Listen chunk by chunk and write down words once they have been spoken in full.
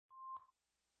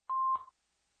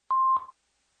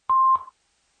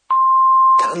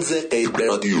طنز غیر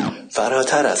رادیو،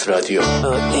 فراتر از رادیو،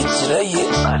 اجرای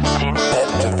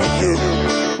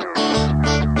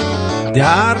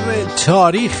در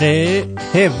تاریخ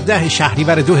 17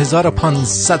 شهریور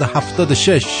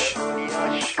 2576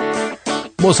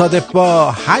 مصادف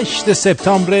با 8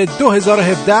 سپتامبر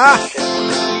 2017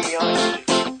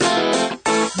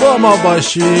 با ما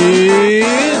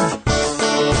باشید.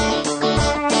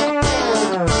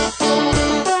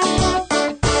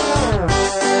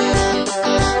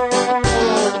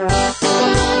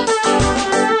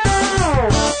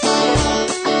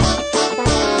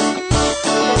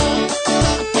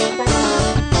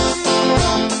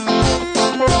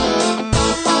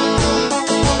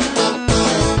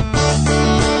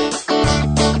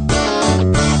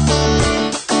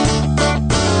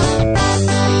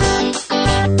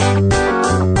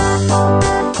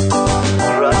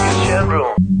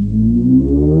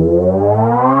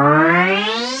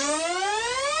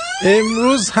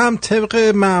 امروز هم طبق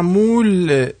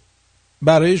معمول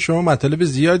برای شما مطالب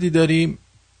زیادی داریم،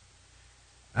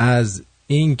 از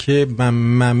اینکه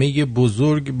ممه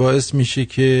بزرگ باعث میشه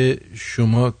که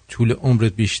شما طول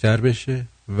عمرت بیشتر بشه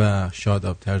و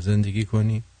شادابتر زندگی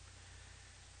کنی،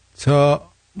 تا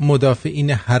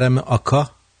مدافعین حرم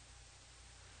آکا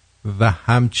و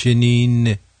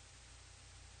همچنین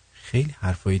خیلی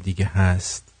حرفای دیگه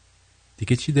هست.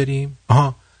 دیگه چی داریم؟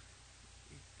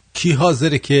 کی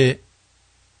حاضره که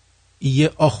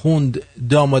یه آخوند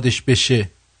دامادش بشه؟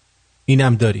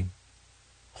 اینم داریم.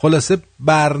 خلاصه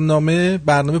برنامه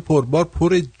پربار،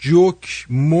 پر جوک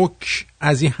مک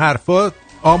از این حرفات.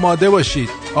 آماده باشید.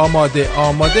 آماده.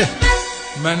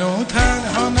 منو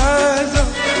تنها نذار،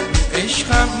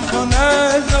 عشقم کن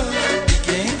نذار،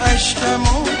 دیگه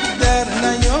عشقمو در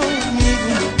نیار.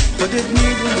 میدونی خودت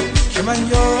میدونی که من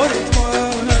یارت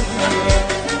مانم،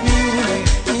 میونه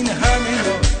این همه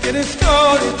یار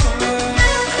گرفتار تو.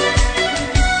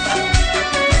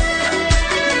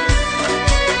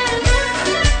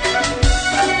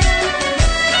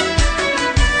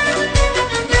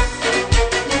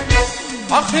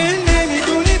 آخه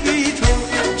نمیدونی بی تو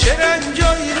چه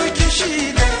رنجایی رو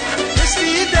کشیدم،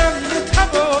 رسیدم به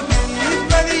تباهی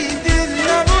ولی دل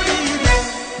نبریدم.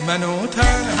 منو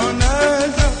تنها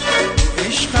نذار،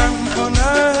 عشقم کن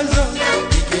نذار،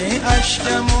 دیگه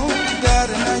عشقمو در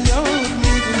نیار.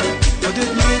 میدونی خودت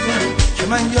میدونی که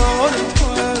من یار تو،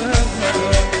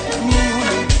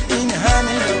 میونه این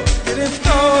همه یار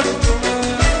گرفتار تو.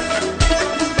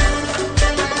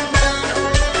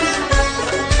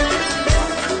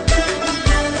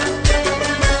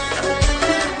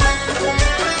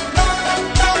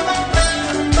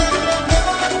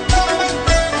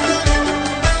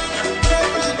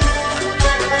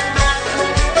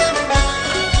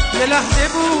 لحظه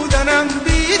بودنم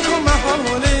بی تو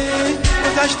محاله،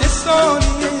 گذشت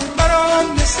ثانیه برام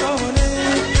مثاله.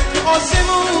 تو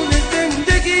آسمون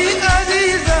زندگی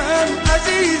عزیزم،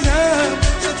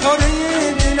 ستاره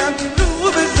دلم رو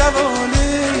به زواله،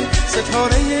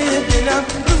 ستاره دلم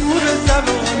رو به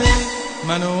زواله.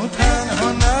 منو تنها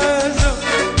نذار،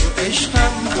 تو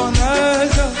عشقم کن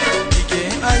نذار، دیگه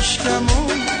عشقمو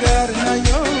در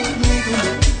نیار.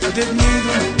 میدونی خودت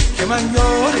میدونی که من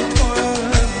یار تو،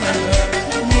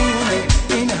 میونه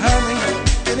این همه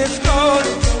گرفتار تو.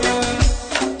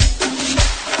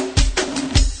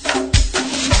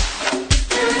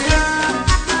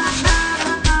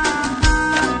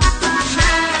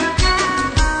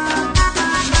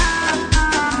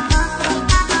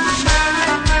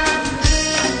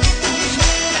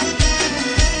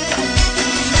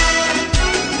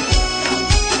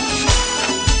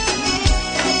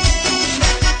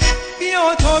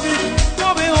 بیا تا بگی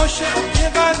تا به عاشق که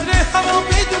قدر هوا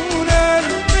بدونن،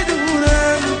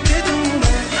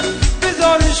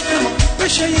 بذارش به ما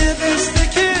بشه یه قصه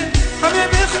که همه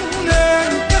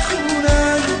بخونن.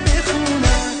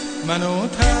 منو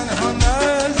تنها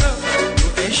نذار، تو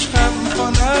عشقم کن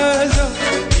نذار،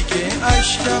 دیگه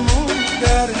عشقمو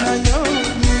در نیار.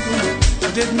 میدونی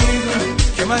خودت میدونی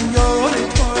که من یار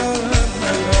تو،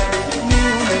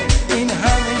 میونه این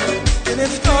همه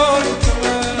گرفتار تو.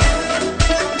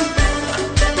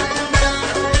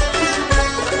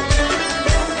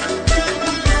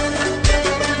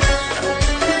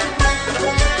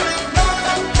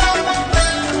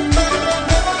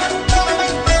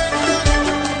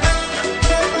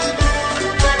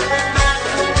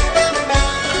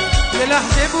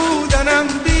 لحظه بودنم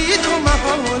بی تو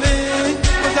محاله،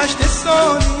 گذشت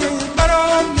ثانیه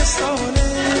برام مثاله.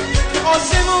 تو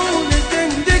آسمون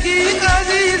زندگی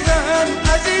عزیزم،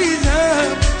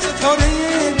 ستاره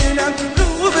دلم رو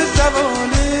به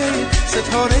زواله،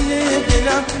 ستاره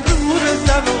دلم رو به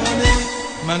زواله.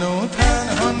 منو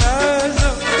تنها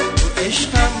نذار،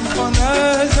 عشقم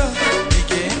خانزا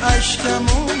دیگه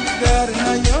اشکمو در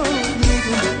نیار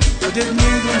میدونی خودت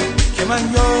میدونی که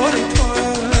من یار تو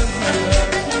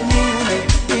میونه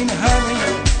این همه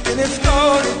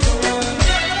گرفتار تو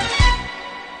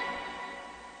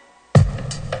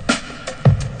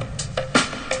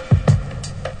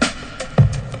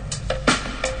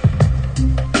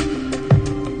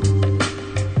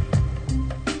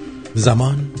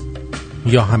زمان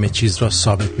یا همه چیز را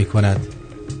ثابت می کند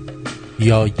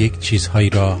یا یک چیزهایی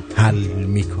را حل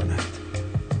می کند.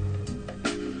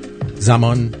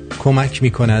 زمان کمک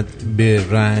می کند به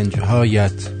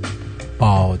رنجهایت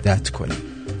عادت کنی.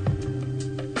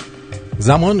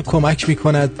 زمان کمک می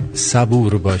کند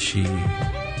صبور باشی.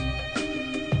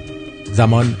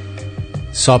 زمان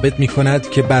ثابت می کند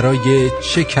که برای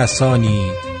چه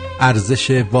کسانی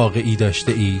ارزش واقعی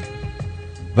داشته ای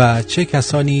و چه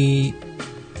کسانی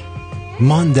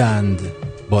ماندند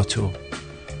با تو،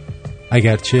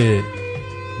 اگرچه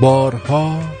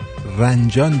بارها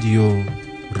رنجاندی و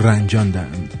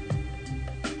رنجاندند.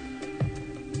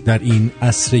 در این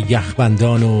عصر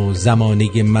یخبندان و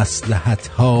زمانه مصلحت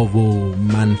ها و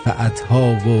منفعت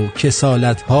ها و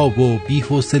کسالت ها و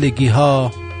بی‌حوصلگی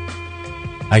ها،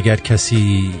 اگر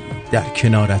کسی در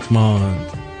کنارت ماند،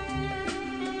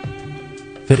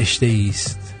 فرشته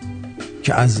است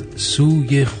که از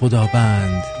سوی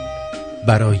خداوند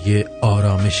برای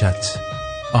آرامشت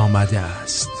آمده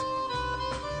است.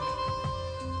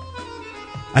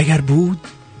 اگر بود،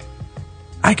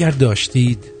 اگر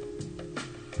داشتید،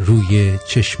 روی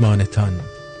چشمانتان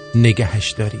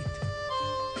نگهش دارید.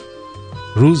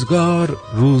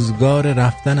 روزگار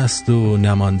رفتن است و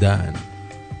نماندن.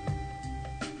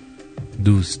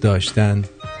 دوست داشتن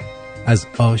از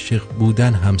عاشق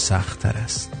بودن هم سخت‌تر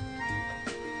است.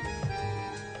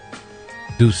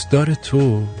 دوستدار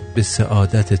تو به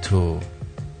سعادت تو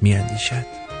میاندیشد،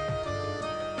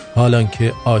 حالان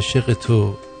که عاشق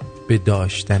تو به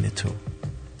داشتن تو.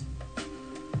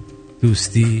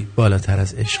 دوستی بالاتر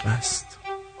از عشق است.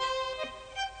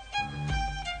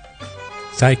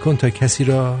 سعی کن تا کسی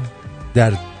را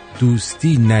در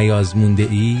دوستی نیازمونده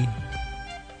ای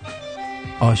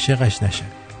عاشقش نشه.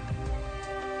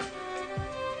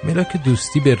 ملاک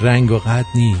دوستی به رنگ و قد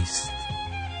نیست.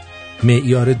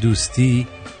 معیار دوستی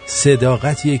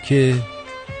صداقتیه که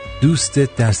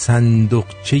دوستت در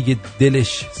صندوقچه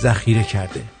دلش ذخیره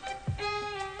کرده.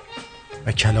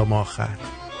 و کلام آخر،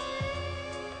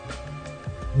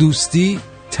 دوستی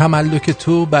تملک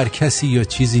تو بر کسی یا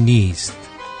چیزی نیست.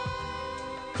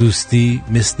 دوستی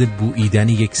مثل بوییدن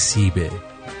یک سیبه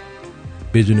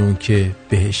بدون اون که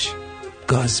بهش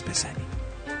گاز بزنی.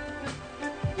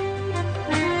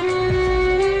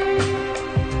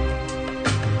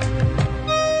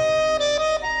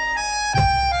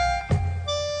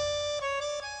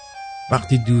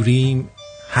 وقتی دوریم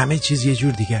همه چیز یه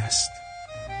جور دیگه است.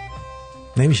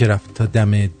 نمیشه رفت تا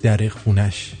دم در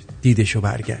خونش دیدشو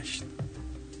برگشت.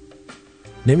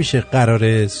 نمیشه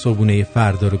قرار صبونه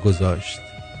فردا رو گذاشت.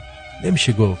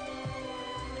 نمیشه گفت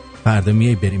فردا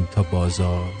میای بریم تا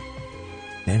بازار.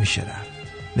 نمیشه رفت.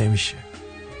 نمیشه.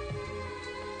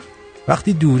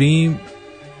 وقتی دوریم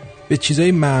به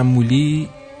چیزای معمولی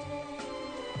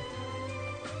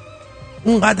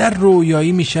اونقدر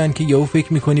رویایی میشن که یهو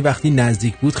فکر میکنی وقتی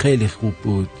نزدیک بود خیلی خوب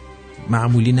بود،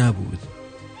 معمولی نبود.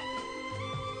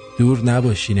 دور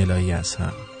نباشین الهی از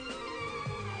هم.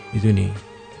 میدونی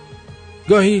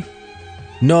گاهی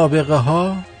نابغه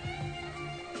ها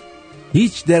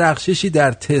هیچ درخششی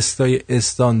در تستای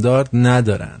استاندارد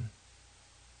ندارن،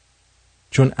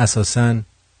 چون اساساً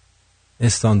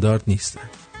استاندارد نیستن.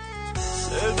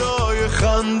 صدای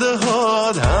خنده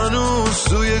هات هنوز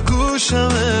توی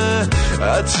گوشمه،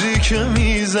 عطری که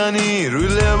میزنی روی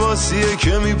لباسیه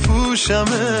که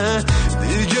میپوشمه.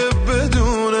 دیگه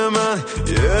بدون من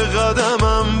یه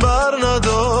قدمم بر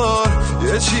ندار،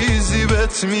 یه چیزی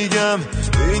بهت میگم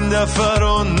این دفعه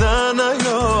رو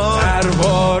نیار. هر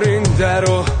بار این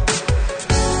درو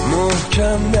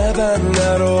محکم نبند،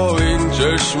 نرو این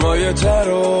چشمای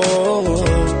ترو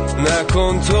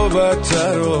نکن تو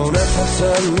بدتر و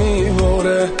نفسم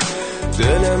میبره،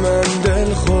 دل من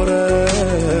دل خوره،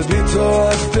 بی تو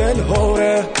از دل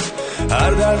هوره،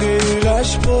 هر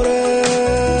دقیقش پره.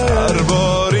 هر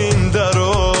بار این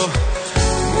درو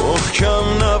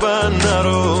محکم نبند،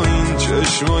 نرو این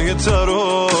چشمای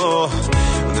ترو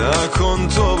نکن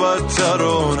تو بدتر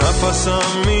و نفسم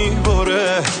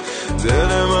میبره،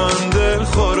 دل من دل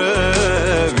خوره،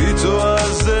 بی تو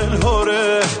از دل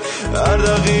هوره، هر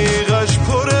دقیقش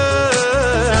پره.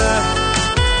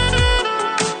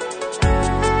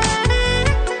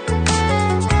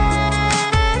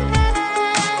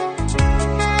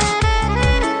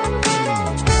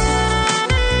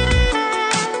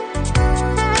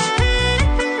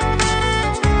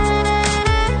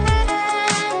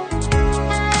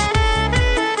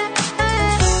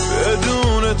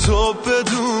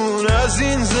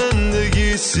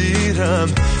 سیرم،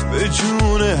 به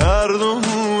جون هر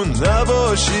دومون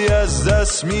نباشی از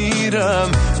دست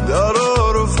میرم.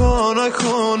 درا رو فا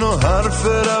نکن و حرف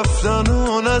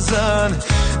رفتنو نزن،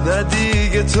 نه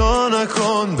دیگه تا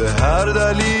نکن به هر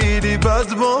دلیلی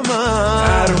بد با من.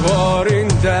 هر بار این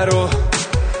درو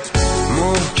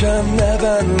محکم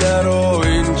نبند، نرو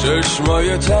این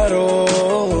چشمای ترو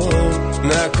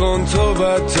نکن تو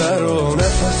بدترو.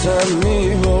 نفسم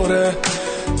میبره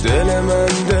دل من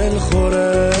دل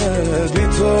خوره،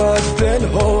 بی تو از دل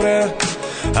هوره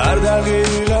هر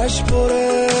دقیقش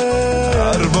پره.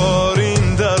 هر بار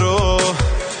این درو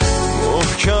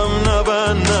محکم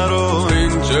نبند، نرو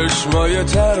این چشمای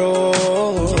ترو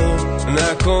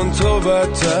نکن تو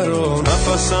بدترو.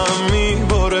 نفسم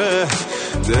میبره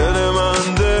دل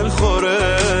من دل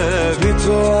خوره، بی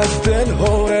تو از دل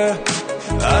هوره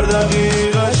هر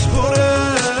دقیقش پره.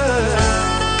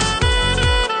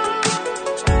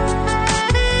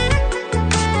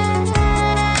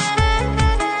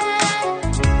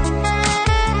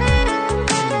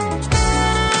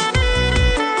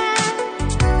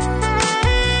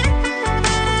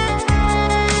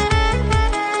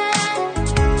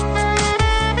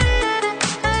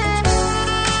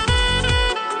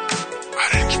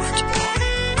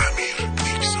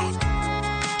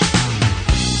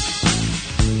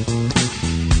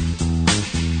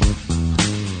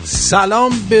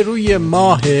 سلام به روی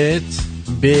ماهت،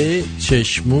 به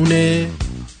چشمون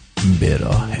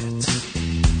براهت.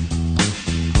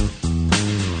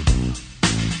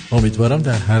 امیدوارم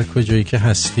در هر کجایی که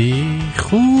هستی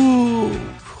خوب،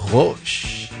 خوش،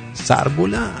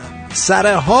 سربلند،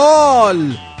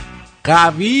 سرحال،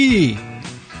 قوی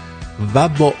و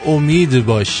با امید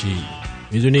باشی.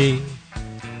 میدونی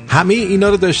همه اینا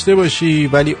رو داشته باشی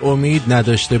ولی امید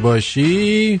نداشته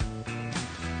باشی.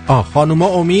 خانوما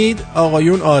امید،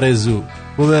 آقایون آرزو.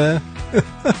 خوبه؟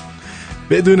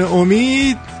 بدون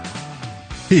امید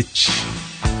هیچ.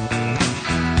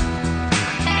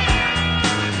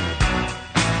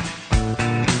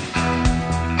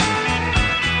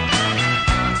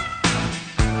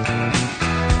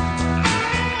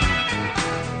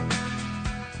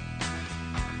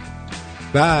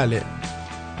 بله،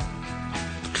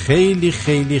 خیلی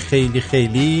خیلی خیلی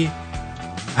خیلی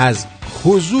از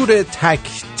حضور تک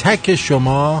تک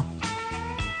شما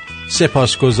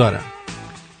سپاسگزارم.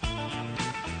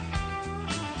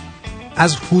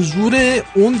 از حضور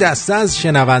اون دسته از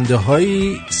شنونده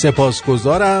هایی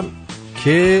سپاسگزارم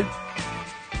که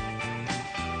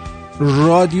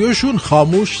رادیوشون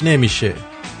خاموش نمیشه،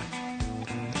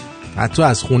 حتی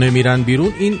از خونه میرن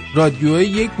بیرون این رادیوه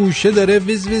یک گوشه داره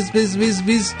ویز ویز ویز ویز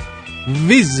ویز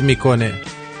ویز میکنه،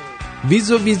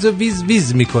 ویز و ویز و ویز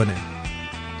ویز میکنه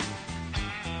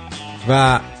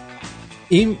و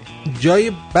این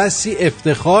جای بسی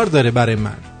افتخار داره برای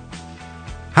من.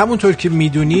 همونطور که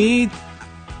میدونید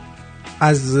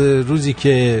از روزی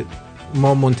که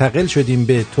ما منتقل شدیم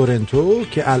به تورنتو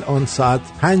که الان ساعت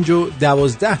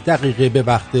 5:12 به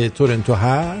وقت تورنتو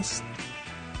هست،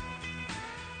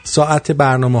 ساعت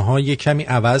برنامه ها یک کمی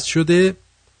عوض شده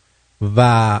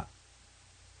و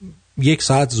 1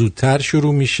 ساعت زودتر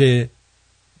شروع میشه،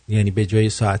 یعنی به جای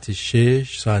ساعت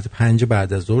 6 ساعت 5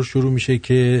 بعد از ظهر شروع میشه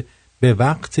که به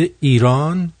وقت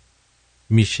ایران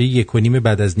میشه 1:30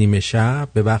 بعد از نیمه شب،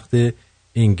 به وقت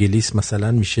انگلیس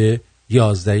مثلا میشه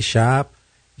 11 شب،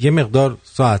 یه مقدار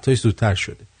ساعتای زودتر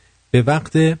شده. به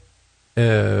وقت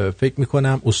فکر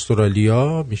میکنم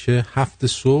استرالیا میشه 7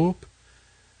 صبح.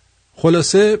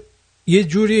 خلاصه یه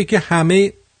جوریه که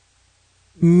همه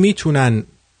میتونن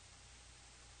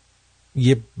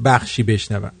یه بخشی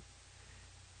بشنون.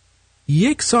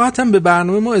 1 ساعت هم به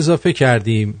برنامه ما اضافه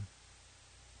کردیم،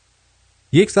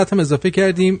 1 ساعت هم اضافه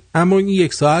کردیم، اما این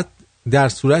 1 ساعت در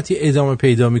صورتی ادامه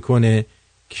پیدا میکنه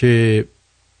که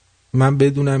من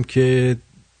بدونم که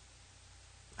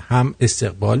هم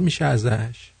استقبال میشه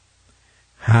ازش،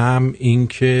 هم این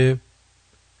که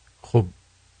خب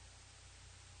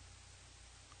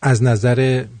از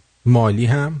نظر مالی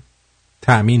هم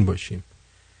تأمین باشیم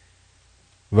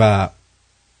و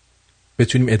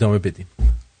بتونیم ادامه بدیم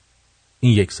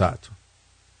این 1 ساعت.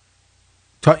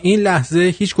 تا این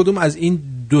لحظه هیچ کدوم از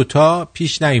این دوتا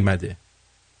پیش نیامده،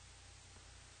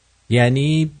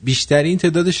 یعنی بیشترین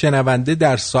تعداد شنونده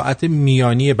در ساعت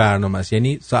میانی برنامه است،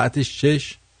 یعنی ساعت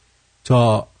 6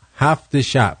 تا 7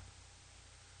 شب،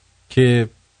 که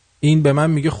این به من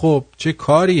میگه خب چه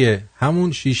کاریه،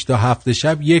 همون 6 تا 7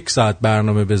 شب 1 ساعت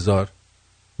برنامه بذار،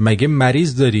 مگه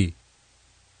مریض داری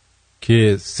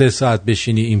که 3 ساعت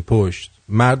بشینی این پشت؟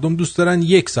 مردم دوست دارن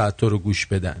 1 ساعت تو رو گوش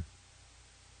بدن.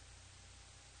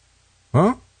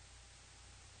 ها؟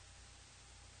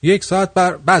 1 ساعت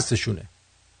بستشونه.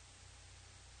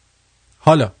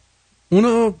 حالا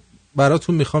اونو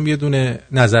براتون میخوام یه دونه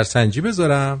نظرسنجی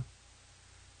بذارم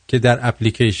که در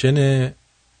اپلیکیشن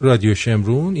رادیو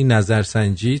شمرون این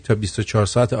نظرسنجی تا 24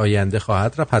 ساعت آینده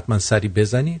خواهد رفت. حتما سری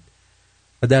بزنید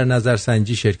و در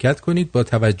نظرسنجی شرکت کنید. با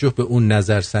توجه به اون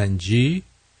نظرسنجی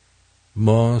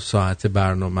ما ساعت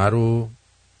برنامه رو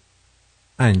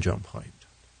انجام خواهیم داد.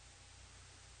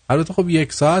 البته خب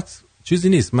 1 ساعت چیزی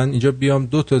نیست، من اینجا بیام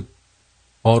 2 تا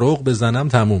آروغ بزنم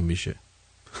تموم میشه.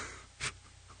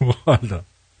 والا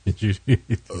اینجوری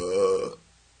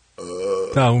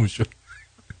تموم شد.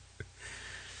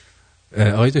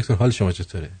 آقای دکتر حال شما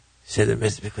چطوره؟ سلام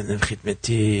عرض میکنم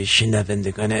خدمت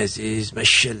شنوندگان عزیز.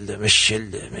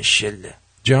 ماشاءالله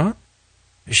جان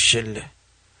ماشاءالله.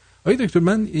 آقای دکتر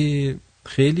من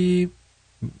خیلی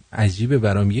عجیبه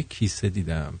برام یک کیسه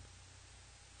دیدم.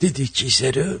 دیدی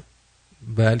کیسه رو؟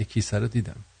 بله کیسه رو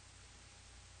دیدم.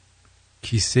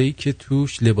 کیسه‌ای که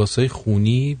توش لباسای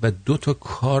خونی و 2 تا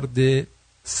کارد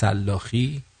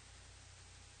سلاخی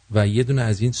و یه دونه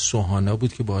از این سوهانا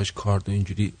بود که باهاش کاردو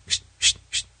اینجوری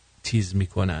تیز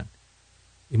میکنن.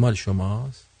 این مال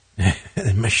شماست؟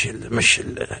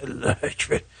 ماشاءالله الله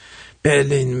اکبر.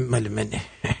 بله این مال منه.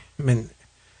 من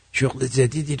شغل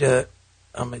جدیدی را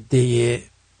آماده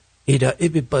ارائه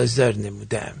به بازار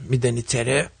نمودم. میدانی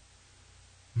چرا؟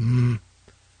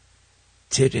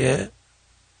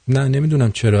 نه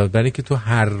نمیدونم چرا، برای که تو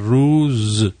هر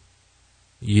روز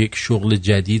یک شغل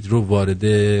جدید رو وارد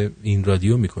این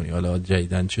رادیو میکنی. حالا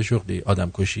جدیدن چه شغلی؟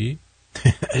 آدم کشی؟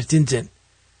 ارتین جن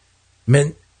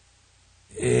من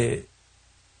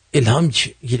الهام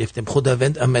گرفتم.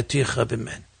 خداوند آمد توی خواب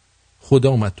من. خدا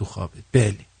اومد تو خوابت؟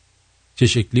 بله. چه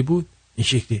شکلی بود؟ این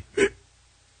شکلی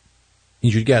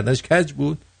اینجوری گردنش کج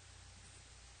بود؟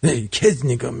 نه کج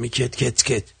نگاه میکرد.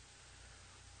 کج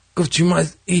گفت شما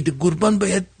از عید قربان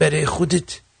باید برای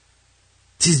خودت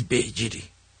چیز بگیری.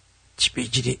 چی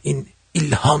بگیری؟ این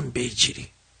الهام بگیری.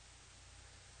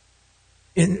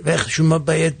 این وقت شما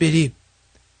باید بری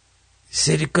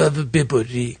سرگاو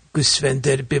ببری،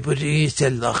 گوسفندر ببری،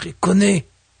 سلاخی کنی،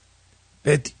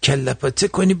 بعد کله پاچه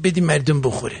کنی بدی مردم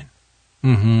بخورن.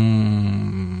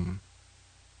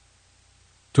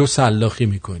 تو سلاخی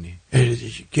میکنی؟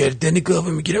 گردن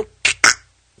گاو میگیرم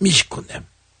میشکنم.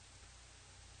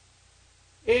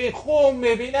 این خون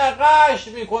میبینه قش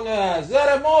میکنه،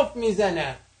 زر مف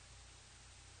میزنه.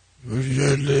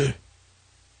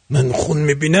 من خون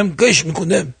میبینم گش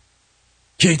میکنم.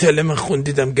 که ایتاله من خون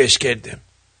دیدم گش کردم.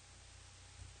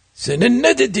 سنه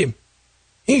ندیدیم.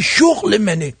 این شغل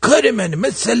منه، کار منه. من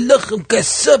سلاخم،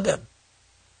 قصابم.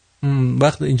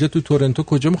 وقت اینجا تو تورنتو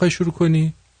کجا میخوای شروع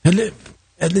کنی؟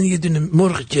 الان یه دونه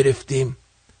مرغ گرفتیم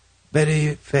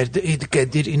برای فردا عید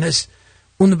قدیر ایناست.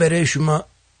 اونو برای شما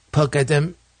پا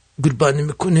قدم قربانی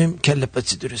میکنیم، کله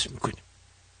پاچه درست میکنیم.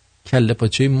 کله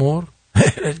پاچه مرغ؟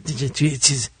 دیگه توی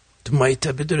چیز تو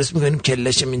مایتابه درست میکنیم،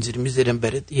 کلهشم اینجوری میذارم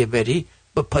برات یه بری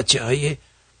با پاچه های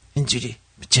اینجوری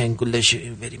چنگولش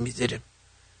اینوری میذارم.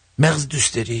 مغز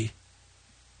دوست داری؟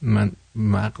 من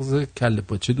مغز کله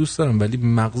پاچه دوست دارم، ولی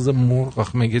مغز مرغ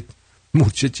آخه مگه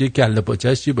مورچه چیه کله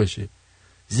پاچهش چی باشه؟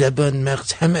 زبان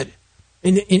مغز همه.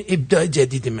 این ابداع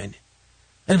جدید منه.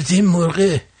 البته این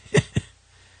مرغ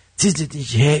چیز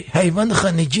دیگه حیوان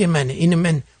خانگی منه. اینو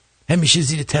من همیشه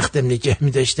زیر تختم نگه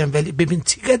می داشتم، ولی ببین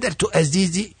چقدر تو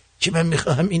عزیزی که من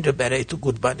میخواهم این رو برای تو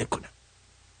قربانی کنم.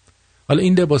 حالا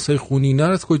این لباسای خونی اینا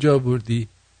رو از کجا آوردی؟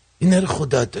 اینا رو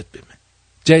خدا داد به من.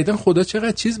 جدیدن خدا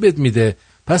چقدر چیز بهت میده،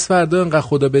 پس فردا انقدر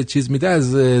خدا بهت چیز میده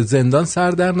از زندان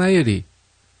سر در نیاری.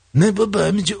 نه بابا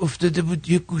همینجا افتاده بود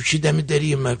یه گوشی دم در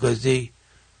یه مغازه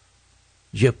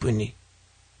ژاپنی.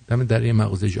 دم در یه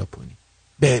مغازه ژاپنی؟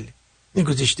 بله. این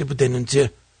گذاشته بودن اونجا،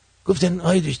 گفتن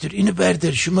آی دکتر اینو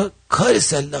بردار شما کار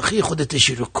سلاخی خودت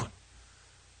شروع کن.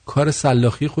 کار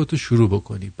سلاخی خودت شروع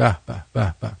بکنی؟ به به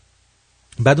به به.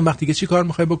 بعد اون وقت دیگه چی کار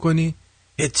میخوای بکنی؟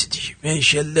 هیچ دیگه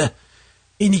انشالله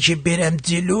اینی که برم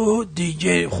جلو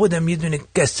دیگه خودم یه دونه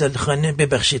غسالخانه،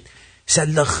 ببخشید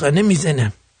سلاخخانه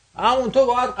میزنم. همون تو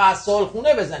باید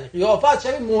غسالخونه بزنی، قیافت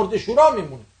شبیه مرد شورا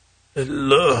میمونه.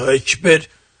 الله اکبر.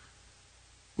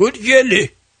 گرگله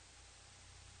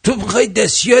تو میخوای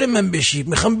دستیار من بشی؟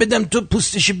 میخوام بدم تو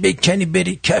پوستشو بکنی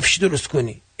بری کفش درست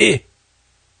کنی.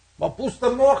 با پوست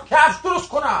مرغ کفش درست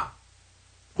کنم؟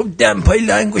 خب دمپای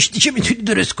لانگشتی که میتونی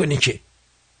درست کنی که.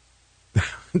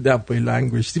 دمپای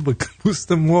لانگشتی با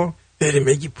پوست مرغ؟ بره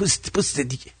مگی پوست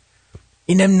دیگه.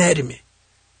 اینم نرمه.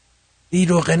 این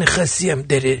روغن خاصی هم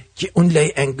داره که اون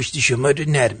لای انگشتی شما رو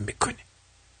نرم میکنه.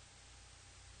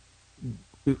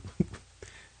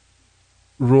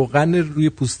 روغن روی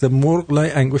پوست مرغ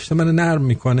لای انگشت من نرم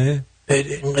میکنه؟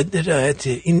 اینقدر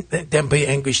راحته. این دمپای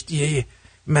انگشتی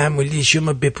معمولی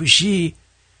شما بپوشی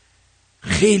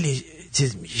خیلی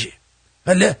چیز میشه.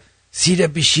 حالا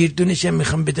سیراب شیردونش هم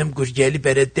میخوام بدم گرگلی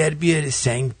برات در بیاره.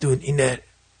 سنگدون اینا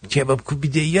کباب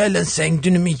کوبیده یا الان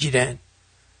سنگدونو میگیرن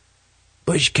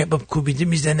باش کباب کوبیده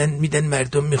میزنن میدن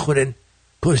مردم میخورن.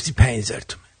 پرسی 5000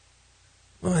 تومن.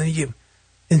 ما میگیم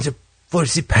اینجا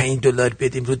پرسی $5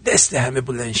 بدیم رو دست همه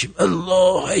بلند شیم.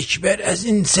 الله اکبر. از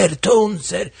این سر تا اون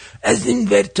سر، از این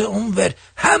ور تا اون ور،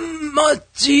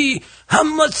 هماتی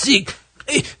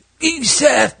این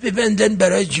صف ببندن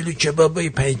برای جلو کبابای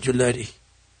 $5.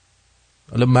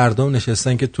 حالا مردم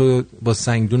نشستن که تو با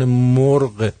سنگدون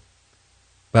مرغ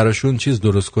براشون چیز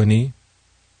درست کنی،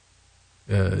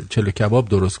 چلو کباب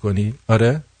درست کنی.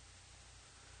 آره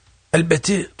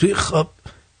البته توی خواب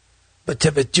با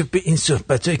توجه به این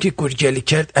صحبتایی که گرگلی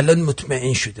کرد الان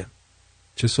مطمئن شدم.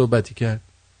 چه صحبتی کرد؟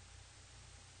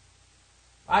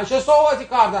 چه صحبتی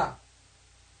کردم؟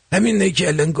 همینه که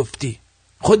الان گفتی.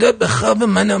 خدا به خواب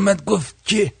من آمد گفت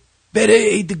که برای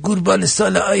عید قربان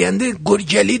سال آینده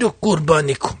گرگلی رو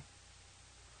قربانی کن.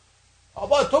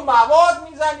 بابا تو مواد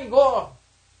میزنی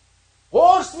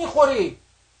قرص میخوری.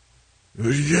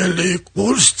 گرگلی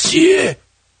قرص چیه؟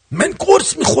 من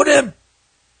قرص میخورم؟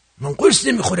 من قرص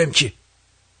نمیخورم. چی؟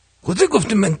 خدا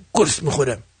گفته من قرص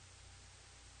میخورم؟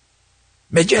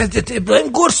 مگه حضرت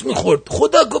ابراهیم قرص میخورد؟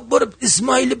 خدا گفت برو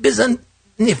اسماعیل بزن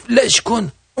نفلش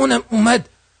کن. اونم اومد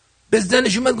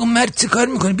بزنش اومد گفت مرد چه کار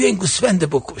میکنی؟ بیا این گوسفنده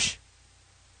بکش.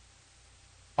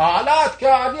 حالت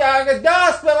کردی اگه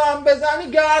دست به من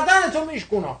بزنی گردن تو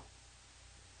میشکنم.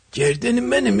 گردن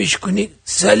من میشکنی؟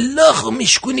 سلاخ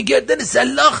میشکنی؟ گردن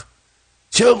سلاخ؟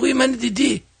 چاقوی من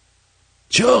دیدی؟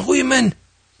 چاقوی من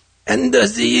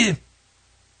اندازه اینه.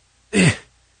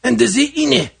 اندازه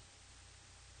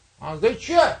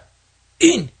چیه؟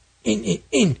 این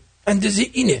اندازه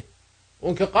اینه.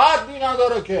 اون که قدری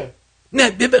نداره که.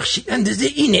 نه ببخشید اندازه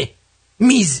اینه.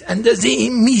 میز اندازه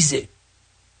این میزه.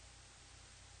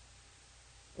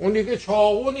 اون دیگه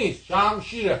چاقو نیست،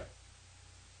 شمشیره.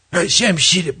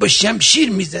 شمشیره. با شمشیر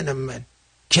میزنم من.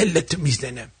 کلتو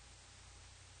میزنم.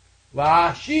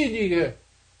 وحشی دیگه.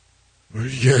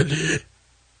 یالی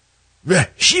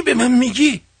وحشی به من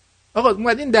میگی؟ آقا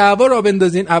اومدین دعوا را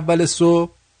بندازین اول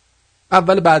صبح،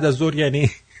 اول بعد از ظهر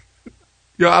یعنی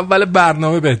یا اول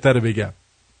برنامه بهتره بگم.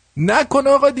 نکن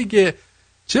آقا دیگه.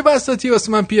 چه بساطی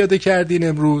واسه من پیاده کردین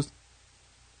امروز؟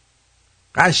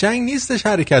 قشنگ نیستش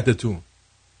حرکتتون.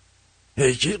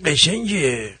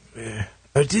 قشنگه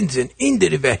آرتینزن. این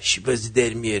داره وحشی بازی در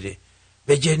میاره.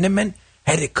 وگرنه من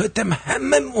حرکاتم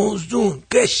همه موزون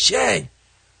قشنگ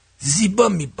زیبا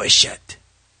میباشد.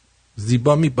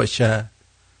 زیبا میباشد.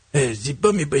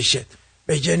 زیبا میباشد.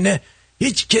 وگرنه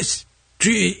هیچ کس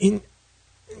توی این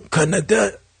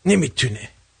کانادا نمیتونه.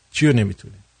 چیو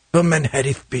نمیتونه؟ با من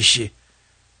حریف بشه.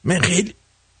 من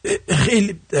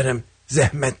خیلی دارم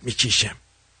زحمت میکشم.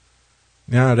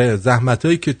 نه آره زحمت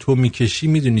هایی که تو میکشی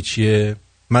میدونی چیه؟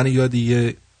 من یاد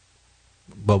یه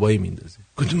بابایی میندازه.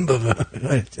 کدوم بابا؟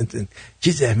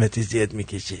 چی زحمت زیاد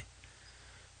میکشه؟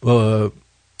 با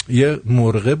یه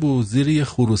مرغه بود زیر یه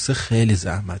خروسه خیلی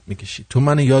زحمت میکشی. تو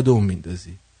من یاد اون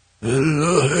میندازی.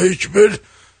 الله اکبر.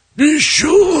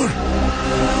 بیشور.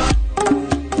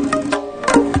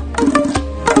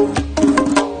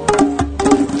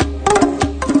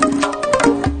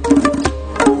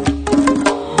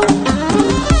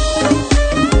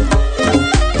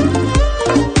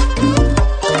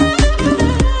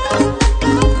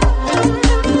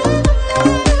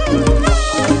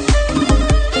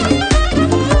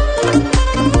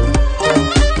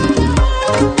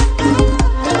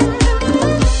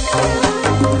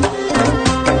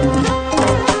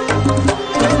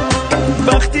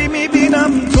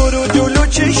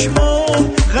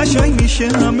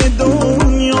 همه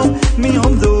دنیا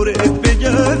میام دورت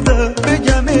بگردم،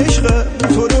 بگم عشقم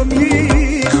تو رو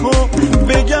میخوام،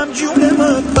 بگم جون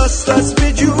من بست از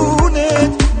به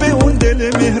جونت، به اون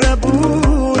دل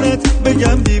مهربونت،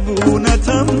 بگم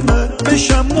دیوونتم من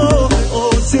بشم ماه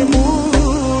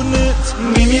آسمونت،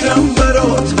 میمیرم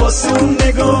برات واسه اون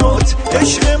نگات،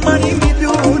 عشق منی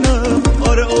میدونم،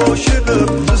 آره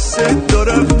عاشقم دوست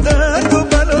دارم، درد و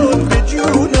بلات به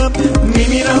جونم،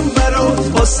 میمیرم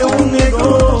برات واسه اون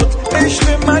نگات،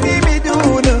 عشق منی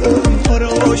میدونم، آره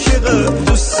عاشقم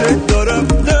دوست دارم،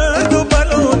 درد و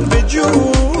بلات به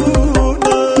جونم.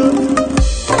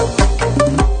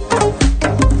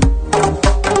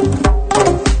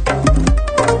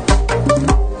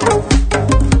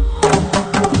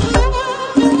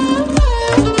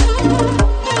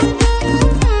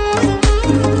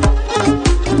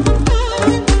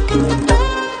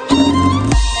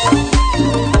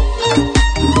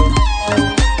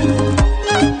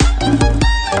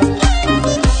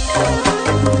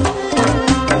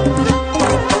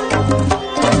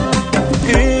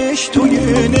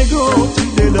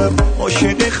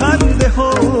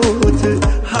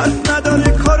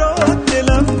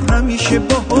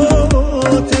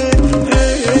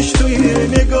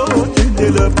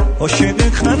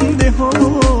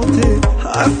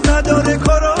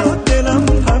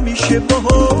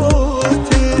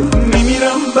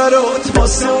 برات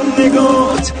واسه اون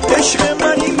نگات، عشق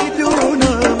منی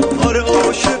میدونم، آره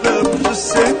عاشقم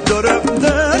دوست دارم،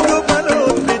 درد و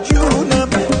بلات به جونم،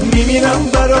 میمیرم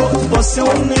برات واسه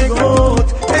اون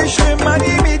نگات، عشق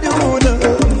منی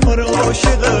میدونم، آره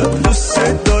عاشقم دوست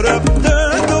دارم،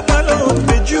 درد و بلات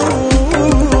به جونم.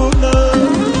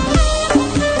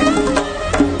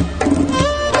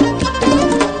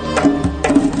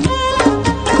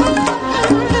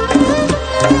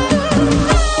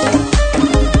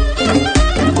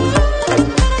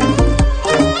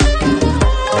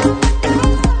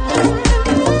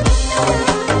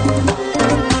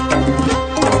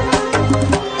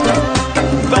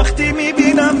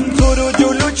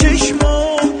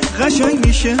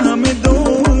 میشه همه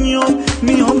دنیا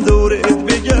میام دورت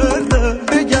بگردم،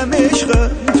 بگم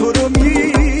عشقم تو رو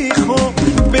میخوام،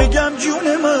 بگم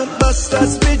جون من بست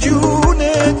از به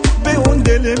جونت، به اون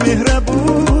دل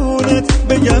مهربونت،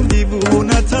 بگم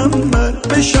دیوونتم من،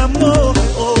 بشم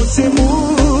ماه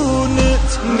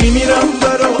آسمونت، میمیرم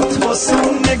برات واسه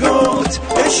اون نگات،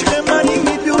 عشق منی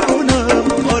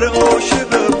میدونم، آره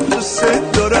عاشقم دوست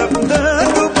دارم،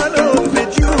 درد و بلا به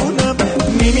جونم،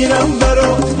 میمیرم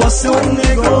برات واسه اون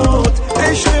نگات،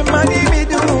 عشق منی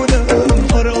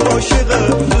میدونم، آره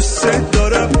عاشقم دوست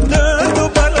دارم، درد و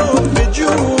بلا به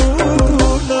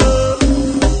جونم.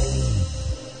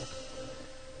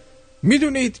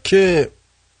 میدونید که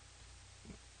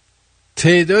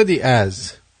تعدادی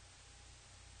از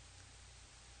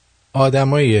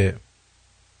آدمایی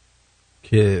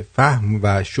که فهم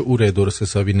و شعور درست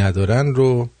حسابی ندارن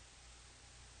رو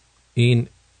این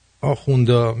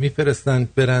آخوندا میفرستن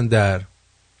برن در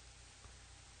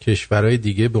کشورهای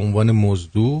دیگه به عنوان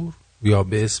مزدور یا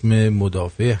به اسم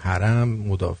مدافع حرم،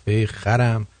 مدافع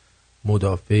خرم،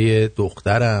 مدافع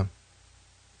دخترم،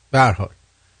 به هر حال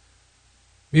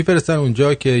میفرستن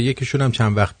اونجا که یکیشون هم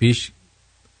چند وقت پیش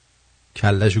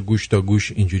کلش و گوش تا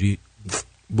گوش اینجوری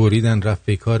بریدن رفت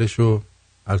بیکارشو.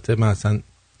 البته من اصلا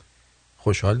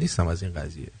خوشحال نیستم از این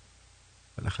قضیه،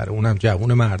 بالاخره اونم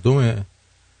جوون مردمه.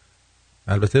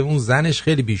 البته اون زنش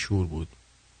خیلی بیشور بود،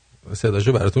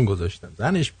 صداشو براتون گذاشتم،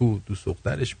 زنش بود، دوست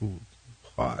دخترش بود،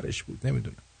 خواهرش بود،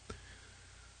 نمیدونم.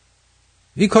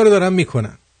 این کارو دارن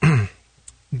میکنن.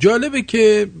 جالبه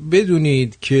که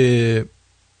بدونید که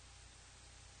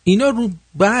اینا رو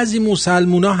بعضی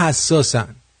مسلمونا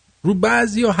حساسن، رو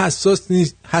بعضی ها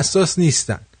حساس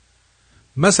نیستن.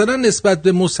 مثلا نسبت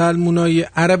به مسلمونای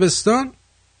عربستان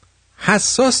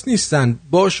حساس نیستن،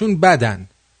 باشون بدن،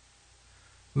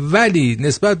 ولی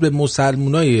نسبت به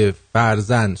مسلمونای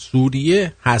فرزند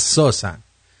سوریه حساسن.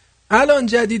 الان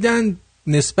جدیدن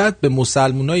نسبت به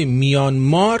مسلمونای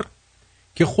میانمار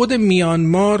که خود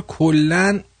میانمار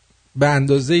کلن به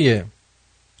اندازه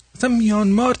مثلا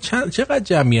میانمار چقدر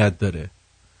جمعیت داره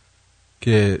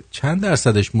که چند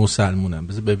درصدش مسلمونن؟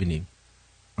 بذار ببینیم.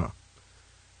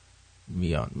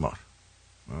 میانمار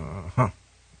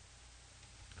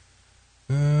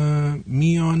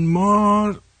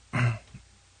میانمار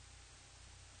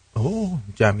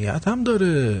جمعیت هم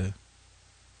داره،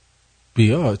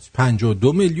 بیاد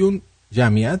 52 میلیون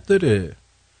جمعیت داره.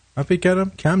 من فکر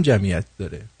کردم کم جمعیت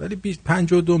داره ولی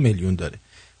 52 میلیون داره.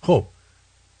 خب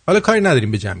حالا کاری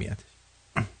نداریم به جمعیت.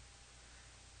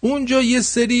 اونجا یه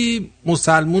سری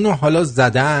مسلمون رو حالا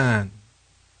زدن،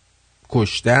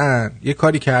 کشتن، یه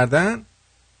کاری کردن،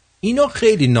 اینا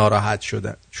خیلی ناراحت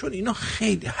شدن چون اینا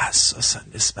خیلی حساسن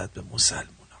نسبت به مسلمون.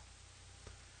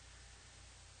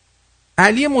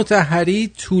 علی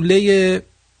مطهری توله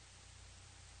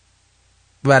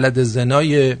ولد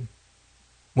زنای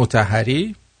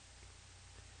مطهری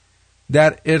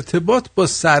در ارتباط با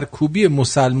سرکوبی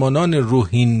مسلمانان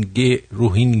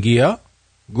روهینگیا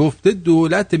گفته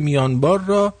دولت میانمار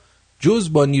را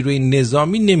جز با نیروی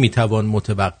نظامی نمیتوان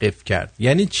متوقف کرد.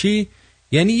 یعنی چی؟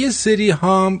 یعنی یه سری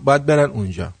هم باید برن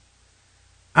اونجا،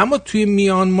 اما توی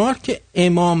میانمار که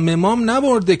امام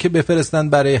نبرده که بفرستن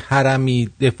برای حرمی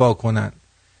دفاع کنن.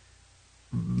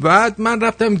 بعد من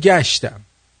رفتم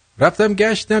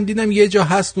گشتم دیدم یه جا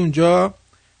هست اونجا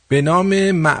به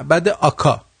نام معبد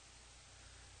آکا،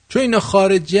 چون اینا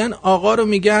خارجیان آقا رو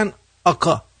میگن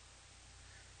آکا.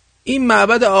 این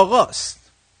معبد آقاست.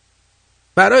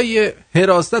 برای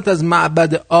حراست از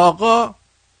معبد آقا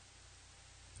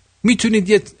میتونید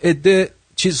یه عده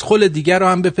چیز خل دیگر رو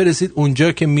هم بفرستید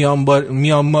اونجا که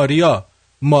میانماریا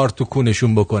مار تو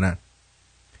کونشون بکنن.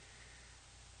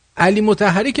 علی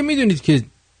مطهری که میدونید که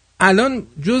الان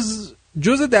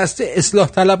جز دسته اصلاح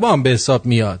طلبان به حساب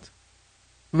میاد،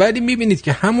 ولی میبینید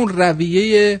که همون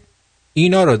رویه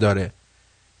اینا رو داره.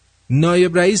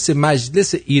 نایب رئیس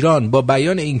مجلس ایران با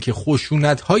بیان اینکه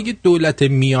خشونت‌های دولت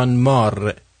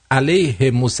میانمار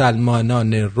علیه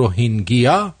مسلمانان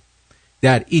روهینگیا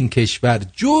در این کشور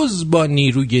جز با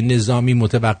نیروی نظامی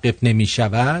متوقف نمی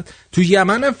شود. تو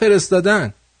یمن هم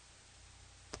فرستادن،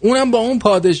 اونم با اون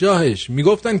پادشاهش،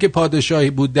 میگفتن که پادشاهی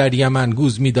بود در یمن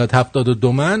گوز میداد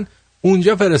 72 من،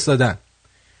 اونجا فرستادن.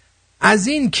 از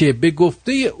این که به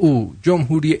گفته او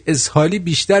جمهوری اسحالی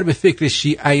بیشتر به فکر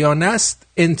شیعیان است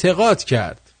انتقاد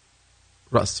کرد.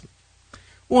 راست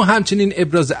او همچنین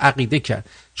ابراز عقیده کرد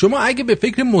شما اگه به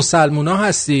فکر مسلمونا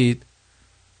هستید،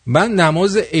 من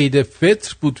نماز عید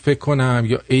فطر بود فکر کنم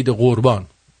یا عید قربان،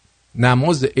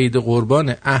 نماز عید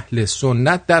قربان اهل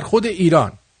سنت در خود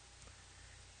ایران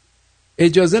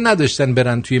اجازه نداشتن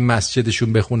برن توی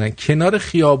مسجدشون بخونن، کنار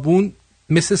خیابون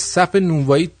مثل صف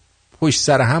نونوایی پشت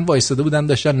سر هم وایساده بودن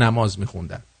داشتن نماز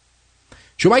میخوندن.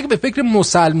 شما اگه به فکر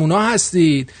مسلمونا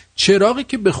هستید، چراغی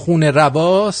که به خونه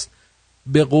رواست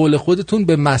به قول خودتون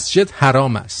به مسجد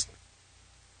حرام است.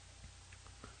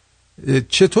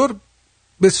 چطور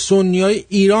به سنیای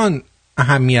ایران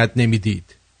اهمیت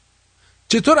نمیدید؟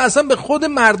 چطور اصلا به خود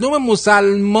مردم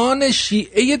مسلمان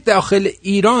شیعه داخل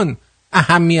ایران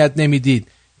اهمیت نمیدید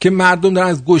که مردم دارن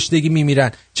از گشنگی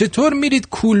میمیرن؟ چطور میرید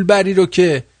کولبری رو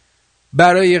که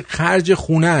برای خرج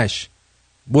خونش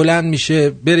بلند میشه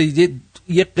بره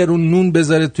یه قرون نون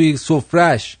بذاره توی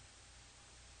سفرش،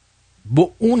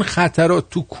 با اون خطرات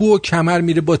تو کوه و کمر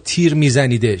میره با تیر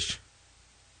میزنیدش؟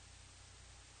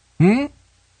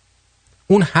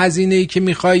 اون هزینه‌ای که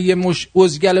میخوای یه مش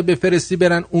ازگل بفرستی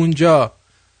برن اونجا،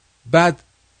 بعد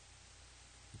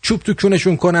چوب تو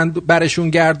کونشون کنن برشون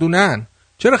گردونن،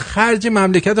 چرا خرج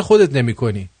مملکت خودت نمی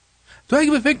کنی؟ تو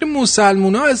اگه به فکر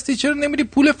مسلمونا هستی چرا نمیری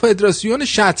پول فدراسیون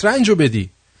شطرنج رو بدی؟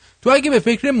 تو اگه به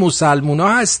فکر مسلمونا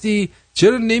هستی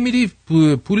چرا نمیری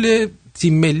پول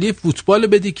تیم ملی فوتبال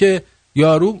بدی که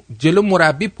یارو جلو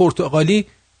مربی پرتغالی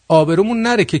آبرومون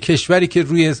نره که کشوری که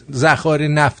روی ذخایر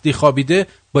نفتی خوابیده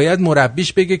باید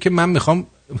مربیش بگه که من میخوام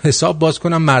حساب باز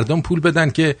کنم مردم پول بدن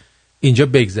که اینجا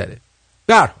بگذره.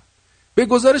 به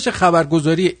گزارش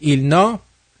خبرگزاری ایلنا،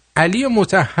 علی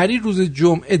مطهری روز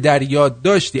جمعه در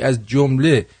یادداشتی از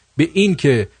جمله به این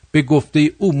که به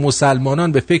گفته او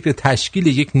مسلمانان به فکر تشکیل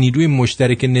یک نیروی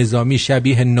مشترک نظامی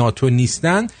شبیه ناتو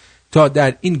نیستند تا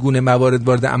در این گونه موارد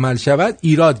وارد عمل شود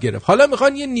ایراد گرفت. حالا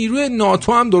میخوان یه نیروی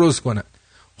ناتو هم درست کنن.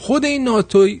 خود این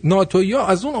ناتویا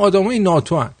از اون آدمای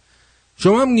ناتو هن.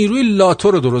 شما هم نیروی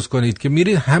لاتو رو درست کنید که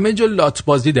میرید همه جا لات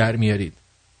بازی در میارید.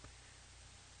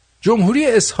 جمهوری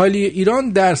اسحالی ایران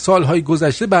در سالهای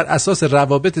گذشته بر اساس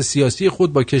روابط سیاسی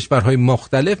خود با کشورهای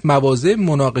مختلف مواضع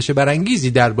مناقشه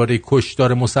برانگیزی درباره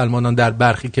کشتار مسلمانان در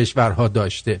برخی کشورها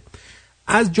داشته.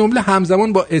 از جمله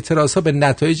همزمان با اعتراضها به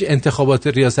نتایج انتخابات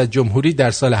ریاست جمهوری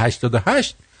در سال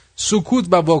 88 سکوت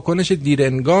و واکنش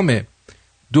دیرهنگام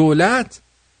دولت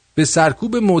به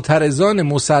سرکوب معترضان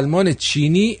مسلمان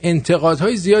چینی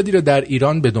انتقادهای زیادی را در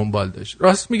ایران به دنبال داشت.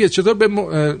 راست میگه، چطور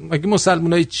مگه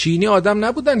مسلمانای چینی آدم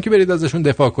نبودن که برید ازشون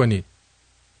دفاع کنید؟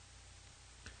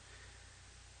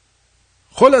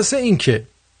 خلاصه این که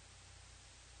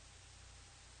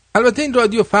البته این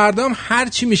رادیو فردا هم هر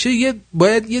چی میشه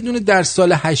باید یه دونه در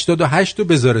سال 88 رو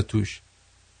بذاره توش،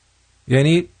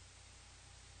 یعنی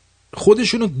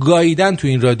خودشونو گاییدن تو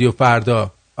این رادیو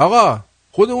فردا. آقا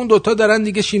خود اون دوتا دارن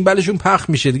دیگه شینبلشون پخ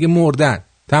میشه دیگه، مردن،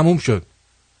 تموم شد.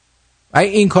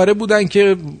 این کاره بودن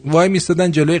که وای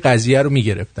میستادن جلوی قضیه رو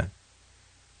میگرفتن.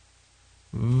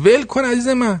 ول کن عزیز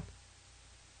من.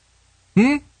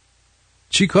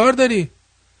 چی کار داری؟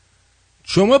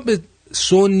 شما به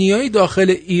سنیای داخل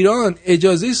ایران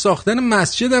اجازه ساختن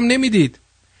مسجد هم نمیدید.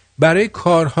 برای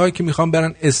کارهایی که میخوان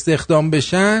برن استخدام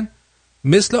بشن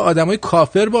مثل آدمای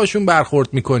کافر باشون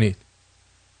برخورد میکنید.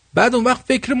 بعد اون وقت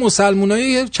فکر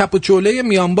مسلمانای چپ و چوله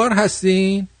میانمار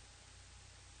هستین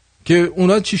که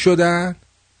اونا چی شدن؟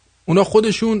 اونا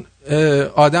خودشون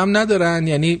آدم ندارن،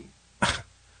 یعنی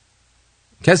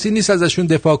کسی نیست ازشون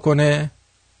دفاع کنه؟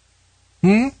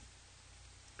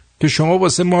 که شما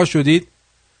واسه ما شدید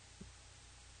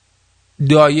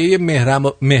دایه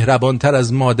مهربانتر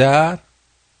از مادر.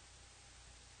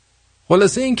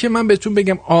 خلاصه این که من بهتون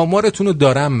بگم آمارتون رو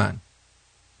دارم من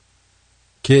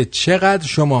که چقدر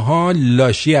شماها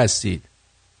لاشی هستید.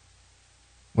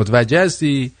 متوجه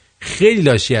هستی؟ خیلی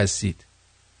لاشی هستید.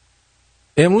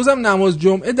 امروز هم نماز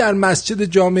جمعه در مسجد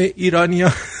جامع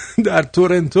ایرانیا در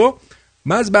تورنتو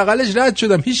من از بغلش رد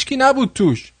شدم، هیچکی نبود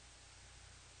توش.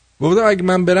 گفتم اگه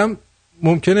من برم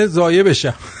ممکنه ضایع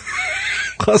بشم.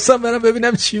 خواستم برم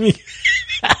ببینم چی میگه.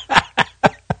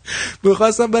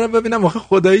 میخواستم برم ببینم آخه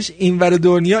خداییش اینور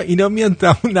دنیا اینا میان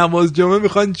نماز جمعه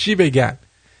میخوان چی بگن،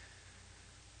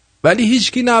 ولی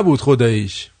هیچکی نبود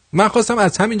خداییش. من خواستم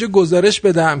از همینجا گزارش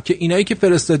بدم که اینایی که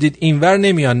فرستادید اینور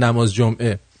نمیان نماز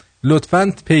جمعه،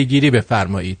 لطفاً پیگیری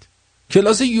بفرمایید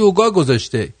کلاس یوگا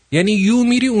گذاشته، یعنی یو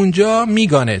میری اونجا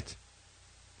میگانت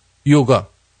یوگا،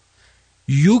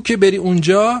 یو که بری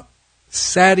اونجا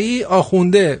سریع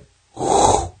آخونده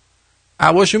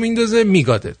عواشو میندازه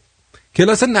میگادت.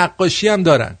 کلاس نقاشی هم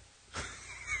دارن.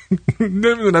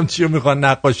 نمیدونم چیو میخوان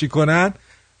نقاشی کنن،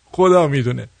 خدا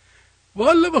میدونه،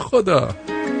 والله به خدا.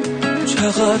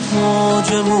 چقدر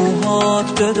موج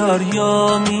موهات به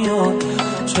دریا میاد،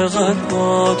 چقدر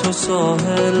با تو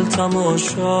ساحل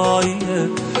تماشاییه،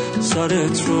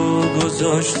 سرت رو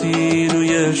گذاشتی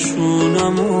روی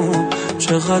شونمون،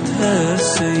 چقدر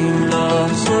حس این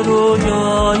لحظه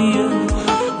رویاییه،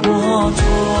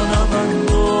 موهاتو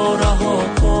نبند و رها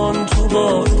کن تو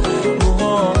باد،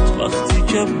 موهات وقتی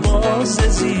که باز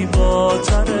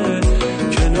زیباتره،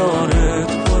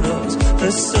 کنارت پر از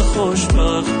حس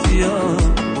خوشبختیم،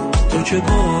 تو که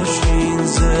باشین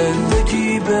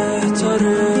زندگی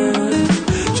بهتره.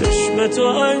 چشم تو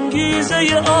انگیزه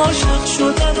ی عاشق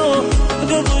شدن و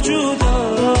به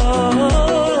وجودم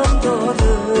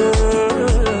داده،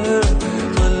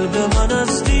 قلب من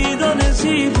از دیدن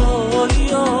زیبایی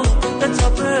ها به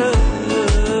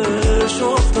تپش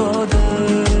افتاده.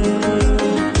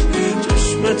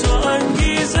 چشم تو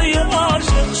انگیزه ی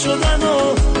عاشق شدن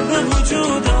و به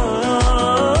وجودم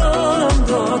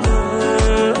داده،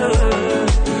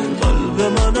 قلب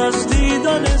من از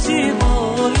دیدن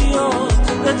زیبایی ها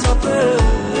به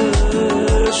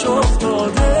تپش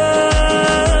افتاده.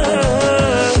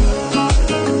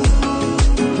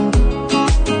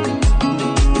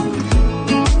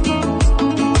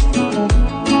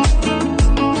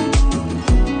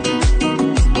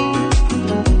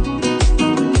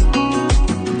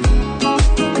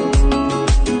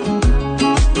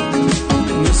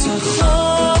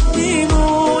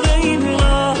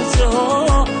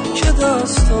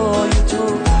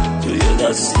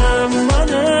 دست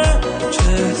منه، چه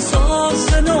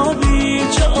احساس نابی،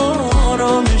 چه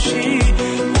آرامشی،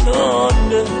 الان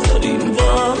بهترین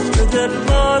وقت دل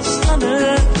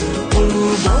بستنه،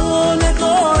 غروب و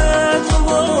نگاه تو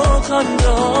و خنده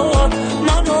ها،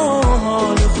 من و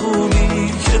حال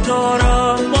خوبی که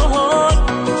دارم باهات،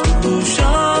 تو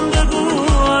گوشم بگو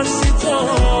هستی تا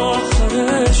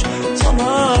آخرش، تا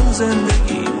من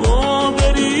زندگیمو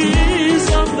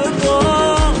بریزم به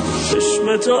دام. چشم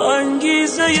تو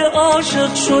انگیزه ی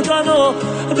عاشق شدن و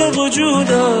به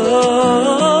وجودم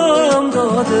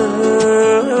داده،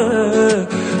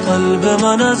 قلب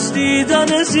من از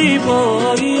دیدن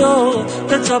زیبایی ها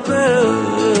به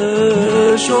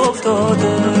تپش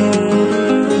افتاده.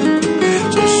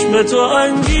 چشم تو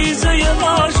انگیزه ی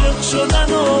عاشق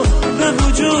شدن و به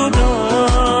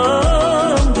وجودم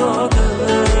داده،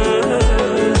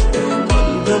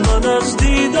 قلب من از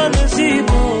دیدن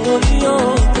زیبایی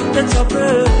ها به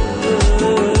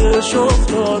تپش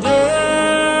افتاده.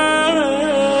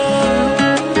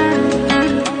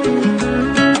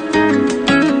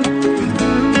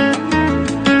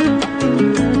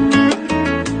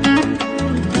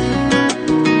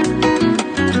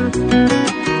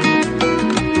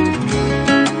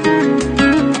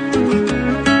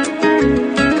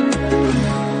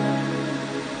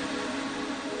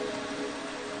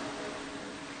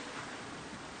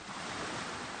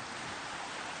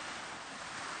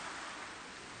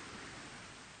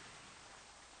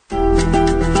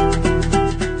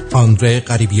 آندره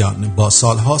غریبیان با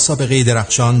سالها سابقه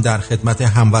درخشان در خدمت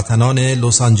هموطنان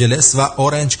لس آنجلس و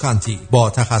اورنج کانتی با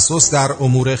تخصص در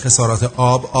امور خسارات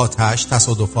آب، آتش،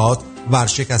 تصادفات،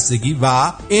 ورشکستگی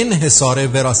و انحصار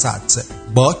وراثت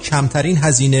با کمترین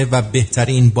هزینه و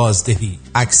بهترین بازدهی.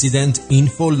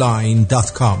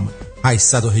 accidentinfoline.com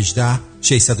 818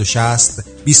 660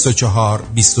 24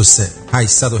 23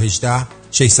 818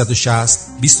 660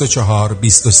 24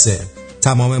 23.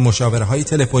 تمام مشاوره‌های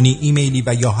تلفنی، ایمیلی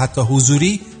و یا حتی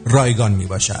حضوری رایگان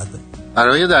میباشد.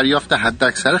 برای دریافت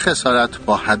حداکثر خسارت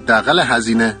با حداقل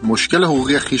هزینه مشکل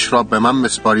حقوقی خیش را به من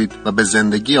بسپارید و به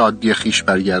زندگی عادی خیش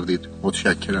برگردید.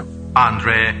 متشکرم.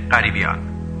 آندره غریبیان.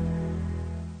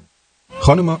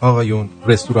 خانم آقایون،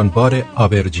 رستوران بار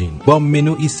آبرجین با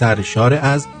منوی سرشار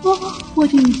از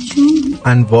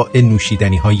انواع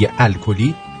نوشیدنی‌های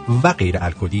الکلی و غیر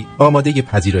الکلی آماده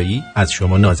پذیرایی از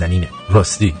شما نازنینه.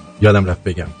 راستی یادم رفت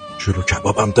بگم شروع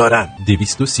کبابم دارن.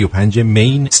 235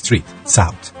 مین استریت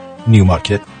ساوت نیو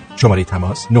مارکت. شماره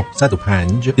تماس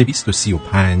 905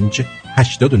 235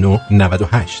 89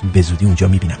 98. به زودی اونجا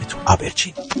میبینم تو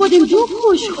آبرجین. بودیم جو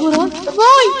خوشخوران،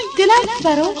 وای دلم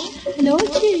براش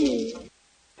لاکه.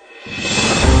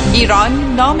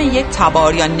 ایران نام یک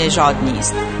تبار یا نژاد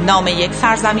نیست، نام یک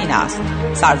سرزمین است.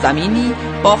 سرزمینی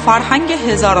با فرهنگ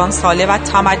هزاران ساله و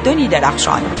تمدنی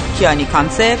درخشان. کیانی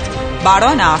کانسپت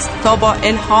بران است تا با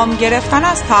الهام گرفتن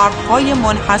از طرح‌های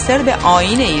منحصر به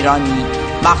آیین ایرانی،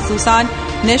 مخصوصاً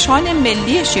نشان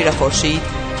ملی شیر خورشید،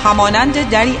 همانند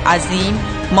دری عظیم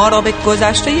ما را به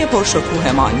گذشته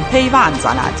پرشکوهمان پیوند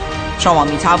زند. شما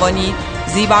می توانید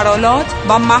زیورآلات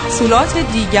و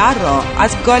محصولات دیگر را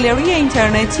از گالری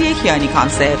اینترنتی کیانی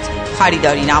کانسپت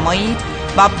خریداری نمایید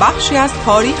و بخشی از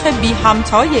تاریخ بی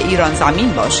همتای ایران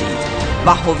زمین باشید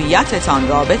و هویتتان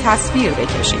را به تصویر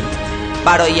بکشید.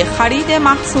 برای خرید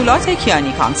محصولات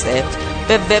کیانی کانسپت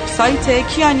به وبسایت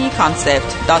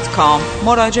kianiconcept.com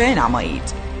مراجعه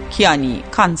نمایید. کیانی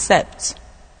کانسپت.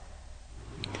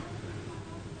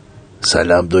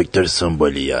 سلام دکتر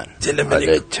سنبولیان،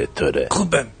 حالت چطوره؟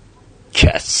 خوبم.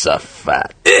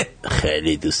 کثافت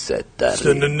خیلی دوستت دارم.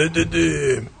 سنو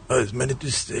ندادم. از من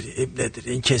دوست داری؟ عیب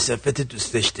نداره، این کثافت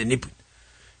دوست داشتنی بود.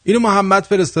 اینو محمد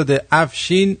فرستاده.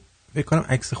 افشین فکر کنم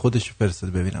عکس خودشو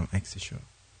فرستاده، ببینم عکسشو.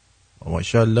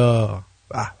 ماشاءالله.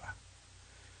 به به.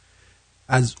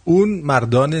 از اون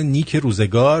مردان نیک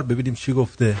روزگار ببینیم چی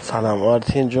گفته. سلام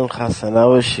آرتین جون، خسته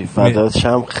نباشی. فدات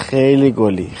شم. خیلی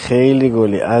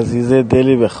گلی عزیز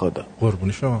دلی به خدا.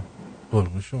 قربون شما.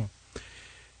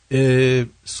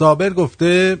 صابر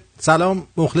گفته سلام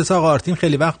مخلص آقا آرتین،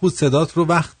 خیلی وقت بود صدات رو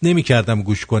وقت نمی کردم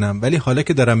گوش کنم، ولی حالا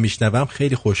که دارم میشنوم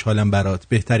خیلی خوشحالم برات.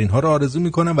 بهترین ها رو آرزو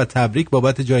میکنم و تبریک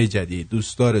بابت جای جدید.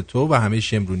 دوستدار تو و همه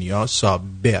شمرونیا.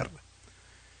 صابر.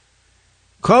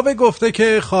 کاوه گفته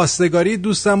که خواستگاری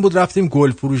دوستم بود، رفتیم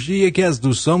گل فروشی، یکی از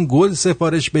دوستام گل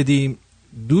سفارش بدیم.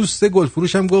 دوست گل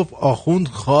فروشم گفت آخوند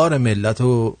خار ملت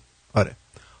و آره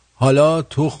حالا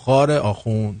تو خار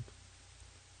آخوند.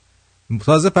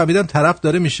 تازه فهمیدم طرف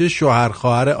داره میشه شوهر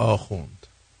خواهر آخوند.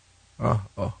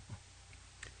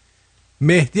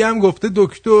 مهدی هم گفته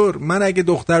دکتر من اگه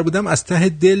دختر بودم از ته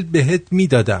دل بهت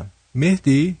میدادم.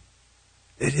 مهدی؟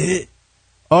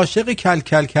 عاشق کل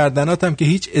کل کردناتم که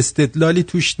هیچ استدلالی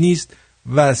توش نیست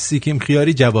و سیکیم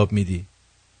خیاری جواب میدی.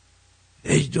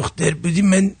 ای دختر بودی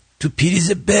من تو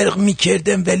پریز برق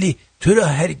میکردم ولی تو را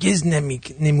هرگز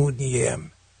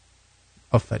نمونیم.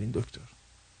 آفرین دکتر،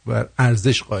 بر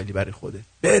ارزش قائلی برای خودت.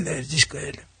 بله ارزش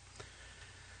قائلم.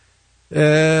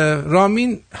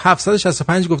 رامین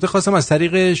 765 گفته خواستم از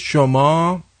طریق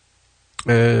شما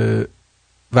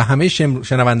و همه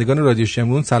شنوندگان رادیو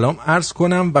شمرون سلام عرض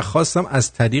کنم و خواستم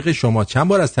از طریق شما. چند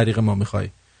بار از طریق ما میخوای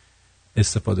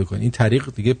استفاده کنی؟ این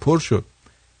طریق دیگه پر شد.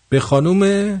 به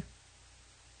خانم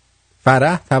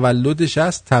فرح تولدش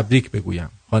است تبریک بگویم.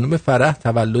 خانم فرح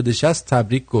تولدش است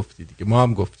تبریک گفتی دیگه، ما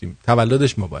هم گفتیم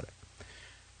تولدش مبارک.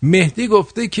 مهدی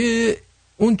گفته که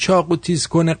اون چاقو تیز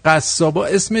کنه قصابا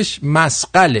اسمش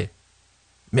مسقله.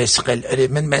 مسقل؟ آره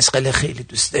من مسقله خیلی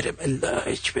دوست دارم. الله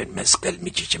اکبر. مسقل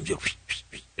میکشم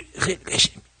خیلی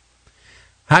قشنگ.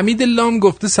 حمید لام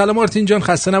گفته سلام آرتین جان،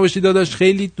 خسته نباشی داداش،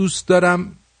 خیلی دوست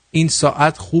دارم این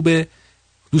ساعت خوبه.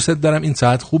 دوستت دارم این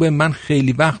ساعت خوبه. من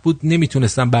خیلی وقت بود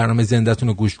نمیتونستم برنامه زنده‌تون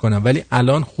رو گوش کنم ولی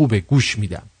الان خوبه گوش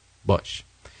میدم. باش.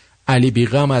 علی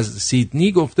بیغم از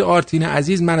سیدنی گفته آرتین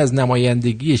عزیز من از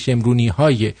نمایندگی شمرونی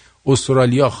های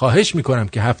استرالیا خواهش میکنم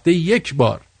که هفته یک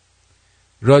بار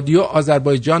رادیو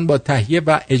آذربایجان با تهیه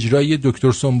و اجرای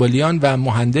دکتر سنبولیان و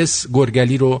مهندس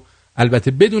گرگلی رو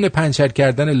البته بدون پنچر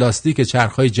کردن لاستیک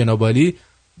چرخهای جنابالی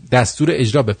دستور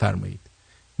اجرا بفرمایید.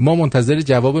 ما منتظر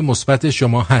جواب مثبت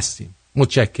شما هستیم.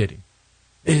 متشکریم.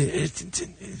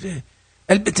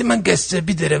 البته من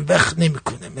قصابی دارم وقت نمی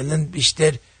کنم، الان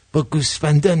بیشتر با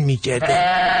گوسفندان می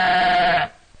گردم.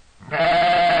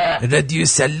 رادیو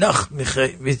سلاخ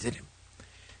میخوای بذاریم.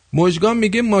 مژگان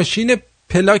میگه ماشین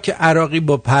پلاک عراقی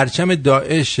با پرچم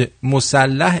داعش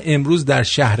مسلح امروز در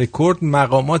شهر کرد.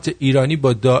 مقامات ایرانی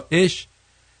با داعش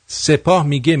سپاه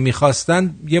میگه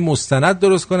میخواستن یه مستند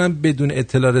درست کنن بدون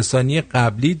اطلاع رسانی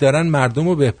قبلی، دارن مردم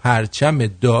رو به پرچم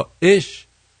داعش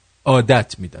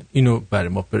عادت میدن. اینو برای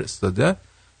ما فرستاده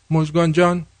مژگان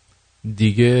جان.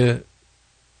 دیگه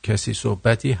کسی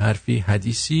صحبتی حرفی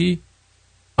حدیثی؟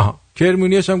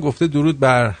 کرمونیاش هم گفته درود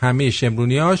بر همه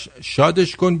شمرونیاش،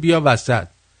 شادش کن بیا وسط.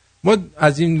 ما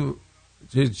از این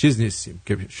چیز نیستیم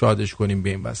که شادش کنیم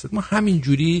بیایم وسط، ما همین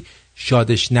جوری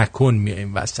شادش نکن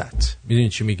میایم وسط. میدونین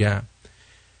چی میگم؟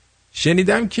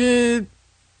 شنیدم که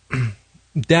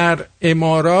در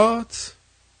امارات،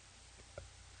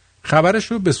 خبرش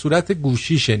رو به صورت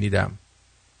گوشی شنیدم،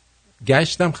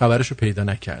 گشتم خبرش رو پیدا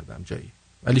نکردم جایی،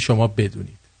 ولی شما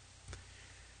بدونید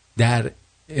در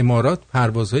امارات،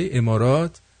 پروازهای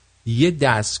امارات یه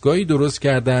دستگاهی درست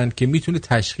کردن که میتونه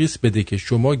تشخیص بده که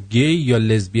شما گی یا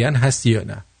لزبیان هستی یا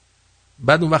نه.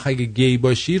 بعد اون وقت اگه گی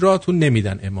باشی راهتون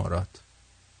نمیدن امارات.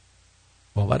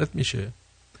 باورت میشه؟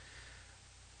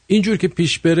 اینجور که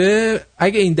پیش بره،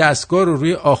 اگه این دستگاه رو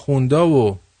روی آخوندا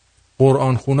و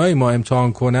قرآن خونای ما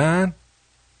امتحان کنن،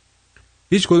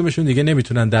 هیچ کدومشون دیگه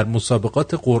نمیتونن در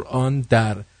مسابقات قرآن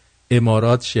در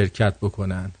امارات شرکت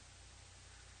بکنن.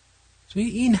 توی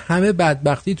این همه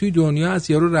بدبختی توی دنیا از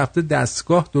یارو رفته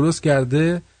دستگاه درست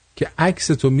کرده که عکس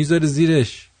تو میذاره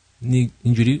زیرش،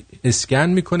 اینجوری اسکن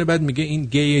میکنه، بعد میگه این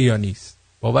گیه یا نیست.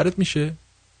 باورت میشه؟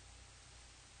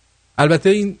 البته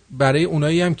این برای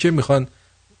اونایی هم که میخوان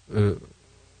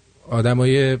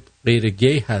آدمای غیر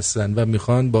گی هستن و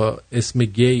میخوان با اسم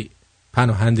گی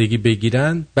پناهندگی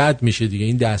بگیرن، بد میشه دیگه،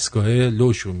 این دستگاه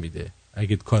لوشون میده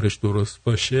اگه کارش درست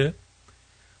باشه.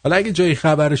 حالا اگه جایی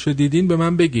خبرشو دیدین به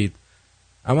من بگید،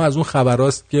 اما از اون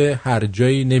خبراست که هر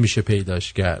جایی نمیشه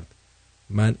پیداش کرد.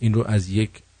 من این رو از یک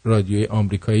رادیوی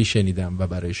آمریکایی شنیدم و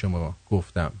برای شما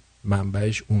گفتم،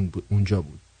 منبعش اونجا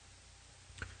بود.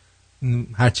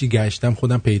 هرچی گشتم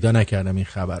خودم پیدا نکردم این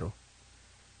خبر رو.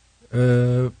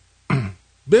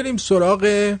 بریم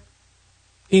سراغ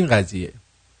این قضیه.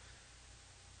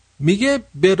 میگه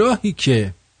به راهی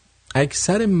که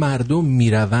اکثر مردم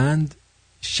میروند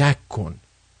شک کن.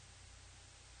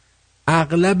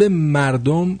 اغلب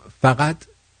مردم فقط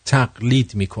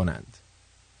تقلید میکنند.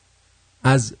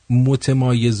 از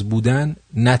متمایز بودن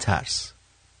نترس.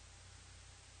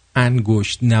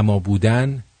 انگشت نما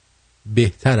بودن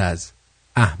بهتر از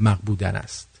احمق بودن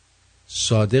است.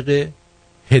 صادق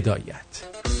هدایت.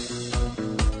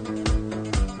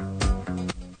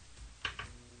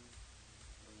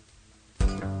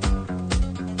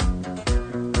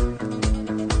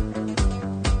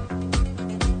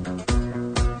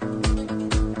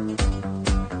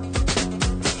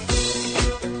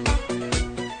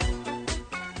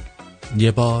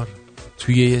 یه بار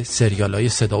توی سریالای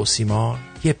صدا و سیما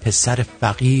یه پسر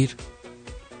فقیر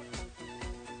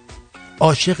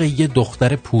عاشق یه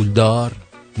دختر پولدار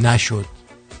نشد،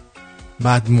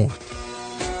 بعد مرد.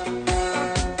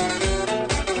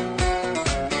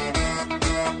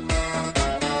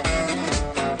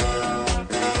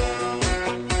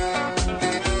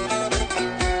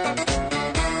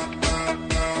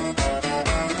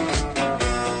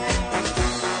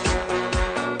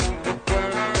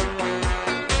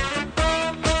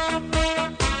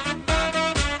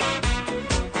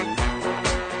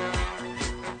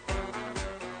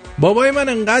 بابای من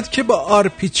انقدر که با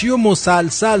آرپیچی و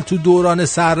مسلسل تو دوران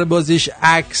سربازیش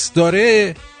عکس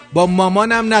داره، با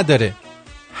مامانم نداره.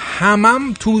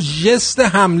 همم تو جست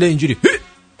حمله اینجوری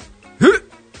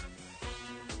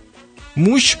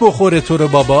موش بخوره تو رو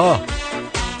بابا.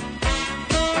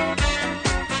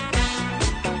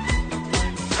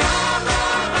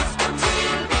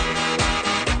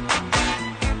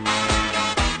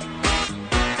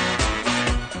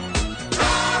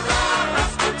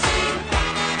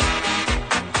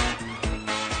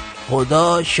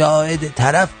 خدا شاهد،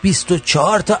 طرف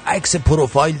 24 تا عکس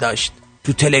پروفایل داشت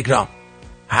تو تلگرام،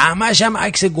 همش هم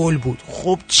عکس گل بود.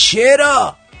 خب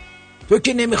چرا؟ تو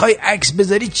که نمیخوای عکس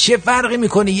بذاری چه فرقی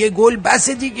میکنه؟ یه گل بس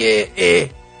دیگه.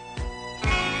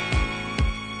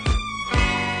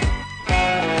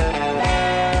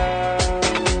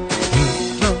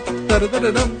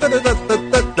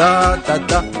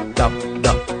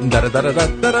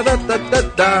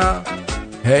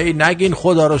 هی نگین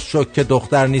خدا رو شکر که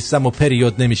دختر نیستم و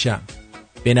پریود نمیشم.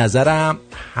 به نظرم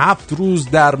 7 روز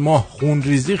در ماه خون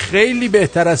ریزی خیلی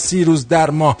بهتر از 30 روز در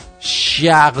ماه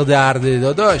شق درده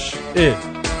داداش.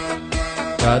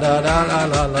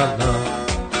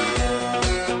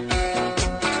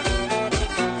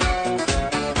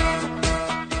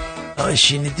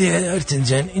 شنیدی ارتن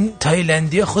جان، این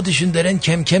تایلندی ها خودشون دارن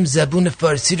کم کم زبون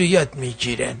فارسی رو یاد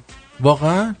میگیرن.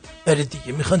 واقعا؟ آره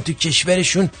دیگه، میخوان تو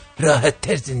کشورشون راحت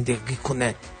تر زندگی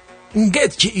کنن.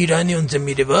 اینقدر که ایرانی اونجا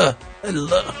میره با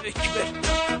الله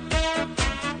اکبر.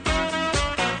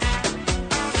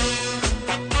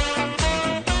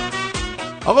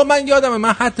 آقا من یادمه،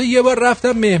 من حتی یه بار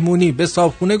رفتم مهمونی به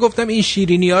صابخونه، گفتم این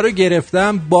شیرینی ها رو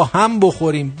گرفتم با هم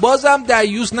بخوریم، بازم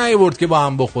دیوس نیورد که با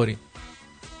هم بخوریم.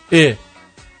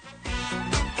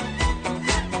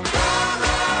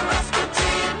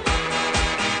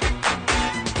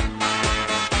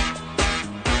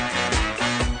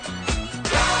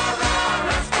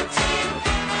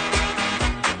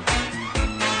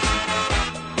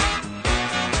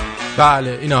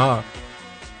 بله اینها.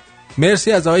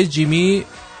 مرسی از آقای جیمی.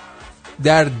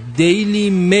 در دیلی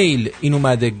میل این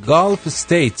اومده: Gulf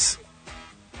States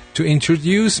to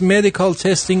introduce medical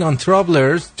testing on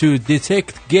travelers to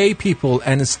detect gay people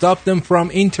and stop them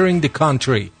from entering the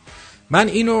country. من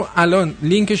اینو الان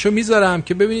لینکشو میذارم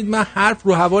که ببینید، من حرف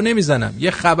رو هوا نمیزنم،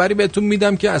 یه خبری بهتون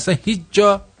میدم که اصلا هیچ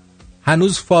جا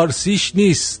هنوز فارسیش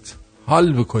نیست.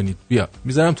 حال بکنید. بیا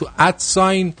میذارم تو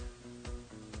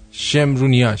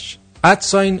 @شمرونیاش.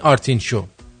 آرتین شو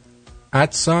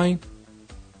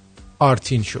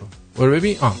آرتین شو برو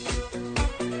ببین.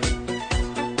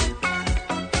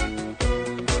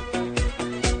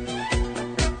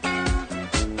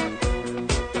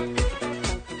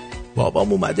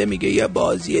 بابام اومده میگه یه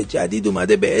بازی جدید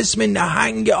اومده به اسم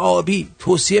نهنگ آبی،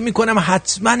 توصیه میکنم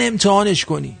حتما امتحانش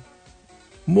کنی.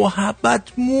 محبت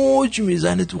موج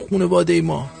میزنه تو خانواده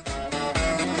ما.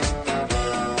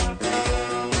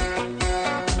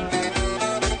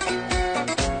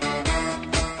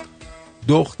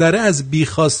 دختره از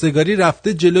بیخواستگاری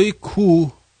رفته جلوی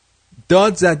کوه،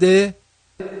 داد زده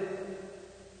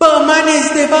با من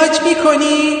ازدواج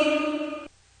میکنی؟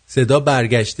 صدا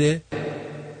برگشته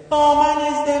با من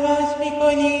ازدواج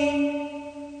میکنی؟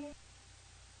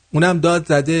 اونم داد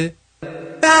زده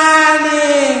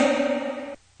بله.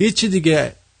 هیچی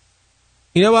دیگه.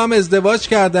 اینا با هم ازدواج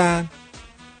کردن،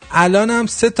 الان هم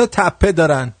 3 تپه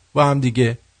دارن با هم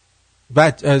دیگه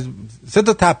و 3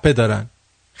 تپه دارن.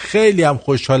 خیلی هم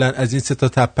خوشحالن از این 3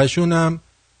 تپه شون، هم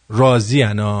راضی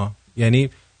هن. یعنی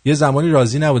یه زمانی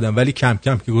راضی نبودن ولی کم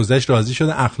کم که گذشت راضی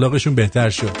شدن، اخلاقشون بهتر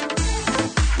شد.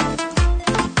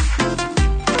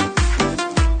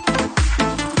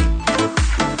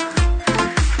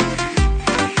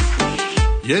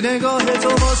 یه نگاه تو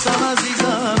واسم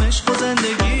عزیزم عشق و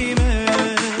زندگیمه،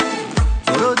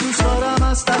 تو رو دوست دارم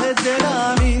از ته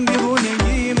دلم، این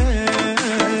دیوونگیمه.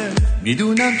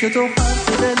 میدونم که تو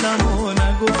حرف دلمو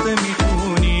نگفته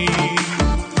میتونی،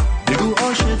 بگو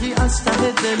عاشقی از ته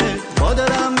دلت با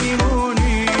دلم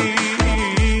میمونی.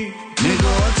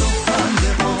 نگاه تو،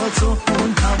 خنده ها تو،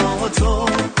 اون هوا تو،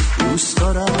 دوست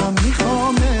دارم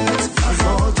میخوامت،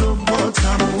 فضا تو با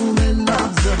تموم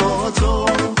لحظه ها تو،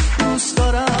 دوست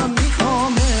دارم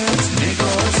میخوامت.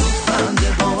 نگاه تو،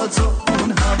 خنده ها تو،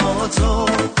 اون هوا تو،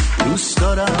 دوست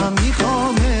دارم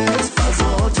میخوامت،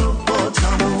 فضا تو با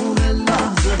تموم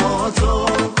لحظه ها تو،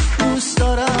 دوست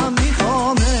دارم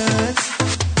میخوامت.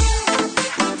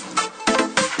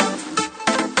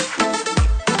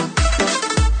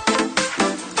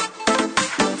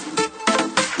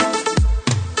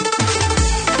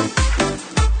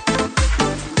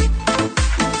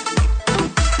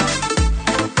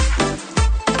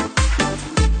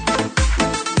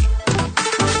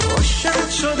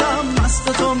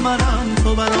 تو منم،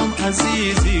 تو برام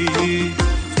عزیزی،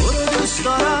 تو رو دوست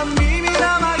دارم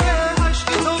میمیرم اگه عشق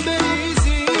تو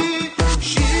بریزی.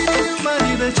 شیرین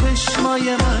اومدی به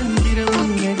چشمای من، گیر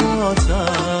اون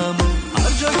نگاتم،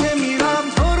 هر جا که میرم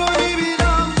تو رو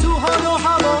میبینم تو حال و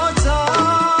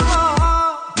هواتم.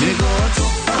 نگاه تو،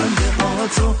 خنده ها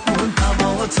تو، اون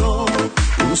هوا تو،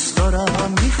 دوست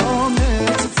دارم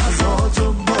میخوامت، فضا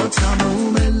تو با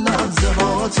تموم لحظه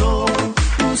ها تو،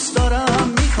 دوست دارم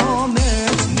میخوامت.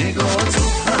 نگاه تو،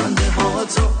 خنده ها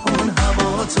تو، اون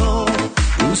هوا تو،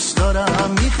 دوست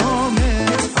دارم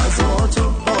میخوامت، فضا تو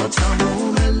با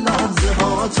تموم لحظه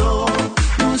ها تو،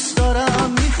 دوست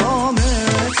دارم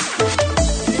میخوامت.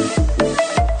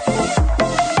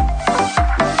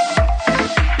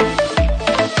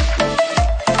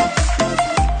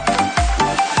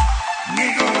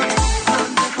 نگاه تو،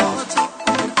 خنده ها تو،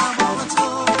 اون هوا تو،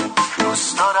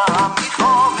 دوست دارم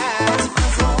میخوامت،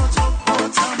 فضا تو با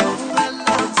تموم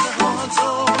لحظه ها تو،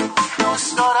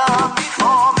 دوست دارم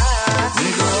میخوامت.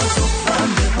 نگاه تو،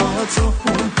 خنده ها تو،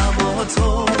 اون هوا تو،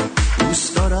 دوست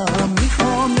دارم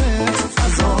میخوامت،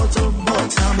 فضا تو با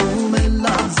تموم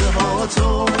لحظه ها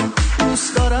تو،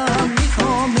 دوست دارم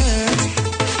میخوامت.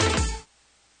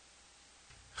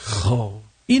 خب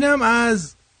اینم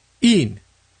از اینه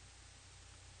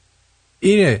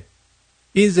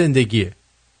زندگیه.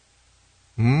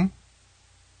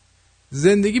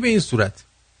 زندگی به این صورت.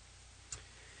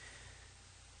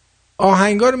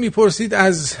 آهنگا رو میپرسید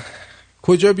از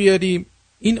کجا بیاریم.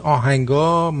 این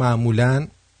آهنگا معمولاً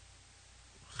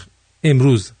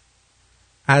امروز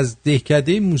از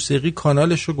دهکده موسیقی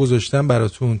کانالش رو گذاشتم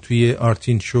براتون توی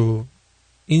آرتین شو.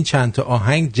 این چند تا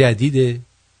آهنگ جدیده،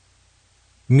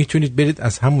 میتونید برید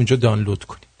از همونجا دانلود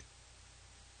کنید.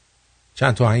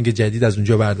 چند تا آهنگ جدید از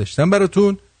اونجا برداشتم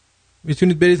براتون،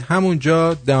 میتونید برید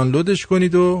همونجا دانلودش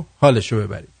کنید و حالشو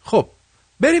ببرید. خب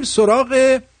بریم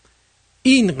سراغ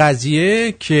این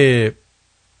قضیه که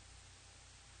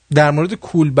در مورد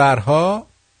کولبرها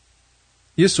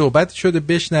یه صحبت شده،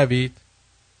 بشنوید.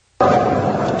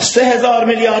 3000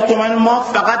 میلیارد تومان ما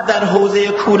فقط در حوزه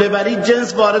کوله‌بری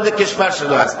جنس وارد کشور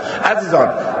شده است. عزیزان،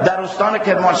 در استان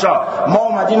کرمانشاه ما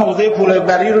اومدیم حوزه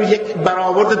کوله‌بری رو یک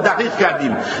برآورد دقیق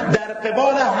کردیم. در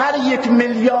قبال هر 1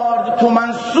 میلیارد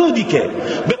تومان سودی که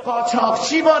به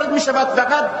قاچاقچی وارد می شود،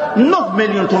 فقط 9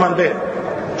 میلیون تومان به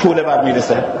کوله‌بر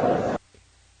میرسه.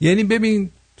 یعنی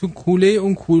ببین تو کوله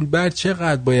اون کولبر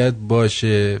چقدر باید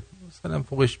باشه؟ مثلا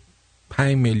فوقش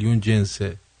 5 میلیون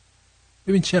جنسه.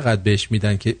 ببین چقدر بهش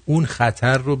میدن که اون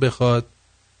خطر رو بخواد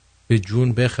به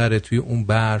جون بخره توی اون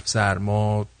برف،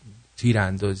 سرما،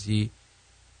 تیراندازی،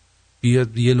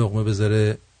 بیاد یه لقمه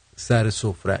بذاره سر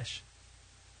سفرش.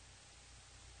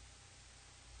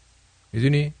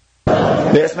 میدونی؟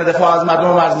 به اسم دفاع از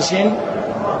مردم ورزشین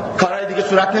کارهای دیگه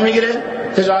صورت نمیگیره،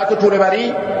 تجارت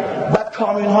پوله‌بری، بعد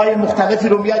کامیون‌های مختلفی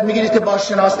رو میاد میگیرید که با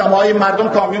شناسنامه‌های مردم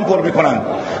کامیون پر میکنن.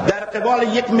 در قبال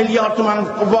 1 میلیارد تومان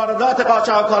واردات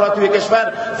قاچاق‌کالا توی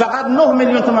کشور فقط 9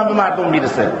 میلیون تومان به مردم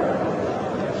میرسه.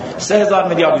 3000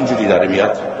 میلیارد اینجوری داره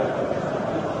میاد.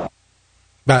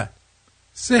 بله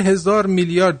 3000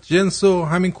 میلیارد جنس و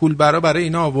همین کولبرا برای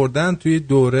اینا آوردن توی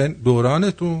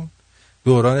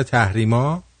دوران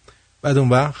تحریما. بعد اون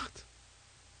وقت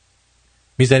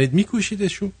میزنید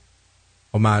میکوشیدشون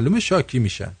و معلومه شاکی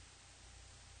میشن.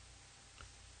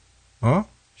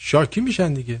 شاکی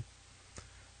میشن دیگه.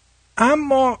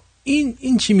 اما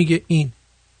این چی میگه؟ این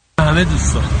همه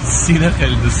دوستان سینه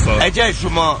خیلی دوستان. اگر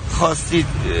شما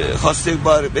خواستید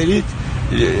بار برید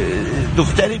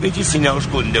دختری بگی سینه‌اش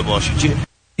گنده باشه. چه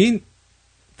این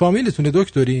فامیلتونه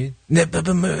دکتری؟ نه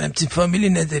بابا ما همچین فامیلی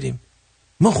نداریم.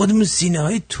 ما خودمون سینه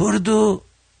های ترد و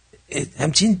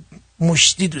همچین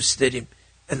مشتی دوست داریم.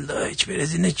 الله اکبر.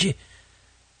 از اینا که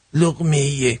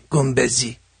لقمه‌ای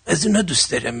گنبزی از اونا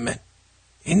دوست دارم من.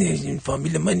 این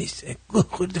فامیل من نیست.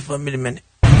 خورد فامیل منه.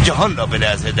 جهان را به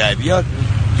لحظه در بیاد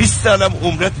 20 سالم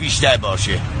عمرت بیشتر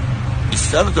باشه.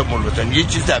 20 سال تا مربوطن یه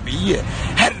چیز طبیعیه.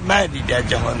 هر مردی در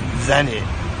جهان زنه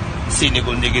سینه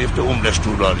گنده گرفته عمرش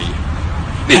طولانیه.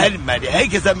 هر مردی. هر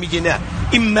کسا میگه نه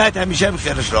این مرد همیشه هم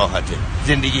خیرش راحته.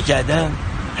 زندگی کردن،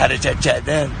 حرکت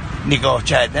کردن، نگاه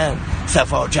کردن،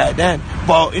 صفا کردن.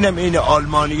 با اینم این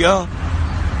آلمانیا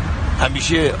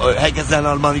همیشه هر کس زن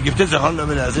آلمانی گفته زهان رو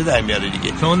به نظر در میاره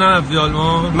دیگه. تو نرفتی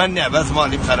آلمان؟ من نه بس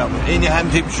مالیم خرابه. این هم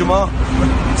تیم شما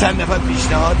چند نفر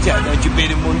پیشنهاد کردن که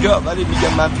بریم اونجا ولی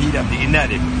میگم من پیرم دیگه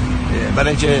نریم برای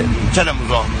اینکه چنم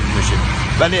راه میشه.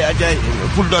 ولی اگه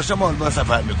پول داشتم آلمان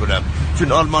سفر میکنم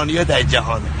چون آلمانیا در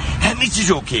جهان همه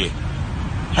چیز اوکی،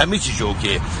 همه چیز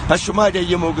اوکی. پس شما اگه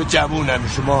یه موقع جوونن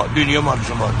شما دنیا مال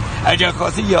شما اگه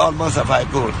خواستی یه آلمان سفر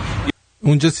کن.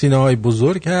 اونجا سینه‌های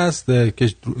بزرگ هست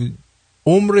که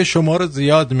عمر شما رو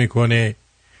زیاد میکنه.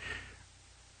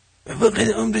 واقعا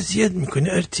عمر زیاد میکنه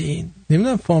ارتین.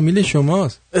 نمیدونم فامیل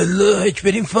شماست. الله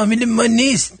اکبر. این فامیل ما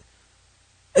نیست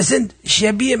اصلا.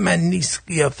 شبیه من نیست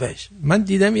قیافش. من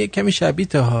دیدم یه کمی شبیه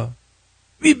تاها.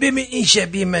 ببین این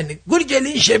شبیه منه. گرگل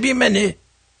این شبیه منه.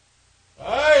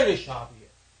 خیلی شبیه.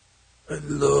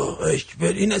 الله اکبر.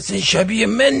 این اصلا شبیه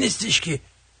من نیستش که.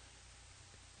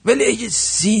 ولی اگه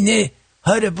سینه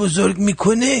هر بزرگ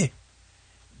میکنه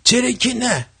چرا که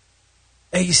نه؟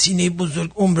 اگه سینه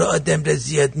بزرگ عمر آدم را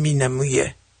زیاد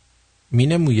مینمویه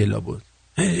لابد.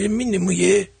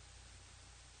 مینمویه.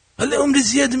 حالا عمر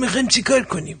زیاد میخوایم چی کار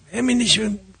کنیم؟ همینش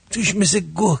توش مثل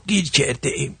گوه گیر کرده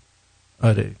ایم.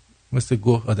 آره مثل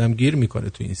گوه آدم گیر میکنه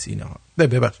تو این سینه ها.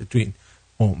 ببخشید تو این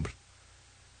عمر.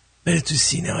 بره تو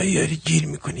سینه های یاری گیر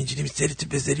میکنه اینجوری سرتو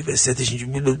بذاری وسطش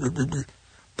اینجوری بول بول بول بول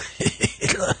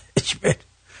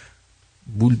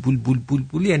بول بول بول بول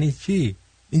بول یعنی چی؟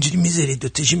 اینجوری میذاری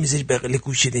دوتاشو میذاری بغل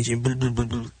گوشت اینجوری بول بول بول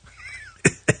بول.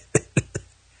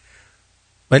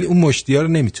 ولی اون مشتی ها رو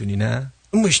نمیتونی نه؟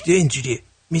 اون مشتی ها اینجوریه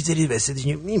میذاری وسطش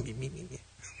یه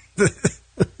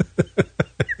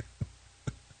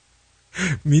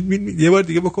بار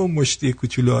دیگه بکن اون مشتی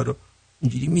کوچولو ها رو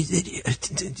اینجوری میذاری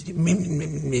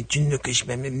جون نکش.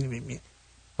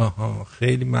 آها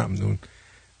خیلی ممنون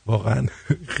واقعا.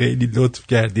 خیلی لطف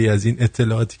کردی از این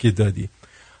اطلاعاتی که دادی.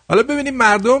 حالا ببینیم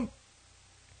مردم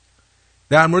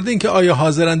در مورد اینکه آیا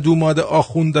حاضرن دوماد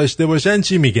آخوند داشته باشن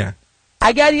چی میگن.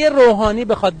 اگر یه روحانی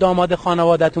بخواد داماد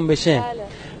خانواده‌تون بشه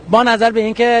با نظر به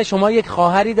اینکه شما یک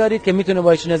خواهری دارید که میتونه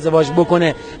با ایشون ازدواج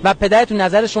بکنه و پدرتون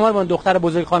نظر شما رو با دختر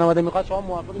بزرگ خانواده میخواد، شما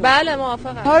موافقید؟ بله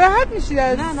موافقم. ناراحت میشید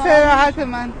از صراحت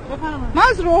من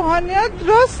از روحانیت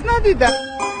راست ندیدم.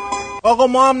 آقا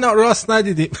ما هم راست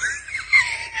ندیدیم.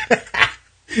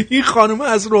 این خانم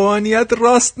از روحانیت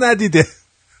راست ندیده.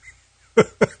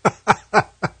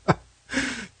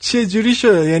 چه جوری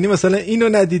شد؟ یعنی مثلا اینو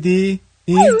ندیدی؟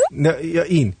 این یا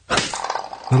این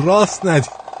راست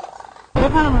ندید.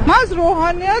 من از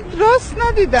روحانیت راست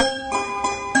ندیدم.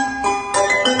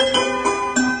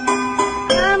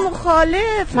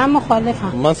 من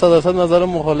مخالفم. من 100% نظرم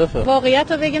مخالفه.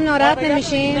 واقعیت رو بگیم ناراحت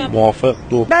نمیشین؟ موافق.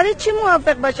 دو. برای چی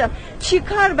موافق باشم؟ چی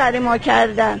کار برای ما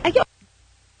کردن؟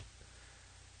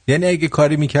 یعنی اگه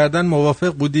کاری میکردن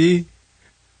موافق بودی؟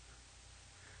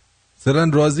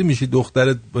 مثلا راضی میشی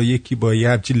دخترت با یکی با یه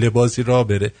همچین لباسی راه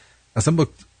بره؟ اصلا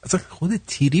خود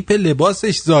تریپ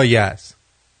لباسش زایه است.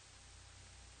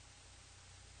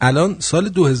 الان سال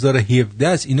 2017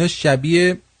 است، اینا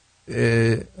شبیه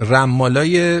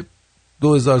رمالای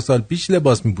 2000 سال پیش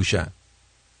لباس میپوشن.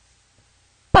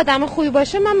 آدم خوبی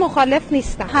باشه من مخالف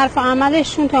نیستم، حرف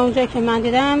عملشون تا اونجایی که من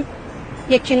دیدم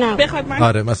یکی نه.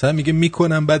 آره مثلا میگه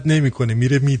میکنم بعد نمیکنه،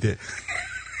 میره میده.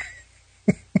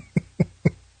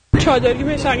 چادری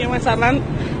بشن یا مثلا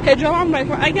حجابم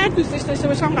نکنم، اگر دوستش داشته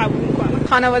باشم قبول میکنم.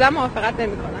 خانواده موافقت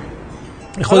نمیکنن.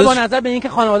 خودش با نظر به اینکه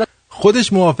خانواده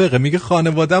خودش موافقه، میگه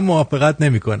خانواده موافقت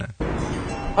نمیکنن.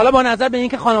 حالا با نظر به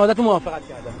اینکه خانواده تو موافقت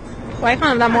کردن، وای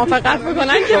خانواده موافقت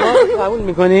میکنن که قبول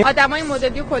میکنی؟ آدمای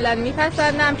مدلی کلا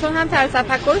میپسندم چون هم طرز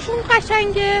تفکرشون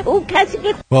قشنگه. اون کسی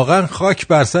که واقعا خاک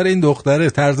بر سر این دختره،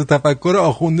 طرز تفکر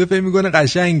آخونده فهم میکنه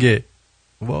قشنگه.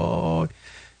 وای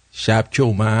شب که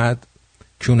اومد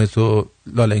کونتو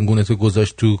لالنگونتو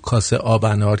گذاشت تو کاسه آب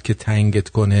انار که تنگت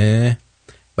کنه،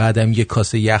 بعدم یه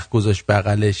کاسه یخ گذاشت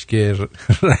بغلش که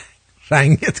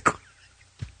رنگت کنه.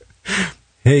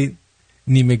 هی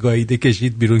نیمه گاییده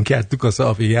کشید بیرون کرد تو کاسه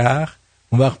آب یخ.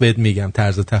 اون وقت بهت میگم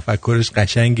طرز تفکرش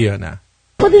قشنگه یا نه.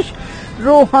 خودش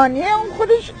روحانیه، اون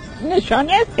خودش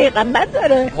نشانه از پیغمبر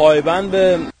داره، پایبند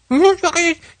به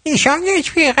نشانه از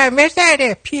پیغمبر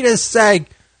داره. پیر سگ.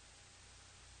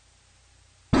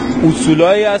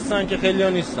 اصولایی هستن که خیلی ها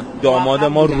نیستن. داماد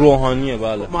ما روحانیه.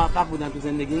 بله موفق بودن تو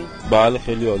زندگی. بله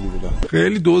خیلی عالی بودن.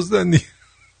 خیلی دزدن،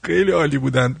 خیلی عالی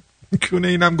بودن. کونه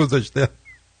اینم گذاشته،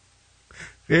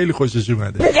 خیلی خوشش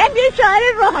اومده. بگم یه شاعر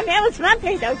روحانی واسه من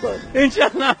پیدا کن.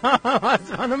 انشالله.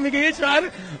 اصلا میگه یه شاعر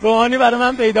روحانی برای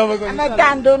من پیدا بکن. اما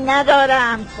دندون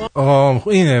ندارم.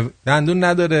 اینه دندون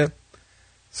نداره،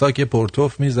 ساک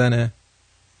پورتوف میزنه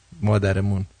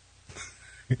مادرمون.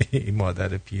 مادر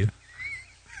پیر.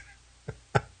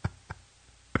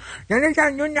 یعنی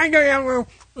دندون ندارم،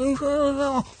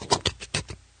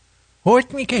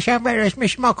 هرد میکشم براش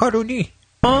مثل ماکارونی.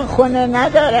 خونه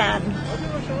ندارم.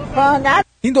 خانه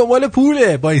این دنبال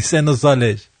پوله با این سن و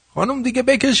سالش. خانم دیگه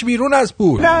بکش بیرون از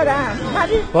پول. دارم.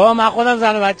 بابا من خودم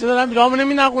زن و بچه دارم، جامو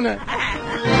نمی‌نخونه.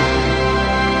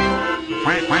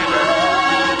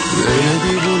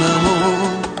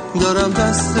 دیوونمو دارم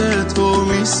دست تو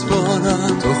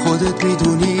میسپارم، تو خودت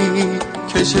میدونی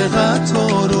که چقدر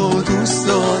تو رو دوست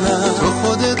دارم، تو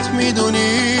خودت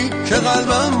میدونی که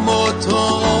قلبم با تو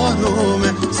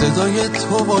آرومه، صدای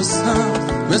تو واسم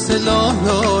مثل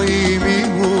لالایی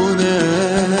میمونه.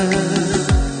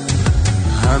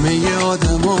 همه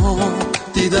آدما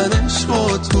دیدن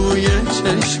عشقو توی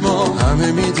چشما،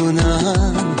 همه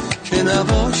میدونن که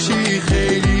نباشی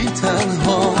خیلی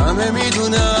تنها، همه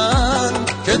میدونن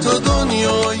که تو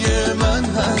دنیای من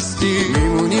هستی،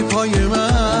 میمونی پای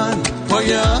من،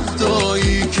 پای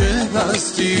عهدایی که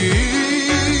هستی.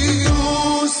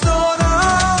 دوست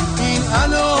دارم این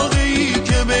علاقه‌ای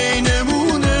که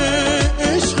بینمونه،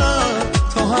 عشقم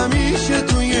تا همیشه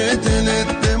توی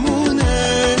دلت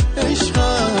بمونه،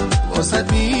 عشقم واسه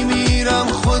میمیرم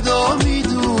خدا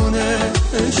میدونه،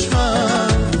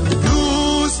 عشقم.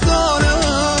 دوست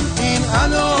دارم این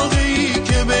علاقه‌ای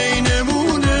که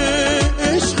بینمونه،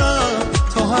 عشقم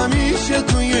تا همیشه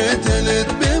توی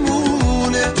دلت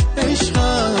بمونه،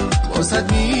 عشقم واسه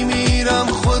میمیرم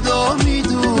خدا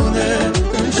میدونه،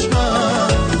 عشقم.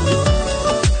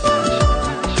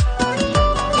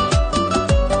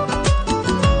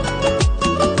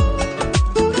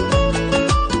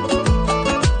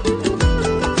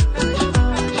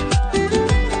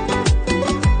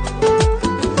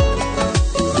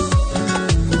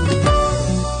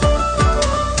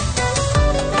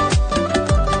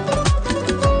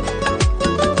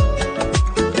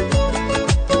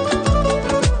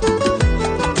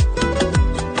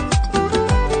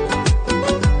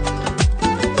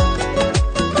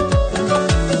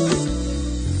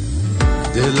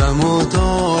 دلمو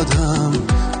دادم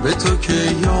به تو که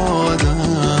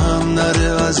یادم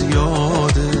نره از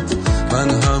یادت، من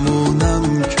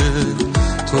همونم که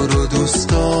تو رو دوست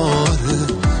داره،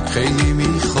 خیلی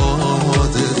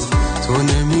میخوادت، تو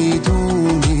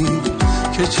نمیدونی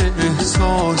که چه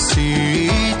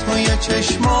احساسی توی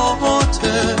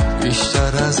چشماته،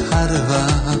 بیشتر از هر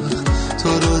وقت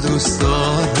تو رو دوست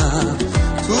دارم،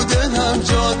 تو دلم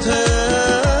جاته.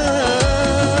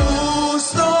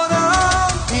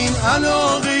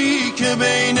 علاقه‌ای که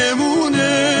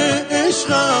بینمونه،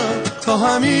 عشقم تا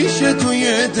همیشه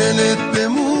توی دلت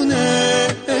بمونه،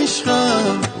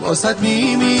 عشقم واسه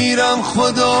میمیرم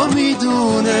خدا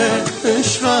میدونه،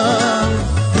 عشقم.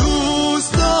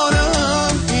 دوست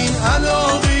دارم این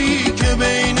علاقه‌ای که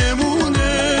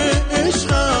بینمونه،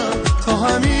 عشقم تا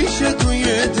همیشه توی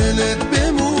دلت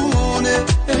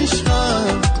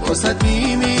واسط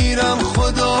میمیرم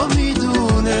خدا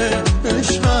میدونه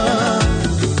عشقم.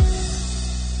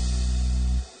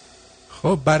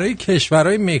 خب برای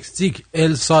کشورهای مکزیک،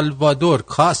 السالوادور،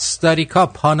 کاستاریکا،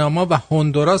 پاناما و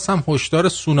هندوراس هم هشدار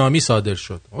سونامی صادر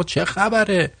شد. چه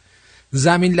خبره؟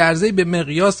 زمین لرزه‌ای به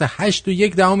مقیاس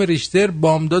 8.1 ریشتر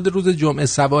بامداد روز جمعه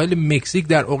سواحل مکزیک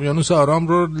در اقیانوس آرام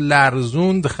رو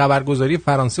لرزوند. خبرگزاری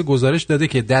فرانسه گزارش داده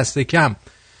که دست کم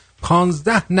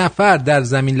 15 نفر در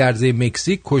زمین لرزه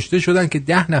مکزیک کشته شدند که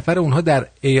 10 نفر اونها در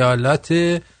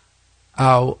ایالات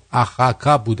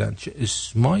اوآحاکا بودند. چه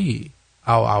اسمایی؟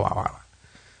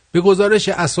 به گزارش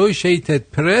اسوشیتد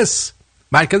پرس،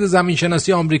 مرکز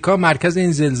زمینشناسی آمریکا مرکز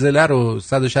این زلزله رو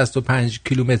 165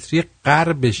 کیلومتری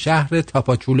غرب شهر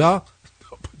تاپاچولا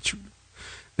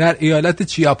در ایالت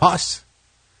چیاپاس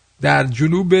در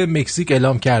جنوب مکزیک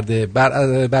اعلام کرده.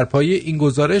 بر پایه این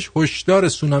گزارش هشدار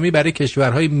سونامی برای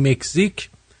کشورهای مکزیک،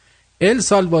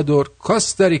 السالوادور،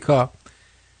 کاستاریکا،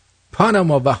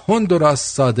 پاناما و هندوراس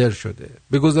صادر شده.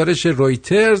 به گزارش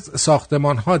رویترز،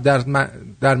 ساختمان‌ها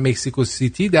در مکزیکو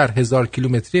سیتی در 1000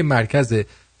 کیلومتری مرکز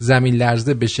زمین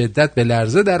لرزه به شدت به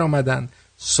لرزه در آمدند.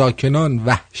 ساکنان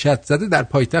وحشت زده در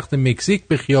پایتخت مکزیک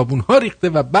به خیابون‌ها ریخته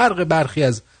و برق برخی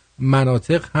از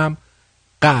مناطق هم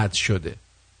قطع شده.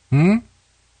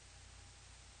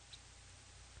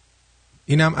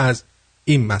 اینم از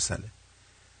این مسئله.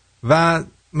 و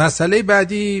مسئله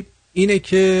بعدی اینه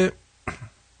که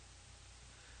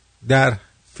در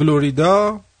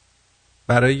فلوریدا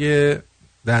برای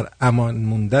در امان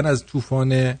موندن از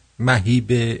طوفان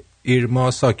مهیب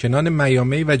ایرما، ساکنان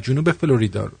میامی و جنوب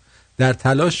فلوریدا در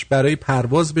تلاش برای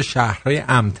پرواز به شهرهای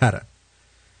امن‌ترند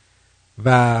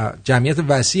و جمعیت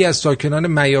وسیعی از ساکنان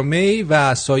میامی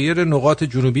و سایر نقاط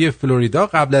جنوبی فلوریدا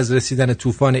قبل از رسیدن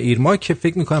طوفان ایرما که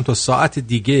فکر میکنم تا ساعت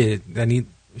دیگه، یعنی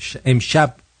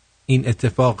امشب این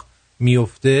اتفاق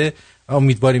میفته،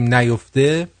 امیدواریم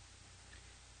نیفته،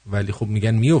 ولی خب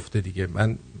میگن میفته دیگه،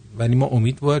 ولی ما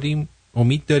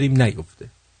امید داریم نیفته.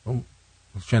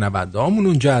 شنونده هامون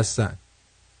اونجا هستن.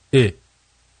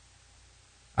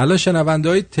 الان شنونده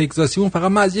های تگزاسیمون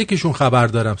فقط من از یکیشون خبر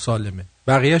دارم سالمه،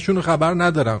 بقیه شون خبر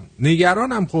ندارم.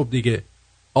 نگرانم. خب دیگه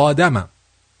آدمم.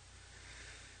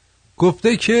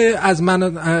 گفته که از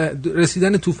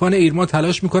رسیدن طوفان ایرما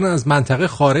تلاش میکنن از منطقه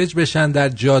خارج بشن. در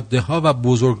جاده ها و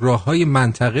بزرگراه های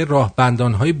منطقه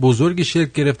راهبندان های بزرگی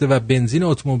شکل گرفته و بنزین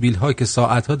اتومبیل ها که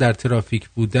ساعت ها در ترافیک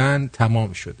بودن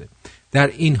تمام شده. در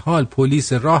این حال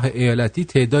پلیس راه ایالتی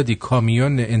تعدادی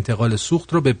کامیون انتقال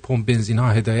سوخت رو به پمپ بنزین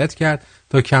ها هدایت کرد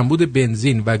تا کمبود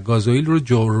بنزین و گازوئیل رو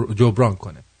جبران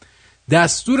کنه.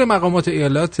 دستور مقامات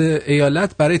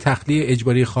ایالت برای تخلیه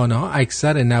اجباری خانه ها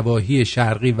اکثر نواحی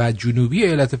شرقی و جنوبی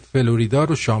ایالت فلوریدا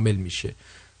رو شامل میشه.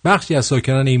 بخشی از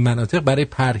ساکنان این مناطق برای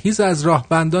پرهیز از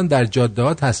راهبندان در جاده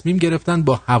ها تصمیم گرفتن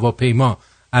با هواپیما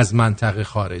از منطقه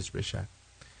خارج بشن.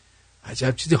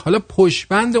 عجب چیزی. حالا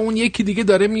پشتبند اون یکی دیگه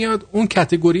داره میاد، اون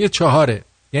کاتگوری 4،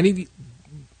 یعنی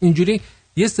اینجوری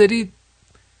یه سری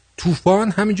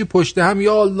طوفان همینجور پشت هم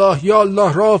یا الله یا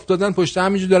الله راه افتادن، پشت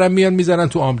همینجور دارن میان میزنن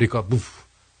تو آمریکا. بوف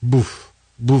بوف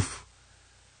بوف.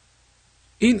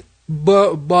 این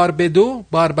باربدو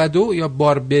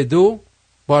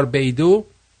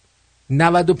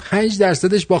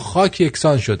 95% با خاک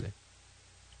یکسان شده،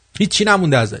 هیچی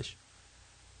نمونده ازش.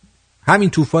 همین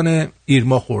طوفان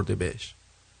ایرما خورده بهش.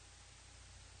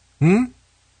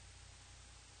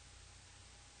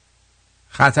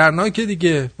 خطرناکه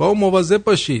دیگه. با مواظب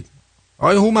باشید.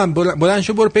 آی هومن بلند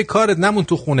شو برو پی کارت، نمون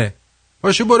تو خونه.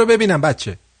 باشو برو ببینم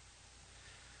بچه.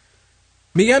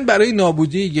 میگن برای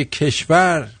نابودی یک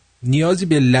کشور نیازی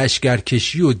به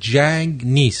لشکرکشی و جنگ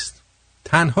نیست.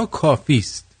 تنها کافی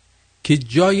است که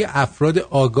جای افراد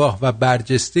آگاه و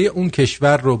برجسته اون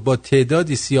کشور رو با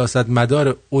تعدادی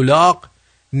سیاستمدار الاغ،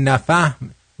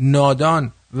 نفهم،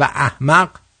 نادان و احمق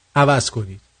عوض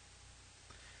کنید.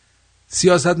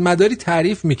 سیاستمداری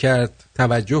تعریف میکرد،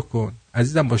 توجه کن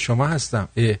عزیزم، با شما هستم.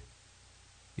 یه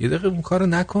دقیقه اون کارو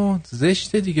نکن،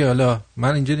 زشته دیگه. حالا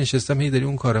من اینجا نشستم هی داری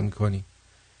اون کارو میکنی.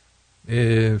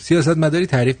 سیاستمداری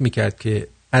تعریف میکرد که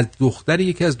از دختر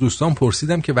یکی از دوستان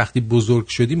پرسیدم که وقتی بزرگ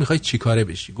شدی میخوای چی کاره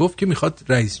بشی؟ گفت که میخواد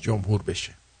رئیس جمهور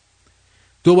بشه.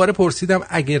 دوباره پرسیدم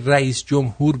اگه رئیس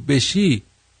جمهور بشی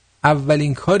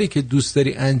اولین کاری که دوست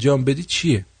داری انجام بدی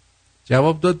چیه؟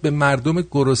 جواب داد به مردم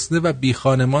گرسنه و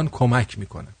بیخانمان کمک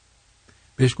میکنم.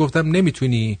 بهش گفتم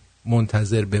نمیتونی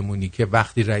منتظر بمونی که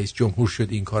وقتی رئیس جمهور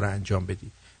شدی این کار رو انجام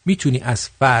بدی. میتونی از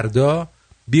فردا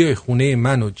بیای خونه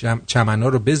من و چمنا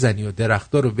رو بزنی و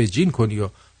درختا رو وجین کنی و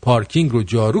پارکینگ رو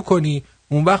جارو کنی.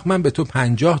 اون وقت من به تو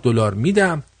 $50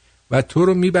 میدم و تو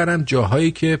رو میبرم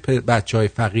جاهایی که بچهای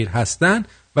فقیر هستن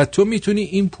و تو میتونی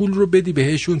این پول رو بدی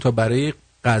بهشون تا برای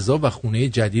غذا و خونه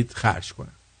جدید خرج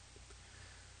کنم.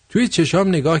 توی چشام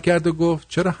نگاه کرد و گفت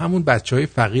چرا همون بچهای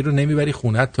فقیر رو نمیبری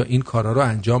خونت تا این کارا رو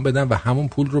انجام بدن و همون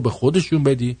پول رو به خودشون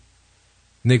بدی؟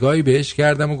 نگاهی بهش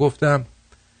کردم و گفتم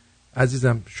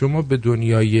عزیزم شما به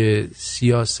دنیای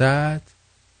سیاست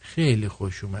خیلی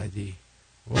خوش اومدی.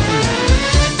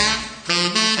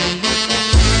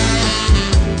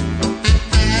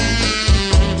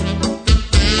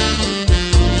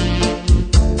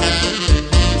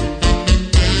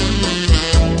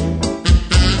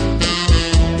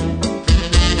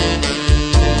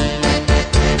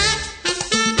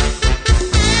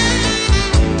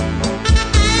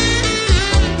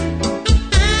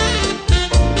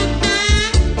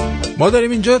 ما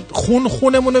داریم اینجا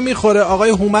خونمونو میخوره. آقای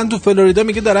هومن تو فلوریدا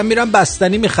میگه دارم میرم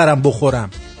بستنی میخرم بخورم.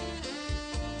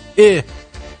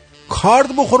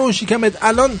 کارد بخوره اون شکمت.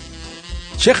 الان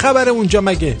چه خبره اونجا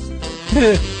مگه؟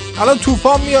 الان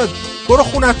طوفان میاد. برو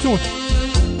خونتون.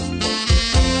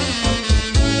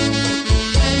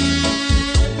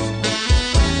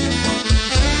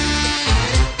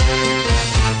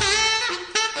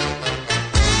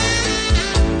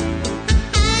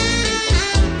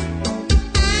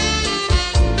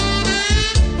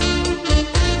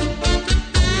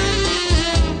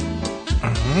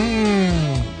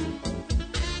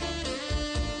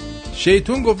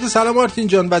 شیطون گفته سلام آرتین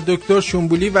جان و دکتر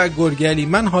شنبولی و گرگلی،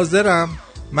 منم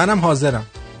حاضرم.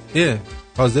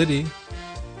 حاضری؟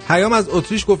 پیام از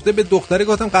اتریش گفته به دختره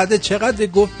گفتم قد چقدر؟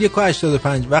 گفت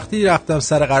 1.85. وقتی رفتم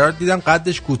سر قرار دیدم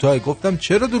قدش کوتاه. گفتم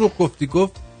چرا دروغ گفتی؟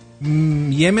 گفت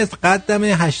 1 متر قدم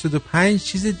 85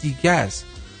 چیز دیگه است.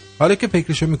 حالا که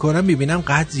فکرشو میکنم میبینم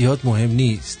قد زیاد مهم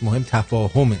نیست، مهم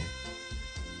تفاهمه.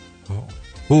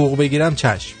 حقوق بگیرم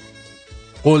چشم.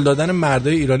 قول دادن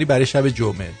مردای ایرانی برای شب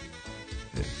جمعه.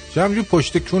 چه همجور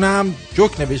پشت کونه هم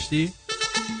جوک نوشتی؟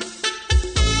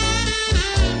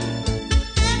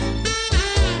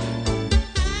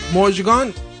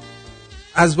 موجگان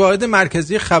از واحد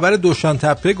مرکزی خبر دوشان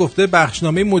تپه گفته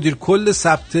بخشنامه مدیر کل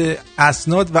ثبت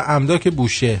اسناد و املاک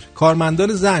بوشهر،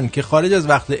 کارمندان زن که خارج از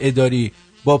وقت اداری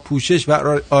با پوشش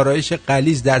و آرایش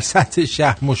غلیظ در سطح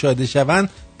شهر مشاهده شوند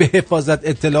به حفاظت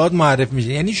اطلاعات معرف میشه.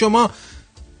 یعنی شما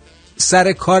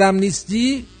سر کارم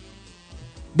نیستی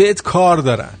بهت کار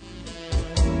دارن.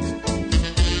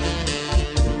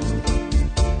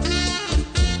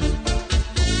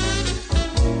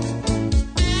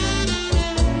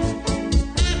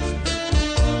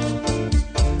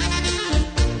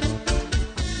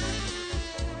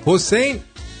 حسین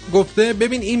گفته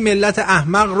ببین این ملت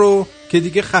احمق رو که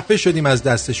دیگه خفه شدیم از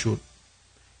دستشون،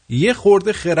 یه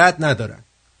خورده خرد ندارن.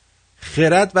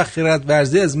 خرد و خرد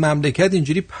ورزی از مملکت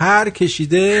اینجوری پر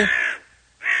کشیده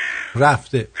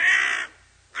رفته.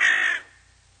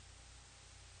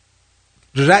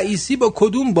 رئیسی با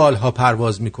کدوم بالها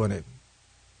پرواز میکنه؟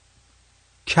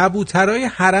 کبوترای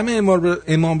حرم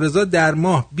امام رضا در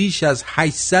ماه بیش از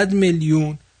 800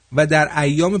 میلیون و در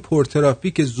ایام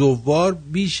پرترافیک زوار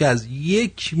بیش از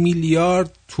 1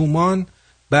 میلیارد تومان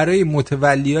برای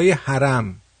متولیای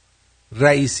حرم،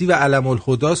 رئیسی و علم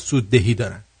الهدی سوددهی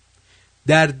دارن.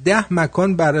 در 10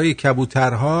 مکان برای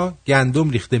کبوترها گندم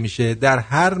ریخته میشه. در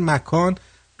هر مکان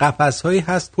قفس‌هایی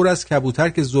هست پر از کبوتر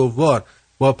که زوار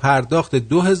با پرداخت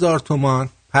 2000 تومان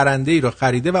پرنده ای را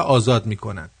خریده و آزاد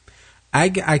میکنن.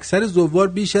 اگه اکثر زوار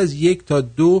بیش از 1 تا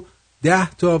 2 10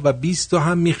 تا و 20 تا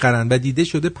هم میخرن و دیده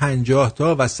شده 50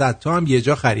 تا و 100 تا هم یه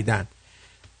جا خریدن.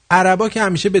 عربا که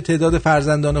همیشه به تعداد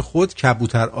فرزندان خود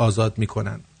کبوتر آزاد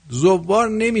میکنن. زوار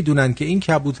نمیدونن که این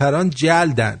کبوتران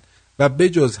جلدن و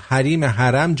بجز حریم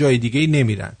حرم جای دیگه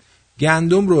نمیرن.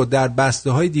 گندم رو در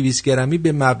بسته های 200 گرمی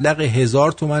به مبلغ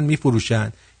 1000 تومان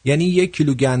میفروشن. یعنی 1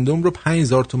 کیلو گندم رو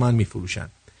 5000 تومان میفروشن.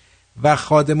 و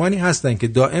خادمانی هستن که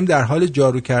دائم در حال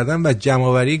جارو کردن و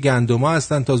جمع‌آوری گندم‌ها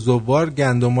هستن تا زوار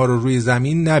گندم‌ها رو روی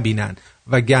زمین نبینن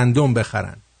و گندم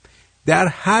بخرن. در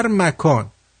هر مکان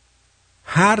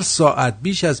هر ساعت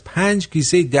بیش از 5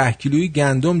 کیسه 10 کیلویی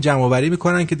گندم جمع‌آوری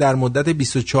میکنن که در مدت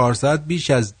 24 ساعت بیش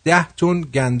از 10 تن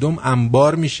گندم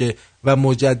انبار میشه و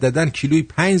مجدداً کیلویی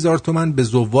 5000 تومان به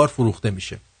زوار فروخته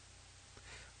میشه.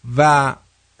 و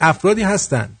افرادی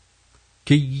هستن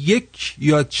که 1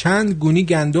 یا چند گونی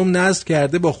گندم نصب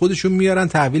کرده با خودشون میارن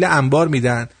تحویل انبار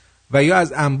میدن و یا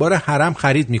از انبار حرم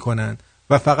خرید میکنن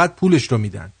و فقط پولش رو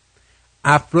میدن.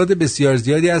 افراد بسیار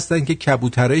زیادی هستن که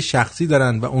کبوترهای شخصی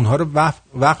دارن و اونها رو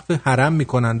وقف حرم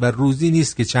میکنن و روزی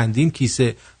نیست که چندین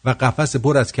کیسه و قفس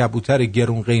پر از کبوتر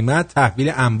گرون قیمت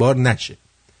تحویل انبار نشه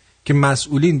که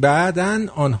مسئولین بعدن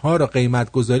آنها را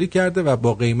قیمت گذاری کرده و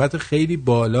با قیمت خیلی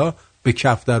بالا به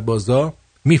کفتربازا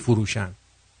میفروشن.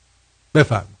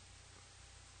 بفرم.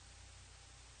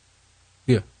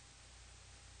 بیا.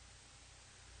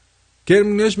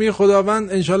 کرمونیاش میگه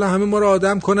خداوند انشالله همه ما رو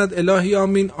آدم کند الهی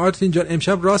آمین. آرتین جان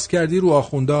امشب راست کردی رو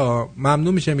آخونده،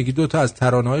 ممنون میشه میگی 2 تا از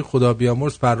ترانه‌های خدا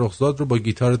بیامرز فرخزاد رو با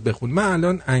گیتارت بخون. من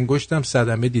الان انگشتم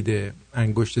صدمه دیده،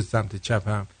 انگشت سمت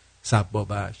چپم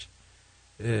سبابش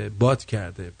باد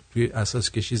کرده، توی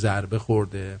اساس کشی ضربه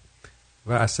خورده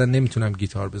و اصلا نمیتونم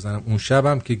گیتار بزنم. اون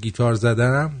شبم که گیتار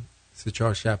زدم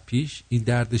 3-4 شب پیش این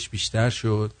دردش بیشتر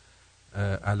شد.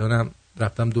 الانم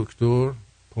رفتم دکتر،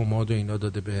 پماد و اینا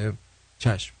داده بهم.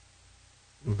 چشم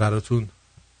براتون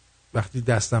وقتی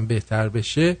دستم بهتر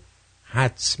بشه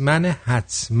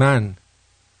حتما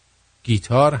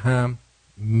گیتار هم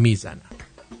میزنم.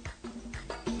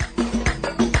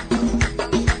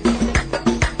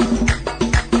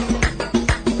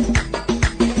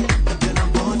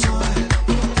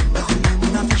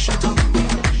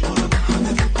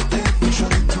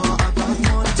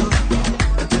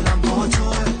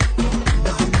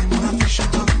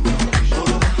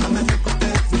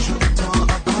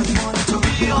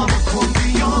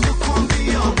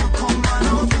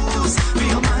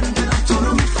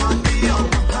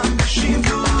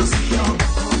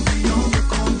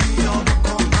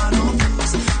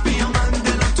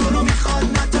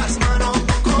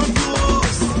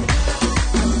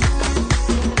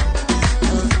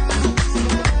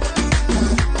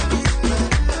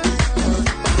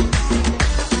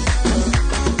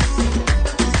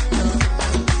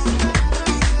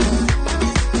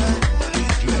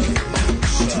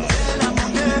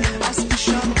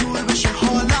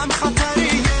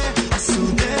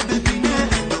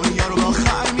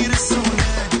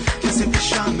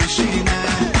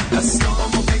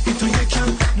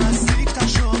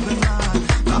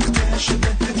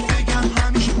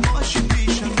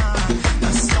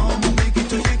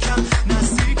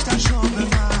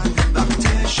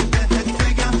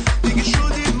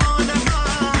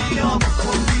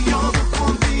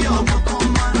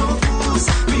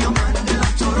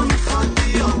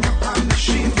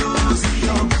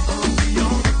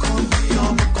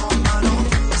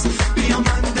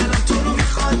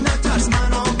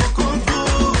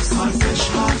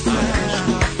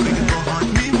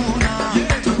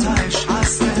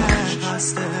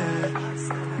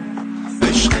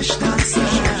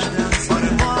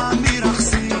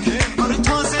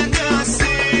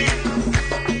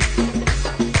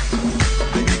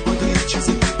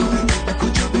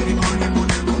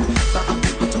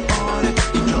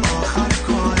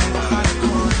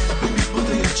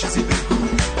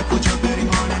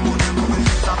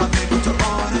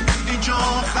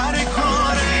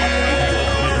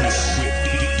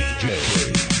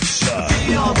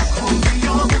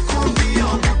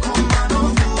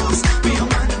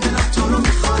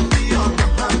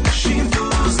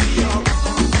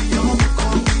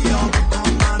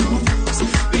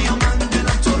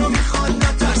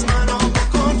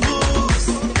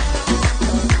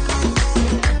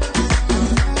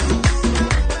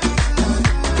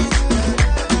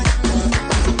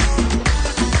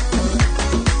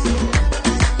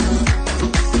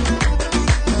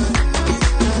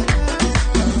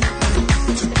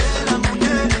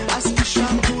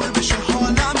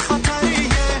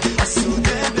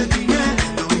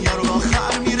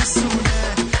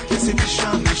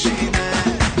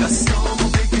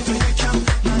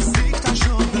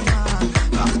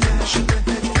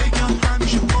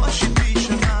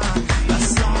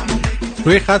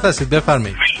 روی خط هستید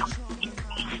بفرمایید.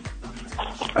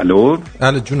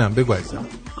 الو جونم بگو عزیزم.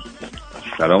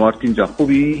 سلام آرتین جان،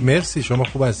 خوبی؟ مرسی، شما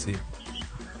خوب هستی؟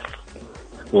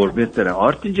 قربت برم.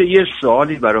 آرتین جان یه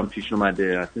سوالی برام پیش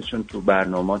اومده، حتی چون تو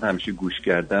برنامه‌ات همیشه گوش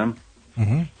کردم.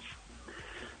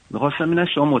 می‌خواستم ببینم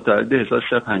شما متولد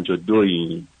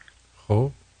 1352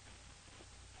 خب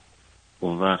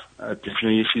اون وقت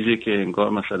اصلا یه چیزی که انگار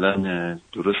مثلا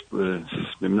درست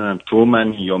نمیدونم تو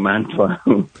من یا من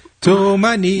تو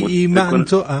منی من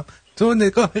تو ام تو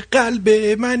نگاه قلب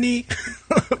منی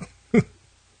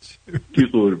کی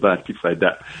قربتی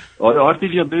فدا. آره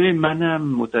آرتین جان ببین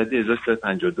منم متولد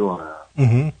 1352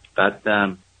 هم،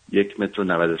 قدم 1.93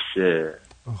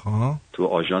 متر، تو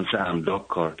آژانس املاک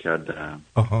کار کردم،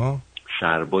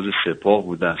 سرباز سپاه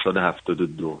بودم سال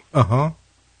 72.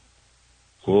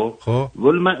 خب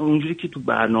ولی من اونجوری که تو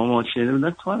برنامه شنیده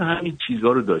بودم تو همین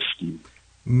چیزها رو داشتی.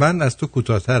 من از تو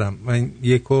کوتاه‌ترم، من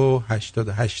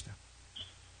 1.88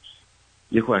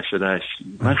 1.88.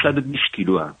 من 120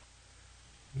 کیلو هم.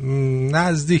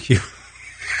 نزدیکی.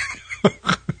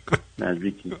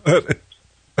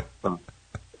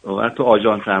 آره تو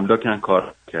آژانس املاک هم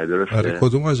کار کردی درسته؟ آره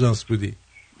کدوم آژانس بودی؟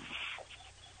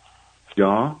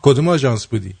 یا کدوم آژانس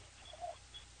بودی؟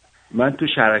 من تو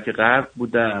شرک غرب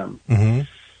بودم.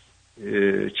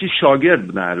 شاگرد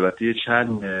بودن، البته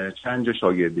چند جا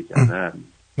شاگردی کردن.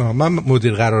 من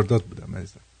مدیر قرارداد بودم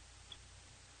عزیزم.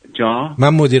 جا؟ من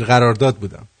مدیر قرارداد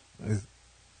بودم.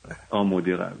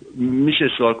 مدیر قرارداد. میشه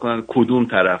سوال کنن کدوم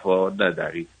طرف ها در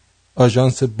دقیق؟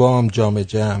 آژانس بام، جام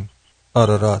جم،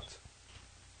 آرارات.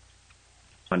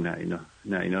 نه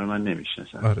اینا رو من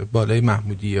نمیشناسم. آره بالای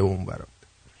محمودیه اون برات.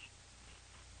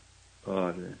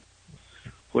 آره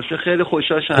خیلی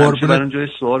خوشحال شدم که برام جای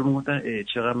سوال موندن.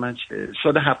 چقدر من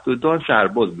سال 72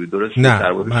 سرباز بود درست؟ نه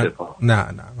سرباز سپاه. نه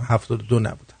 72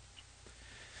 نبودم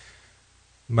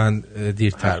من،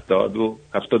 دیرتر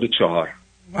 74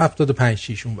 75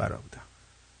 6 اون برا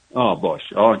بودم. باش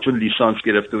چون لیسانس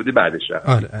گرفته بودی بعدش رفت.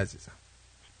 آره عزیزم.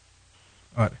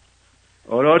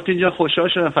 آره آرتین جان خوشحال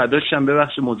شدم، فدات شم،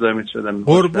 ببخشید مزاحمت شدم.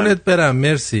 قربونت برم،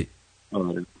 مرسی.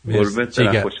 آره قربونت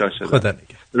برم، خوشحال شدم. خدا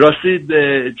نگهدار. راستی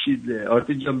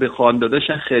آرتین جان به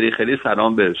خانداداشن خیلی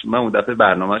سلام برسون. من اون دفعه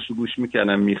برنامه‌شو گوش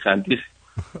میکنم میخندی،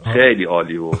 خیلی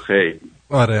عالی و خیلی.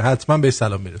 آره حتما به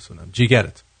سلام میرسونم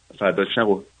جیگرت. فدات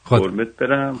شم، قربونت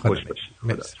برم، خوش باشی.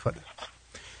 مرسی.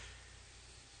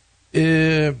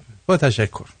 با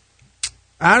تشکر.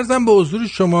 عرضم به حضور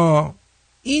شما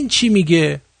این چی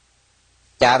میگه؟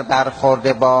 در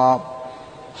برخورد با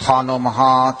خانم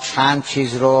ها چند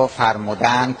چیز رو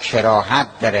فرمودن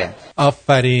کراهت داره.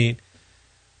 آفرین.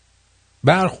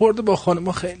 برخورد با خانم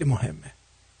ها خیلی مهمه.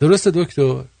 درسته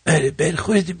دکتر؟ آره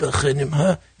برخورد با خانم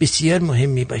ها بسیار مهم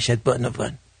می باشد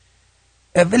بانوان.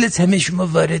 اول از همه شما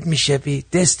وارد می شوی،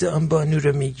 دست آن بانو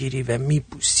رو می گیری و می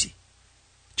بوسی.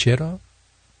 چرا؟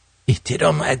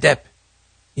 احترام و ادب.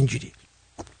 اینجوری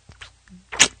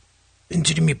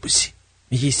می بوسی،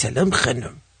 میگی سلام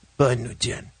خانم بانو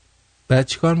جان. بعد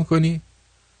چی کار میکنی؟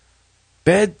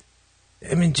 بعد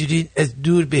همینجوری از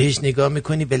دور بهش نگاه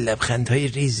میکنی، به لبخندهای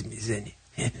ریز میزنی.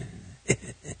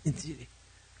 اینجوری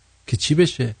که چی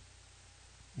بشه؟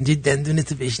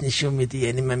 دندونتو بهش نشون میدی،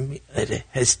 یعنی من آره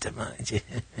هستم آنجا.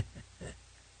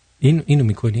 اینو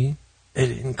میکنی؟ آره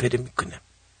این کارو میکنم.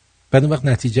 بعد اون وقت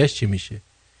نتیجهش چی میشه؟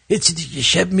 هیچ دیگه،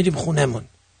 شب میریم خونمون.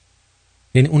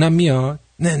 یعنی اونم میاد؟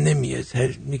 نه نمیاد،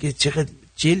 میگه چقدر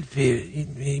جلفه،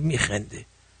 این میخنده.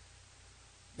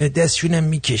 دستشونم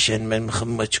میکشن، من میخوام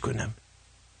ماچ کنم.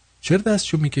 چرا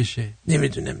دستشو میکشه؟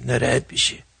 نمیدونم، ناراحت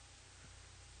بشه.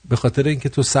 به خاطر اینکه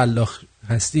تو سلاخ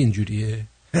هستی اینجوریه؟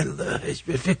 اللهش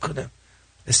فکر کنم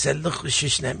سلاخ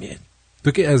خوشش نمیاد.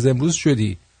 تو که از امروز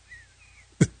شدی.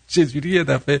 چجوری یه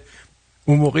دفعه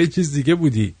اون موقع چیز دیگه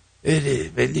بودی؟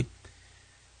 اره ولی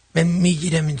من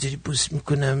میگیرم اینجوری بوس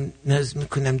میکنم، ناز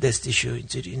میکنم دستشو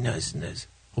اینجوری ناز.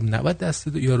 خب نباید دست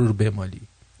یارو رو بمالی.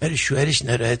 برای شوهرش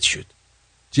ناراحت شد.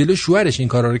 جلو شوهرش این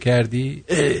کارا رو کردی؟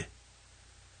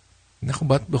 نه خب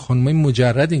باید به خانمای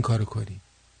مجرد این کارو کنی.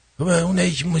 خب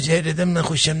اونایی که مجردم من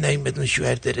خوشم نیومد، اون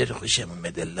شوهر داره رو خوشم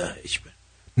اومد. الله اکبر.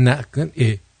 نه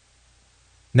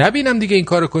نبینم دیگه این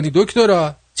کارو کنی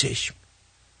دکترا. چشم.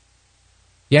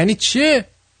 یعنی چه؟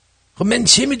 خب من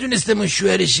چه میدونستم اون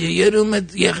شوهرشه؟ یارو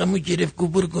اومد یقمو گرفت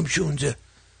گفت برو گم شو اونجا.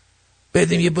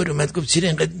 بعدم یه بار اومد گفت چرا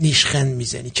اینقدر نیشخند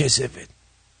میزنی کسافت؟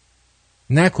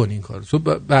 نکن این کارو. تو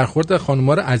برخورد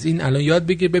خانوما رو از این الان یاد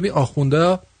بگیر، ببین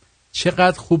آخونده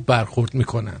چقدر خوب برخورد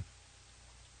میکنن.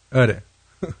 آره.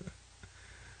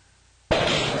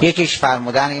 یکیش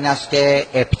فرمودن این است که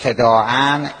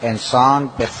ابتداعاً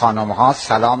انسان به خانم ها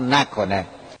سلام نکنه.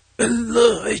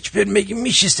 الله اکبر، مگه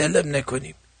میشه سلام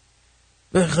نکنیم؟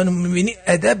 به خانم میبینی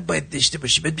ادب باید داشته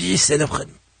باشی، باید بگی سلام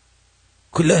خانم.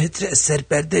 کلاهت رو از سر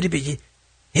برداری بگی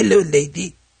هلو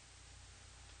لیدی.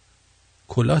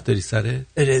 کلاه داری سره؟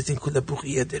 اره از این کلاه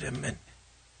بوخیه دارم من.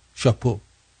 شاپو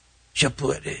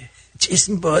اره چه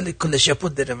اسم باحال، کلاه شاپو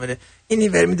دارم. اره اینی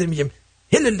ورمیدارم میگم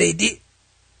هلو لیدی.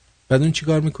 بعد اون چی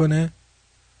کار میکنه؟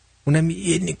 اونم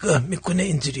یه نگاه میکنه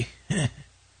اینجوری،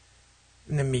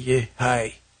 اونم میگه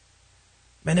های،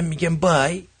 منم میگم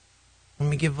بای، اون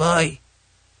میگه وای،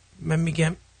 من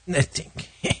میگم nothing.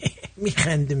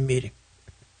 میخندیم میریم.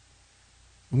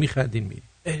 میخندیم میریم.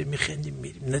 آره میخندیم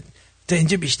میریم. تا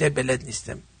اینجا بیشتر بلد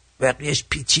نیستم، بقیهش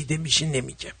پیچیده میشه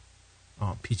نمیگم.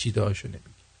 پیچیده هاشو نمیگم.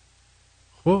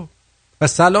 خب و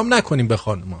سلام نکنیم به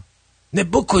خانما؟ نه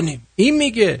بکنیم. این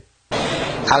میگه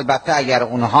البته اگر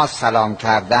اونها سلام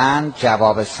کردن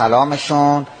جواب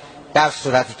سلامشون در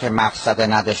صورتی که مقصد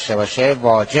نداشته باشه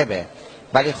واجبه،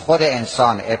 ولی خود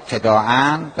انسان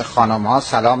ابتداعاً به خانم ها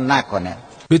سلام نکنه.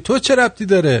 به تو چه ربطی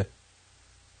داره؟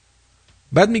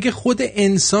 بعد میگه خود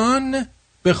انسان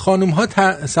به خانم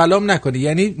ها سلام نکنه،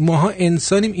 یعنی ماها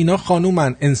انسانیم اینا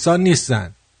خانومن، انسان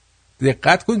نیستن.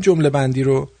 دقت کن جمله بندی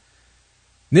رو.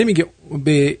 نمیگه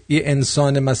به یه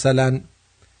انسان مثلا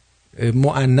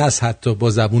مؤنث حتی با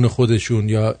زبون خودشون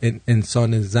یا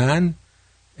انسان زن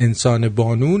انسان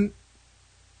بانون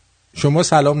شما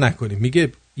سلام نکنید.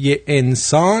 میگه یه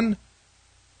انسان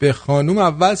به خانوم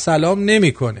اول سلام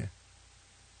نمیکنه.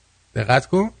 دقت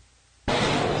کن.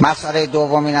 مسئله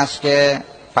دوم این است که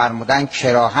فرمودن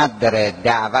کراهت داره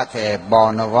دعوت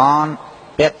بانوان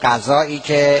به غذایی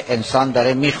که انسان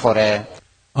داره میخوره.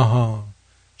 آها،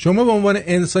 شما به عنوان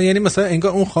انسان یعنی مثلا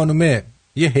انگار اون خانومه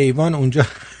یه حیوان اونجا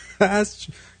هست،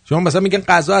 شما مثلا میگن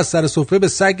غذا از سر سفره به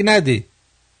سگ ندی،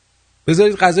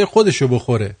 بذارید غذای خودشو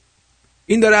بخوره.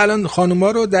 این داره الان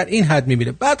خانوما رو در این حد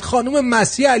میبینه. بعد خانوم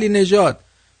مسیح علی نژاد،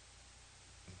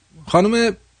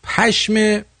 خانوم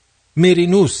پشم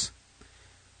مرینوس،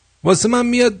 واسه من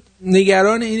میاد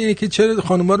نگران اینه که چرا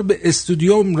خانوما رو به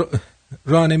استودیو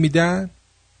راه نمیدن.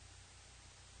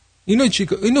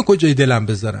 اینو کجای دلم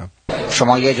بذارم؟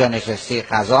 شما یه جا نشستی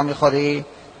غذا میخوری،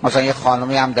 مثلا یه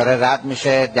خانومی هم داره رد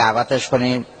میشه، دعوتش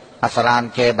کنیم مثلا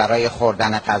که برای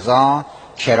خوردن غذا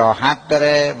کراهت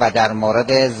داره و در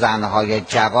مورد زنهای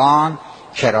جوان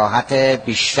کراهت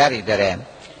بیشتری داره.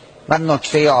 و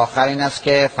نکته آخر این است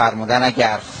که فرمودن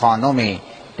اگر خانومی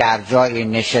در جایی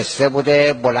نشسته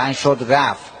بوده بلند شد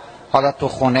رفت، حالا تو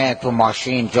خونه، تو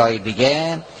ماشین، جای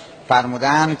دیگه،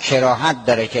 فرمودن کراهت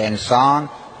داره که انسان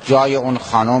جای اون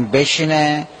خانم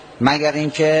بشینه مگر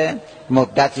اینکه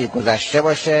مدتی گذشته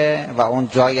باشه و اون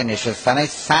جای نشستنش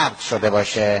سرد شده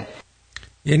باشه.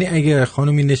 یعنی اگر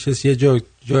خانومی نشست یه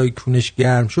جای کونش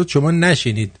گرم شد شما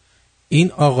نشینید.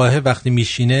 این آقاه وقتی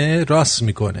میشینه راست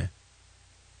میکنه.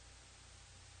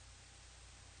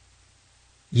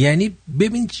 یعنی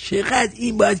ببین چقدر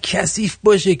این باید کثیف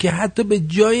باشه که حتی به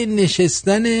جای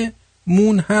نشستن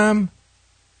مون هم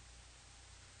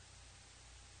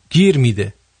گیر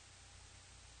میده.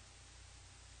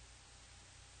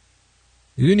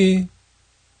 میدونی؟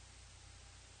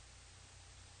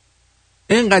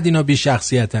 اینقدر اینا بی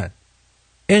شخصیتن،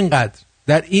 اینقدر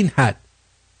در این حد.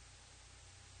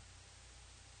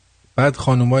 بعد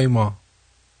خانومای ما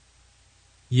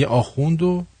یه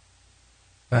آخوندو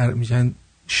برمیشن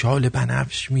شال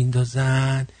بنفش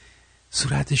میندازن،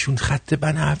 صورتشون خط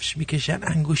بنفش میکشن،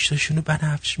 انگشتاشونو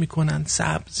بنفش میکنن،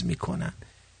 سبز میکنن،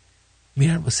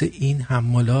 میرن واسه این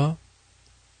حمالا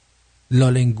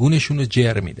لالنگونشونو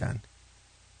جر میدن.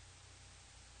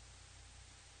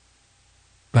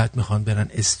 بعد میخوان برن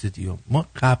استودیوم. ما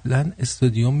قبلا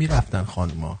استودیوم میرفتن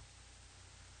خانوما،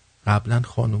 قبلا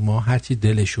خانوما هرچی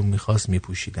دلشون میخواست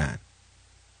میپوشیدن.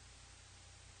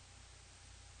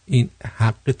 این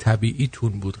حق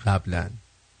طبیعیتون بود قبلا،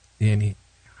 یعنی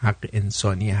حق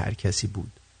انسانی هر کسی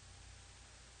بود.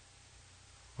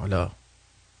 حالا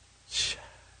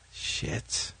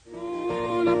شت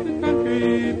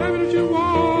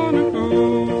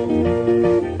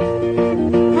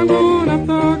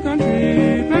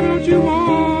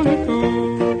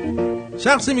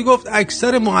شخصی میگفت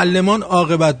اکثر معلمان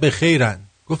عاقبت به خیرن.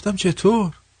 گفتم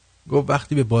چطور؟ گفت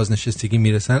وقتی به بازنشستگی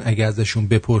میرسن اگه ازشون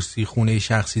بپرسی خونه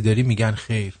شخصی داری میگن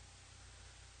خیر،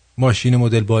 ماشین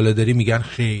مدل بالا داری میگن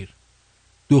خیر،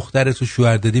 دخترتو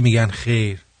شوهر دادی میگن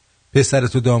خیر،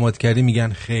 پسرتو داماد کردی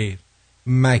میگن خیر،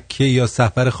 مکه یا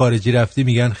سفر خارجی رفتی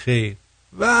میگن خیر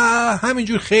و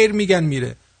همینجور خیر میگن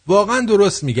میره. واقعا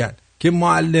درست میگن که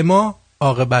معلما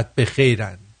عاقبت به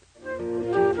خیرن.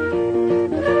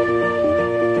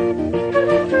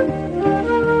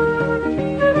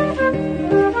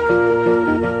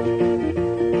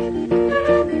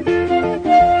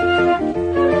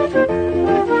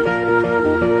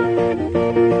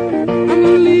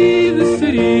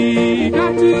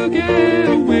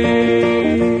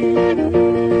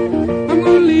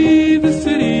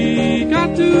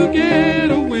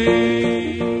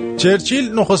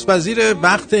 چرچیل نخست وزیر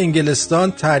وقت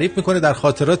انگلستان تعریف میکنه در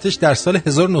خاطراتش در سال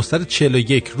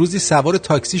 1941 روزی سوار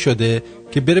تاکسی شده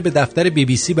که بره به دفتر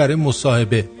BBC برای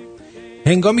مصاحبه.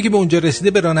 هنگامی که به اونجا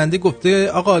رسیده به راننده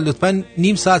گفته آقا لطفاً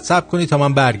نیم ساعت صبر کنید تا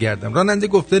من برگردم. راننده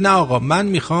گفته نه آقا، من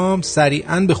میخوام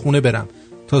سریعاً به خونه برم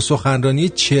تا سخنرانی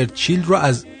چرچیل رو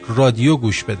از رادیو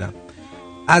گوش بدم.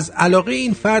 از علاقه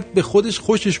این فرد به خودش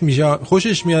خوشش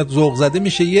میاد، ذوق زده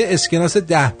میشه، یه اسکناس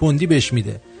 10 پوندی بهش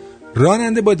میده.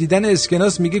 راننده با دیدن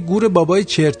اسکناس میگه گور بابای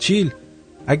چرچیل،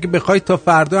 اگه بخوای تا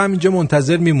فردا همینجا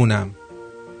منتظر میمونم.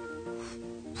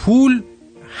 پول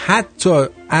حتی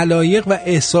علایق و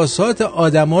احساسات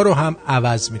آدما رو هم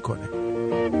عوض میکنه.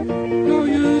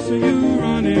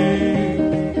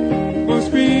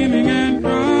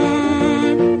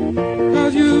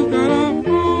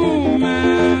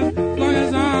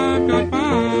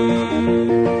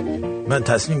 من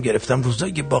تصمیم گرفتم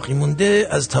روزایی که باقی مونده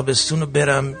از تابستون رو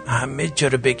برم همه جا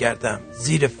رو بگردم،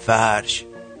 زیر فرش،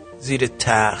 زیر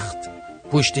تخت،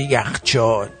 پشت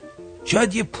یخچال.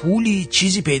 شاید یه پولی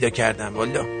چیزی پیدا کردم.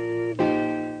 والا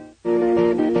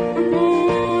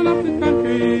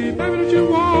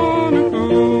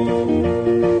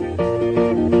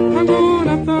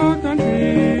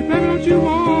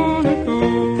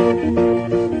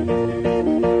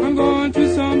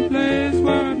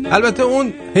البته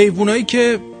اون حیوانایی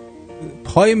که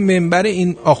پای منبر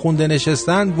این آخونده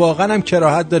نشستن واقعا هم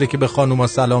کراهت داره که به خانوما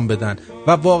سلام بدن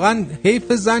و واقعا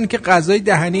حیف زن که غذای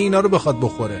دهنی اینا رو بخواد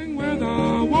بخوره.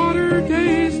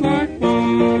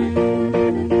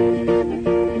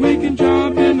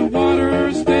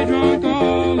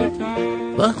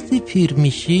 وقتی پیر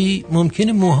میشی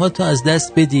ممکنه موهاتو از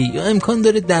دست بدی یا امکان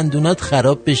داره دندونات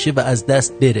خراب بشه و از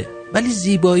دست بره، ولی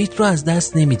زیباییت رو از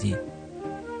دست نمیدی،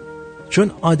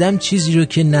 چون آدم چیزی رو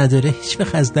که نداره هیچ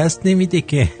وقت از دست نمیده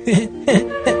که.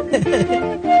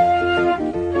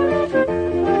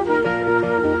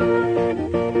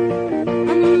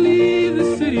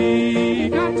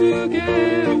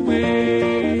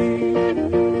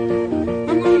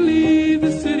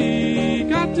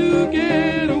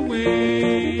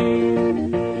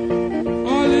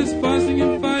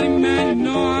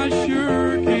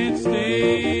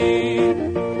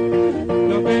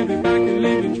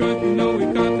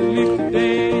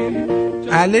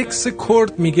 الکس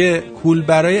کورد میگه کول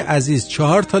برای عزیز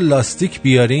 4 تا لاستیک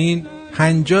بیارین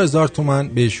 50,000 تومان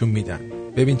بهشون میدن.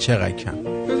 ببین چقدر کم.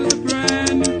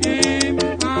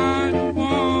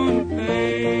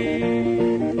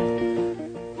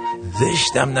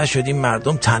 زشتم نشدیم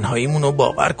مردم تنهاییمون رو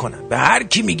باور کنن. به هر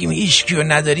کی میگیم هیچ کیو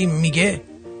نداریم میگه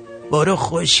برو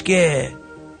خشکه.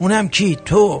 اونم کی؟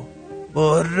 تو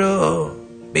برو.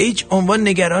 به هیچ عنوان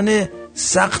نگران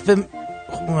سقف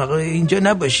اینجا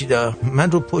نباشید،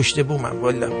 من رو پشت بومم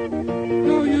والا.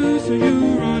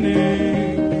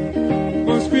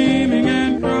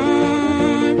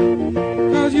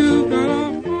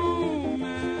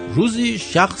 روزی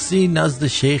شخصی نزد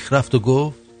شیخ رفت و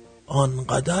گفت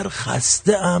آنقدر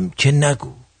خسته ام که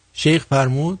نگو. شیخ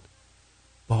فرمود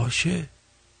باشه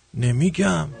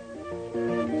نمیگم.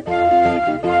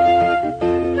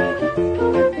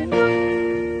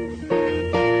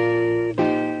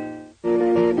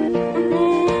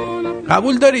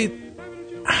 قبول دارید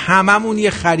هممون یه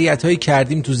خریت‌هایی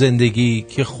کردیم تو زندگی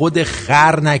که خود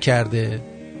خر نکرده؟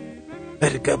 بله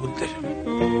قبول داریم.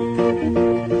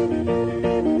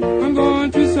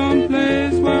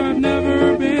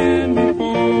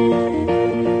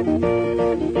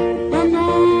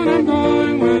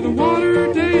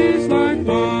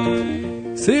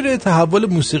 سیر تحول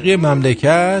موسیقی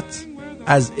مملکت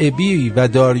از ابی و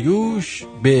داریوش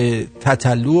به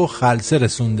تتلو و خلسه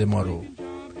رسونده ما رو.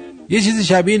 یه چیزی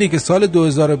شبیه اینه که سال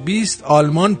 2020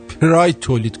 آلمان پراید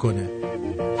تولید کنه.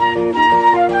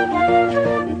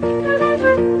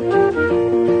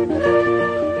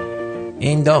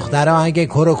 این دخترها اگه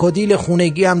کروکودیل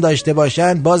خونگی هم داشته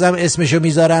باشن بازم اسمشو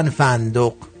میذارن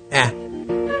فندق.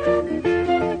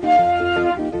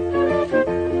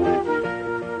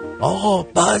 آقا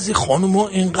بعضی خانوما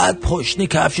اینقدر پاشنه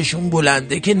کفششون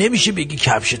بلنده که نمیشه بگی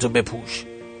کفشتو بپوش،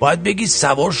 باید بگی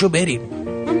سوارشو بریم.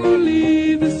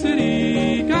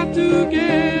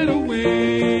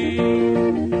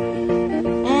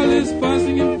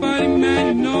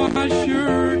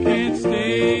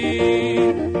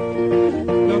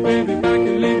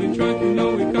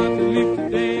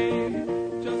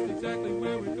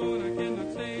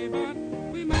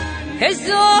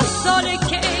 هزار ساله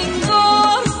که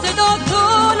انگار صدا تو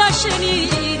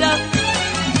نشنیدم،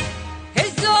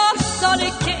 هزار ساله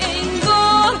که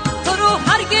انگار تو رو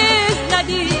هرگز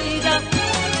ندیدم.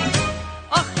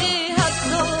 آخه هر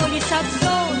سالی 100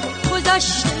 سال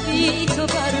گذشته بی تو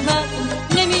بر من،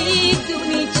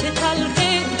 نمیدونی چه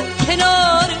تلخه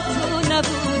کنار تو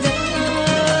نبودم.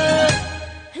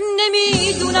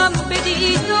 نمیدونم به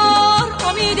دیدار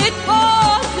امید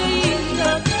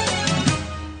تازه‌ایم،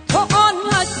 تو آن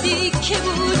هستی که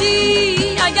بودی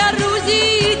اگر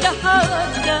روزی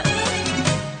دهد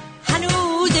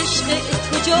هنوز عشق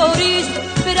تو جاریست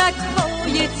به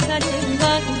رگ‌های تن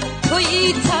من،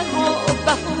 تویی تنها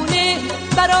بهونه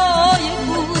برای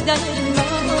بودن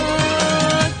من.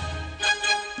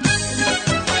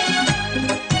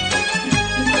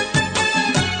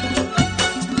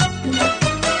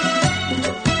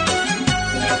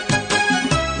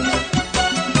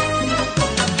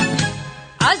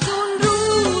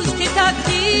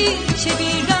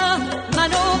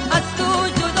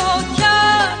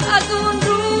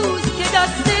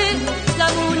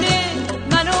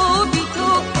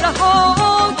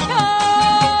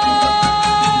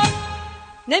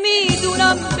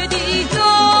 نمیدونم به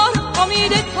دیدار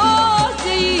امید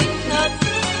تازه‌ای هست،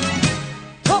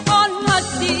 تو آن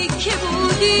هستی که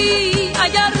بودی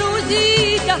اگر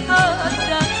روزی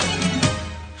دهد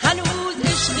هنوز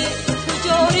عشق تو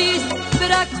جاریست به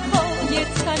رگ‌های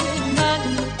تن من،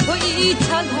 تویی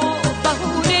تنها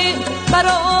بهونه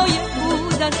برای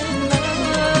بودن من.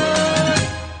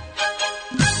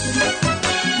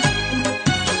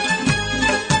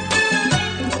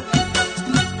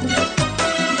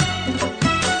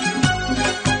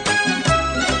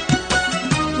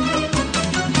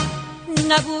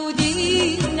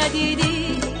 نبودی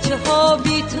ندیدی چه ها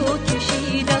بی تو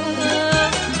کشیدم،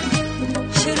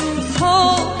 چه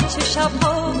روزها چه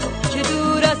شبها که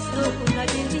دور از تو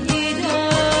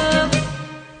ندیدم،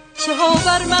 چه ها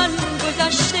بر من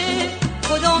گذشته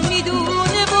خدا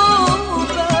میدونه و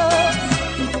بس،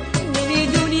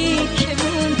 نمیدونی که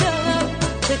موندم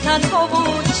چه تنها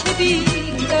و چه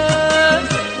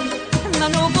بی‌کس،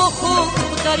 منو با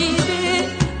خود غریبه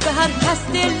به هر کس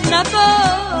دل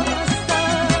نبستم،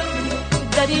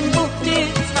 در این بحر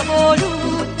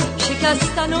تبالود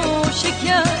شکستن و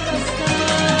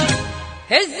شکستن.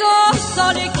 1000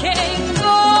 ساله که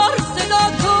انگار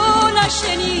صدا تو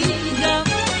نشنیدم،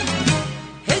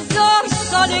 1000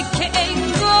 ساله که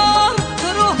انگار تو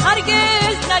رو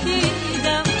هرگز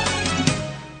ندیدم،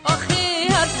 آخه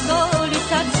هر سالی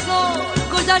 100 سال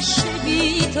گذشته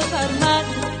بی تو بر من،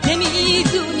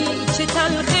 نمیدونی چه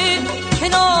تلخه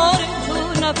کنار تو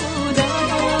نبودم.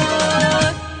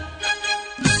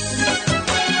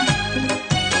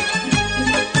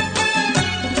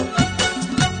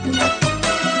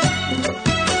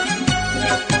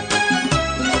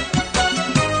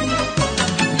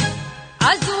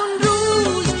 از اون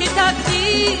روز که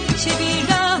تقدیر چه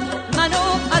بی‌ره منو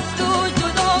از تو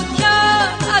جدا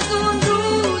کرد، از اون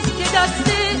روز که دست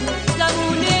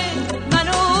زمونه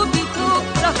منو بی تو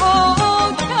رها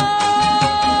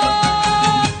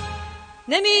کرد،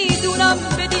 نمیدونم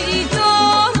به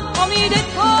دیدار امید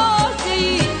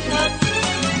تازه‌ای هست،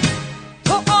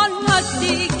 تو آن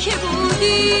هستی که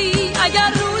بودی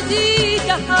اگر روزی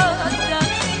دهستم،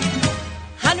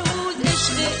 هنوز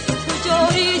عشق تو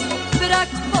جاریست به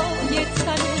رگ‌های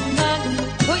تن من،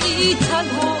 تویی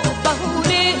تنها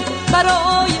بهونه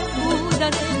برای بودن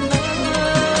من.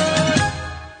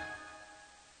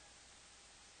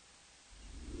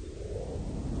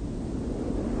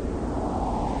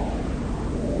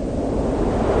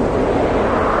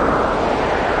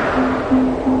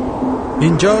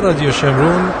 اینجا رادیو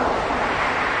شمرون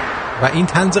و این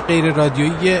طنز غیر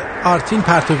رادیویی آرتین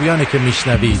پرتویانه که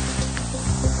میشنوید.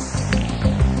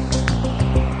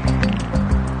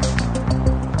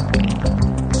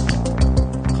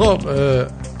 خب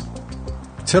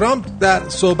ترامپ در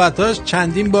صحبتاش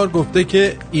چندین بار گفته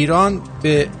که ایران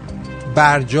به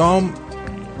برجام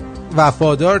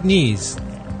وفادار نیست.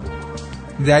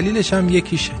 دلیلش هم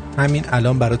یکیشه همین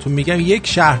الان براتون میگم. یک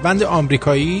شهروند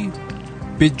آمریکایی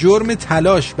به جرم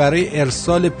تلاش برای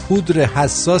ارسال پودر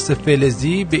حساس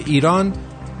فلزی به ایران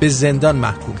به زندان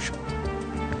محکوم شد.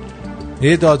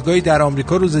 یه دادگاهی در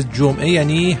آمریکا روز جمعه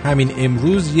یعنی همین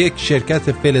امروز یک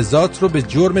شرکت فلزات رو به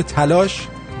جرم تلاش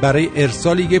برای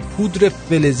ارسال یک پودر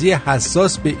فلزی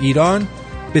حساس به ایران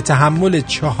به تحمل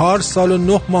 4 سال و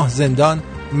 9 ماه زندان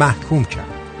محکوم کرد.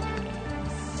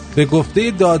 به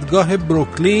گفته دادگاه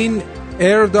بروکلین،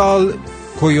 اردال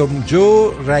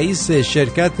کویومجو رئیس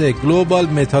شرکت گلوبال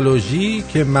متالورژی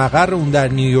که مقر اون در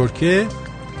نیویورک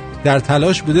در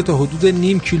تلاش بوده تا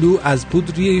حدود 0.5 کیلو از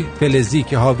پودری فلزی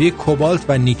که حاوی کوبالت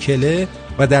و نیکله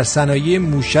و در صنایع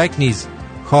موشک نیز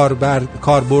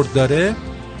کاربرد داره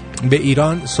به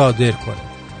ایران صادر کنه.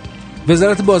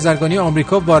 وزارت بازرگانی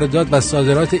آمریکا واردات و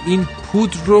صادرات این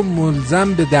پودر رو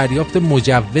ملزم به دریافت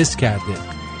مجوز کرده.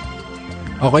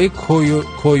 آقای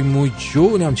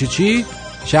کویومجو نام چی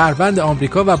شهروند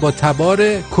آمریکا و با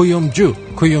تبار کویومجو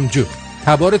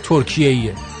تبار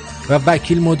ترکیه‌ایه و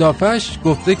وکیل مدافعش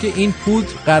گفته که این پودر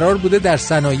قرار بوده در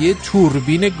صنایع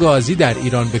توربین گازی در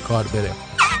ایران به کار بره.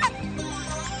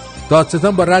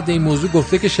 دادستان با رد این موضوع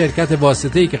گفته که شرکت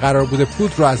واسطه‌ای که قرار بوده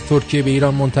پودر رو از ترکیه به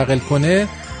ایران منتقل کنه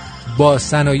با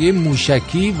صنایع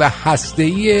موشکی و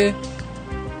هسته‌ای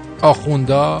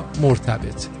آخوندا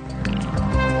مرتبط.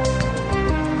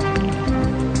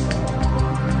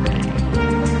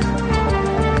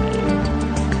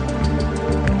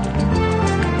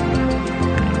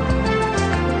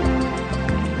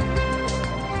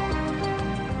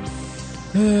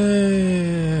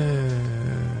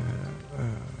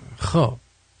 خب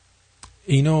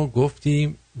اینو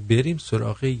گفتیم، بریم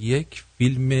سراغ یک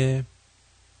فیلم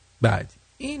بعدی.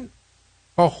 این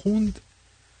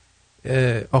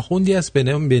آخوندی است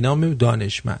به نام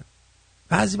دانشمند.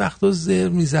 بعضی وقتا زر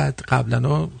میزد،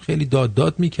 قبلا خیلی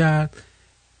داد میکرد.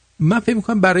 من فکر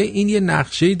میکنم برای این یه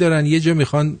نقشه‌ای دارن، یه جا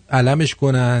میخوان علمش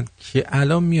کنن که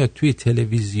الان میاد توی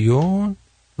تلویزیون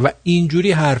و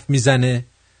اینجوری حرف میزنه.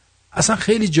 اصلا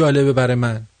خیلی جالبه برای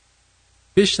من.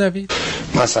 بشنوید.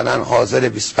 مثلا حاضر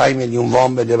 25 میلیون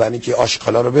وام بده برای اینکه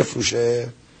آشغالا رو بفروشه.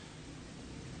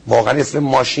 واقعا اسم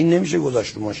ماشین نمیشه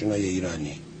گذاشت رو ماشینای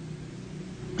ایرانی.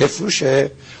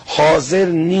 بفروشه، حاضر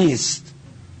نیست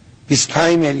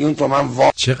 25 میلیون تومان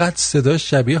وام. چقدر صدا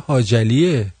شبیه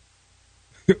حاجلیه.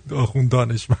 آخوند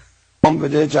دانشمند. هم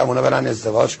بده جوانه برن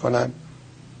ازدواج کنن،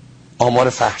 آمار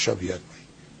فحشا بیاد.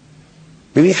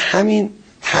 ببین همین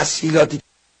تسهیلاتی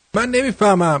من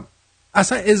نمیفهمم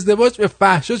اصلا ازدواج به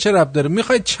فحشا چه ربط داره؟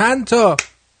 میخوای چند تا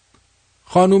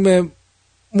خانوم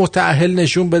متأهل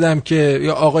نشون بدم که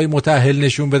یا آقای متأهل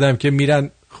نشون بدم که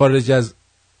میرن خارج از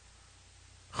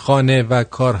خانه و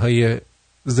کارهای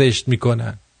زشت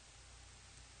میکنن؟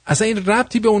 اصلا این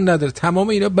ربطی به اون نداره. تمام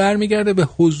اینا برمیگرده به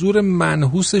حضور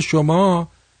منحوس شما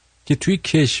که توی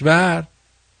کشور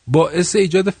باعث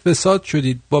ایجاد فساد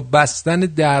شدید. با بستن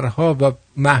درها و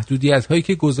محدودیت هایی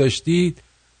که گذاشتید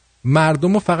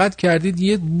مردم رو فقط کردید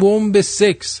یه بمب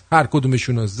سکس. هر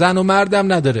کدومشونو زن و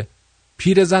مردم نداره.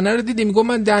 پیر زنه رو دیدی میگم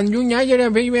من دندون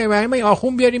نگیرم بریم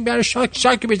آخون بیاریم برای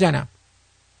شاک بزنم.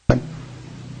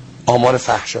 آمار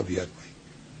فحشا بیاد.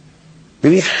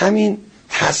 ببین همین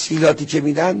تسهیلاتی که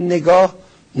میدن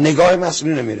نگاه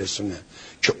مسئولین میرسونه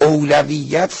که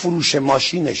اولویت فروش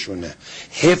ماشینشونه.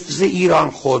 حفظ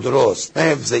ایران خودروست نه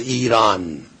حفظ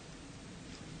ایران.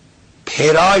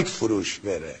 پراید فروش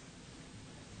بره.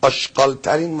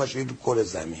 آشغال‌ترین ماشین تو کره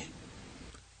زمین.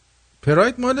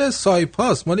 پراید مال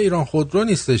سایپاس، مال ایران خودرو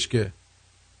نیستش که.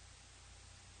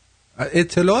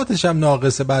 اطلاعاتش هم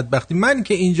ناقصه بدبختی. من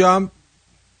که اینجا هم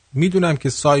میدونم که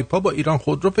سایپا با ایران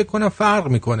خودرو فکر کنم فرق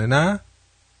میکنه. نه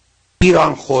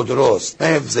ایران خودروست نه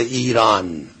حفظ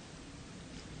ایران.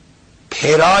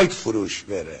 پراید فروش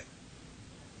بره.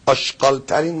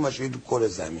 آشغال‌ترین ماشین تو کره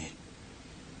زمین.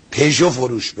 پژو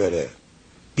فروش بره.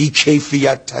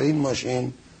 بی‌کیفیت ترین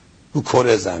ماشین تو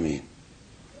کره زمین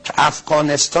که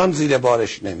افغانستان زیر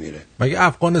بارش نمیره. مگه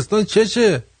افغانستان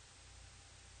چه؟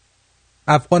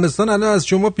 افغانستان الان از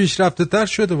شما پیشرفته تر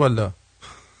شده والا.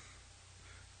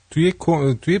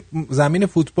 توی زمین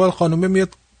فوتبال خانومه میاد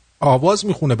آواز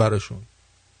میخونه براشون.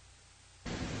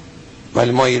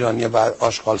 ولی ما ایرانی باید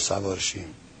آشغال سوار شیم.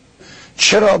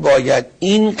 چرا باید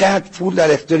اینقدر پول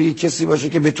در اختیار کسی باشه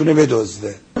که بتونه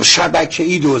بدزده؟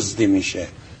 شبکه‌ای دزدی میشه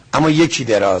اما یکی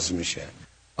دراز میشه.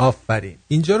 آفرین،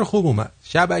 اینجا رو خوب اومد.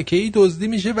 شبکه‌ای دزدی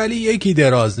میشه ولی یکی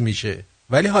دراز میشه.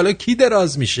 ولی حالا کی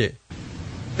دراز میشه؟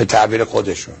 به تعبیر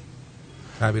خودشون.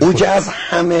 اون که از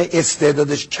همه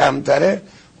استعدادش کمتره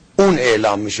اون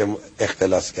اعلام میشه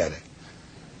اختلاس کرده.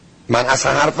 من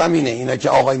اصلا حرفم اینه، اینا که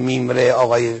آقای میمره،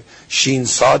 آقای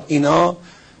شینساد، اینا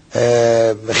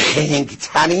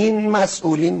خنگترین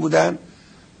مسئولین بودن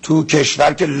تو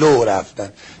کشور که لو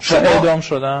رفتن و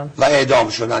اعدام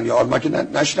شدن. یا آلمان که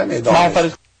نشدن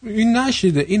اعدام. این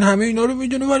نشیده، این همه اینا رو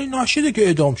میدونه ولی نشیده که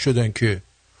اعدام شدن. که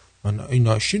این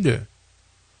نشیده،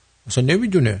 اصلا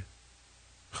نمیدونه،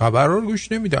 خبر رو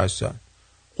گوش نمیده، اصلا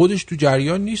خودش تو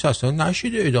جریان نیست، اصلا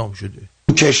نشیده اعدام شده.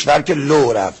 تو کشور که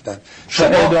لو رفتن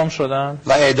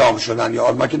و اعدام شدن. یا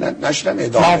آلمان که نشدن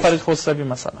اعدام. محمد خسروی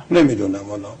مثلا نمیدونم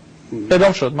والا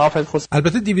اعدام شد. محمد خسروی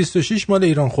البته 206 مال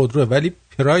ایران خودروه ولی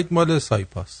پراید مال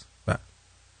سایپاس.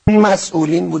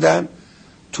 مسئولین بودن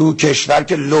تو کشور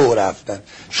که لو رفتن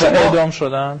و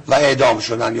اعدام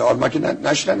شدن. یا آلمان که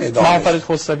نشدن اعدام. محمد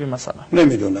خسروی مثلا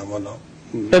نمیدونم والا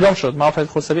اعدام شد. محمد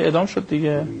خسروی اعدام شد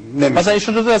دیگه. مثلا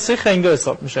ایشون جزو دسته خنگا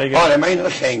حساب میشه. آره من اینو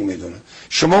خنگ میدونم.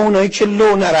 شما اونایی که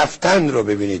لو نرفتن رو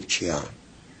ببینید کیان،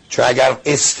 چون اگر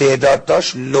استعداد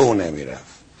داشت لو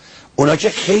نمیرفت. اونا که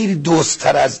خیلی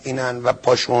دوست‌تر از اینن و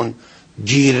پاشون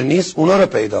گیر نیست، اونا رو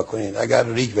پیدا کنید. اگر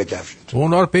ریگ بکفشید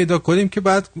اونا رو پیدا کنیم که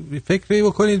بعد فکری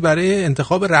بکنید برای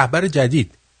انتخاب رهبر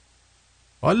جدید.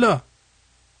 والا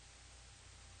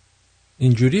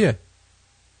اینجوریه.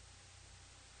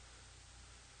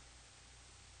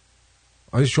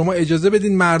 شما اجازه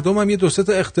بدین مردم هم یه دو سه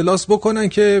تا اختلاس بکنن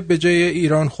که به جای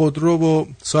ایران خودرو و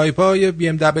سایپا یه بی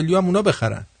ام دبلیو هم اونا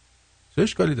بخرن. چه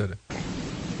اشکالی داره؟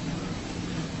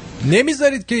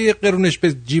 نمیذارید که یه قرونش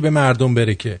به جیب مردم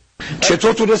بره. که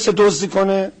چطور تونسته دزدی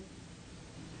کنه؟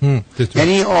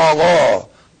 یعنی آقا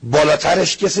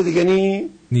بالاترش کسی دیگه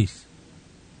نیست.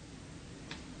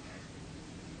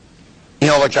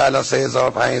 این آقا که الان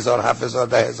 3000 5000 7000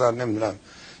 10000 نمیدونم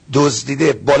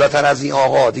دزدیده، بالاتر از این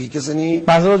آقا دیگه کسی نیست.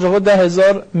 منظور آقا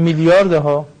 10,000 میلیارد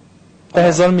ها،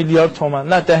 10,000 میلیارد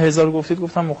تومان. نه 10,000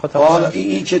 گفتم مخاطب. حالا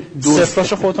این که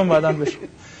صفرش خودتون بعدن بشه.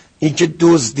 این که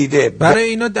دزدیده برای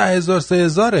اینا 10,000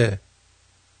 3000،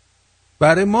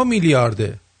 برای ما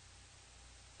میلیارده.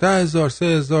 10,000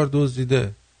 3000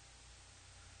 دزدیده.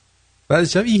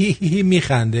 بعدش هم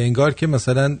میخنده انگار که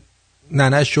مثلا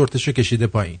ننش شورتشو کشیده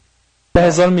پایین.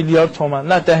 10,000 میلیارد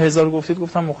تومان. نه 10,000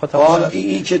 گفتم مخاطب. حالا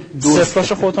این که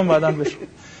صفرش خودتون بعدن بشه.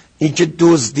 این که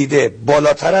دزدیده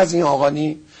بالاتر از این آقا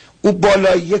نی. او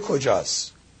بالاییه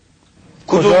کجاست؟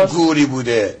 کدوم گوری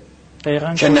بوده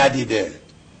که ندیده؟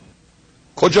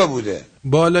 کجا بوده؟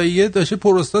 بالاییه داشته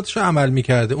پروستاتشو عمل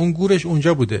میکرده، اون گورش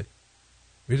اونجا بوده.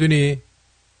 میدونی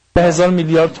 10,000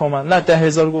 میلیارد تومان. نه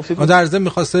 10,000 گفتید. در ضمن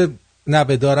میخواسته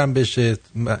نبهدارم بشه،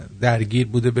 درگیر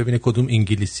بوده ببینه کدوم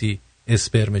انگلیسی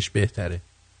اسپرمش بهتره.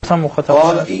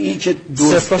 مخاطب این که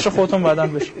صفراشو خودتون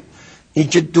بعدن بشه. این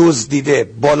که دزدیده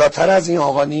بالاتر از این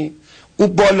آقا نی، او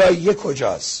بالایی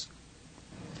کجاست؟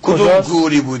 کدوم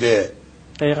گوری بوده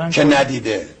که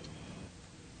ندیده؟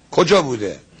 کجا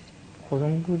بوده؟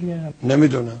 کدوم گوریه؟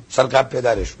 نمیدونم، سال قبل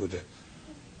پدرش بوده،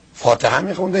 فاتحه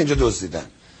میخونده، اینجا دزدیدن.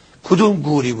 کدوم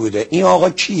گوری بوده؟ این آقا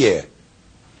کیه؟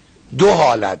 دو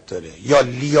حالت داره، یا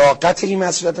لیاقت این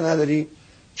مسئولیت نداری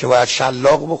که باید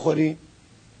شلاق بخوری،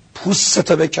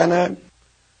 پوستتو بکنن.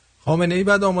 خامنه ای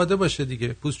بعد آماده باشه دیگه،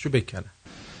 پوستشو بکنن.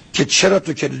 که چرا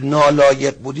تو که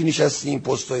نالایق بودی نشستی این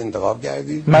پستو انتخاب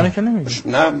کردی؟ منو که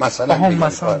نمیگم. نه مثلا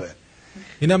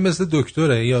اینم مثل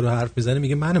دکتره، یارو حرف میزنه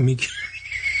میگه منو میگی.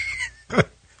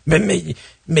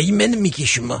 منو میگی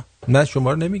شما؟ نه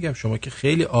شما رو نمیگم، شما که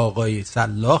خیلی آقای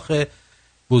سلاخ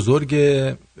بزرگ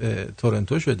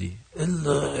تورنتو شدی.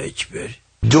 الله اکبر.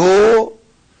 دو،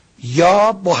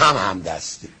 یا با هم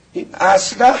دستی. این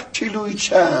اصلا کیلویی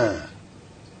چند؟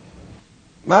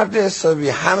 مرد حسابی،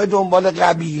 همه دنبال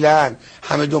قبیلن،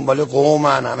 همه دنبال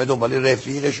قومن، همه دنبال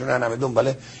رفیقشونن، همه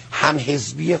دنبال هم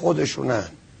حزبی خودشونن.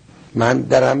 من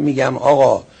دارم میگم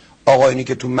آقایونی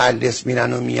که تو مجلس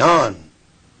میرن و میان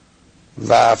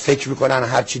و فکر میکنن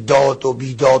هرچی داد و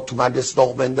بیداد تو مجلس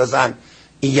راه بندازن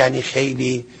این یعنی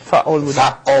خیلی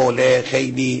فعاله،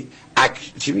 خیلی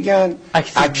چی میگن؟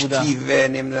 اکتیو،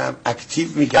 نمیدونم اکتیو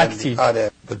میگن.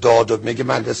 آره داد میگه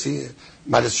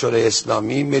مجلس شورای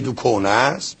اسلامی مدو کونه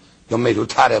است یا مدو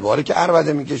تره باره که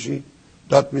عربده میکشی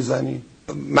داد میزنی.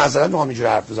 مثلا ما همینجور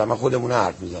حرف بزنم، من خودمون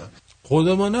حرف میزنم.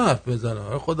 خودمون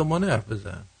حرف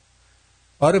بزن.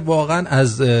 آره واقعا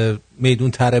از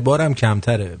میدون تره بارم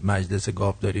کمتره مجلس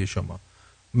گاوداری شما.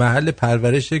 محل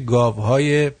پرورش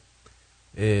گاوهای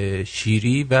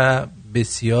شیری و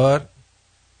بسیار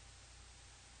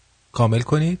کامل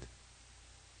کنید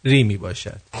ریمی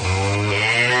باشد.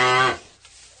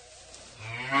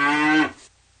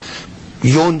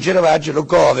 یونجه رو باید جلو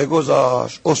گاوه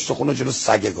گذاشت، استخون رو جلو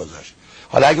سگه گذاشت.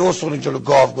 حالا اگه استخون جلو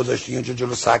گاو گذاشتی، یونجه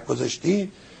جلو سگ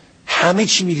گذاشتی، همه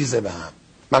چی میریزه به هم.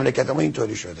 مملکت ما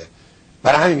اینطوری شده.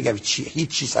 برای همین میگم هیچ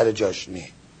چی سر جاش نی.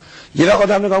 یه وقت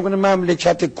آدم نگاه کنه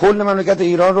کل مملکت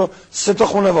ایران رو 3 تا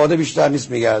خانواده بیشتر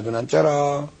نیست میگردونن.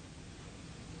 چرا؟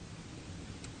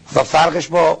 و فرقش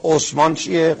با عثمان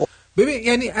چیه؟ ببین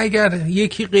یعنی اگر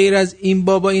یکی غیر از این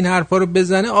بابا این حرفا رو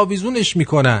بزنه آویزونش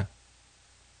میکنن.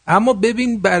 اما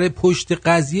ببین برای پشت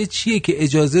قضیه چیه که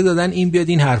اجازه دادن این بیاد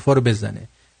این حرفا رو بزنه.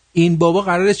 این بابا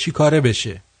قراره چیکاره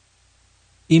بشه؟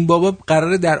 این بابا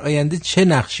قراره در آینده چه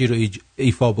نقشی رو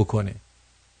ایفا بکنه؟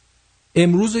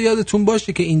 امروز یادتون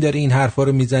باشه که این داره این حرفا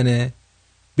رو میزنه.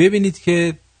 ببینید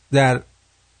که در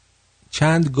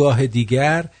چند گاه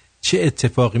دیگر چه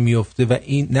اتفاقی میفته و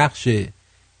این نقش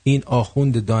این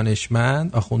آخوند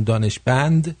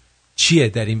دانشمند چیه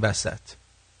در این وسط.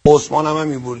 عثمان هم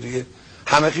میبور دیگه،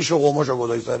 همه خیش و قوماشو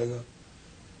گذاشت سرگاه،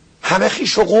 همه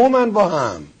خیش و قومن با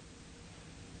هم،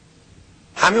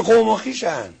 همه قوم و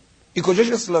خیشن. این کجاش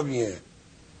اسلامیه؟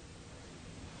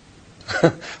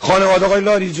 خانواده آقای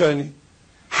لاریجانی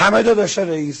همه داداشته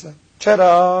رئیسن.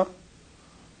 چرا؟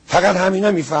 فقط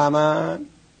همینا میفهمن؟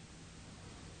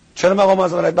 چرا مقام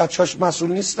معظم رهبری بچه‌اش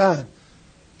مسئول نیستن؟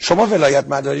 شما ولایت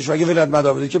مداری، شما اگه ولایت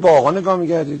مدار بودید که با آقا نگاه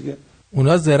می‌کردید که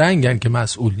اونا زرنگن که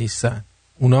مسئول نیستن،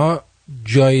 اونا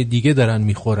جای دیگه دارن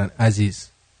میخورن. عزیز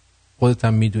خودت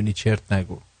هم میدونی، چرت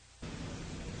نگو.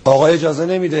 آقا اجازه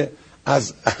نمیده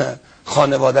از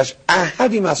خانواده‌اش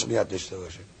احدی مسئولیت داشته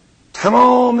باشه.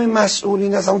 تمام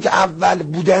مسئولین هستن که اول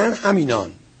بودن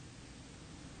همینان،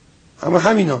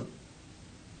 همینان.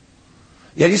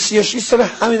 یعنی 36 سال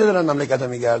همینا دارن مملکت رو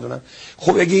میگردونن.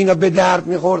 خب اگه اینا به درد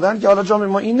میخوردن که حالا جامعه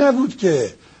ما این نبود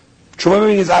که. شما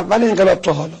ببینید اول انقلاب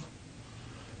تا حالا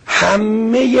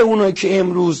همه اونایی که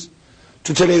امروز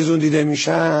تو تلویزیون دیده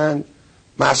میشن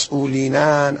مسئولین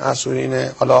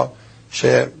حالا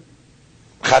چه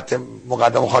خط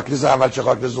مقدم خاکریز اول چه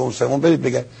خاکریز دوم سوم برید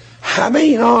بگن، همه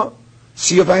اینا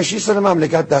 35 سال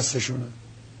مملکت دستشونه.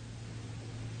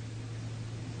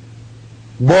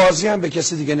 بازی هم به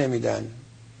کسی دیگه نمیدن،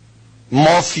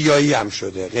 مافیایی هم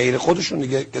شده، غیر خودشون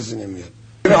دیگه کسی نمیاد.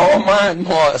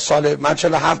 من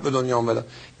 47 به دنیا اومدم.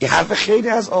 این حرف خیلی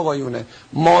از آقایونه.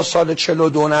 ما سال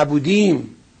 42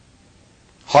 نبودیم،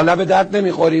 حالا به درد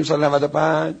نمیخوریم. سال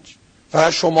 95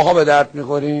 فقط شماها به درد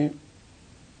میخوریم.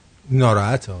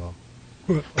 ناراحت ها.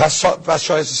 پس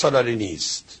شایسته سالاری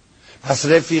نیست، پس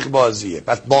رفیق بازیه،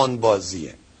 پس باند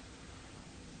بازیه.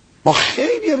 ما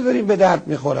خیلی داریم به درد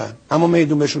میخورن اما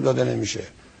میدون بهشون داده نمیشه.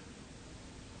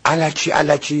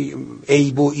 الکی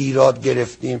عیب و ایراد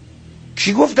گرفتیم.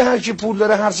 کی گفته هر کی پول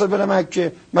داره هر سال بره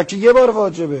مکه؟ مکه یه بار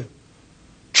واجبه.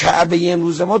 کعبه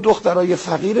امروز ما دخترای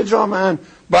فقیر جامعهن،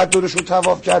 بعد دورشون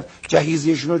طواف کرد،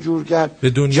 جهیزیشون رو جور کرد. به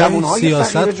دنیای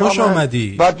سیاست خوش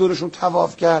آمدی. بعد دورشون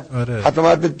طواف کرد. آره. حتی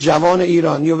باید به جوان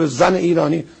ایرانی و به زن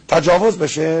ایرانی تجاوز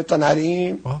بشه تا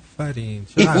نریم. آفرین.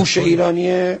 این هوش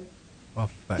ایرانیه.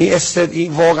 آفرین.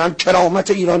 این واقعا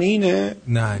کرامت ایرانی اینه.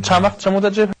 نه. چند وقت چه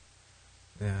مدت جبهه؟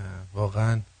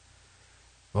 واقعا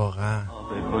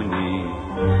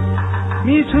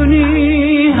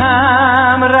میتونی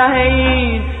همراه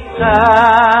این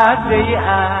قطره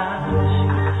عشق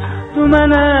تو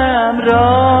منم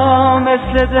را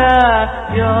مثل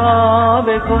دریا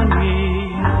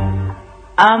بکنی،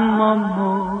 اما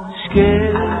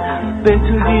مشکل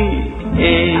بتونی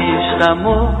عشقم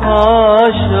و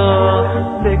هاشا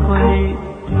بکنی.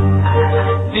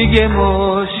 دیگه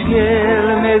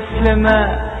مشکل مثل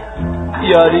من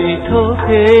یاری تو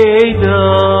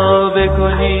پیدا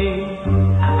بکنی،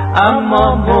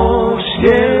 اما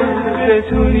مشکل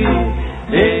بتونی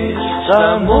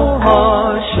عشقم و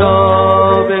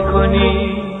هاشا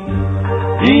بکنی.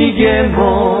 دیگه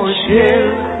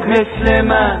مشکل مثل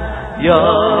من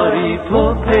یاری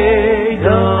تو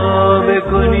پیدا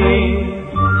بکنی.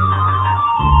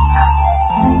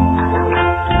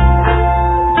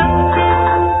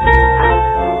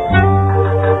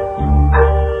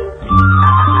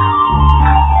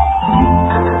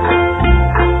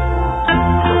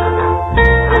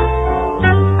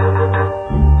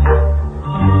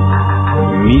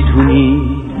 میتونی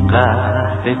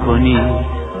قهر بکنی،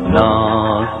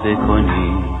 ناز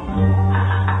بکنی،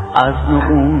 از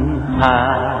اون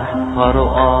حرفا رو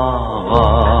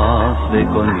آغاز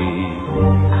بکنی.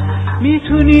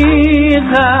 میتونی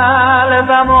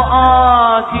قلبم و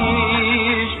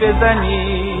آتیش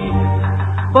بزنی،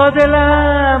 با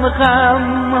دلم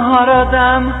غمها را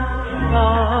دم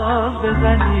ساز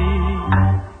بزنی،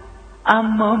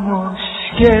 اما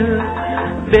مشکل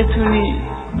بتونی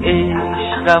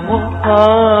عشقم و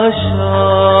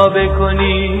پاشا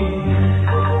بکنی.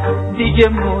 دیگه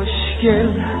مشکل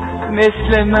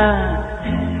مثل من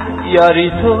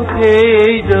یاری تو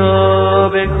پیدا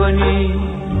بکنی،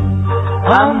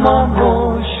 اما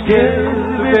مشکل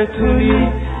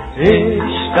بتونی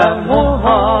عشقم و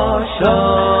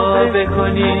پاشا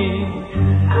بکنی.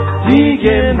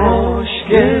 دیگه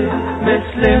مشکل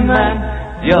مثل من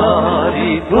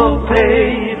یاری تو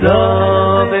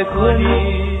پیدا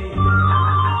بکنی.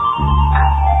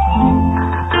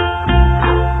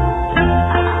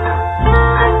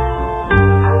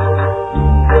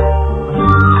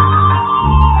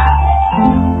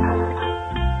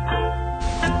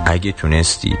 اگه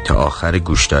تونستی تا آخر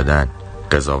گوش دادن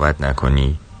قضاوت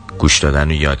نکنی، گوش دادن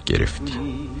رو یاد گرفتی.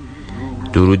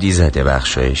 درودی زده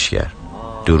بخشایشگر،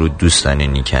 درود دوستان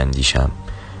نیکندیشم،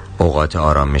 اوقات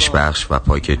آرامش بخش و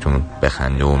پاکتون به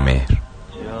خنده و مهر.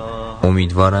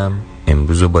 امیدوارم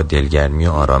امروز رو با دلگرمی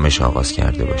و آرامش آغاز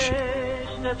کرده باشید.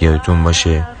 یادتون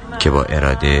باشه که با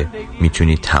اراده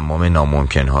میتونید تمام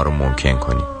ناممکنها رو ممکن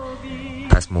کنید.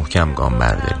 پس محکم گام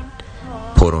بردارید.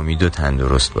 پر امید و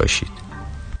تندرست باشید.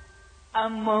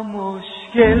 اما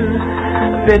مشکل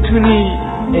بتونی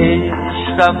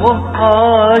عشقم و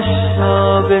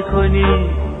آشنا بکنی.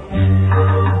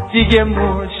 دیگه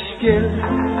مشکل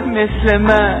مثل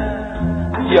من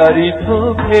یاری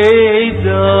تو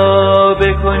پیدا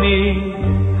بکنی،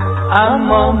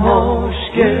 اما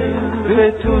مشکل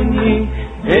بتونی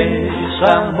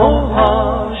عشقم و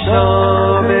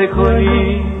آشنا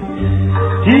بکنی.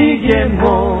 دیگه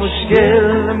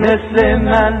مشکل مثل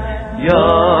من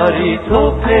یاری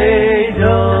تو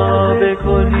پیدا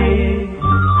بکنی.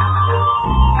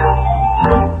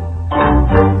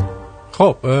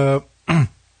 خب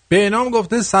به نام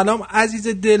گفته سلام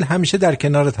عزیز دل، همیشه در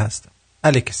کنارت هستم.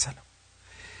 علیک السلام.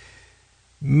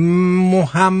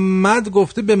 محمد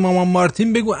گفته به مامان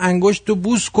مارتین بگو انگشت تو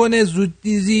بوس کنه،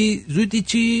 زودی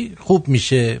چی خوب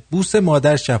میشه. بوس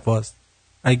مادر شفاست.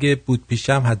 اگه بود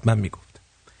پیشم حتما میگفت.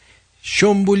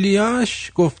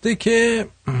 شنبولیاش گفته که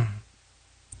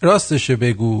راستشو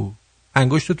بگو،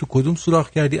 انگشتو تو کدوم سوراخ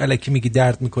کردی؟ الکی میگی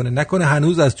درد میکنه، نکنه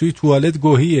هنوز از توی توالت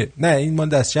گوهیه. نه این من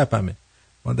دست چپمه،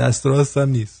 من دست راستم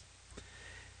نیست.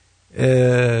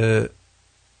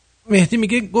 مهدی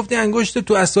میگه گفتی انگشت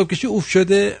تو عصب کشی اوف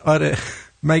شده. آره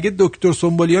مگه دکتر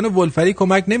سنبولیان و ولفری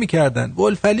کمک نمیکردن؟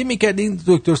 ولفری میکرد، این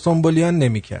دکتر سنبولیان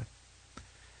نمیکرد.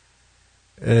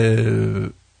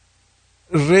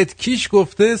 ردکیش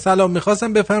گفته سلام،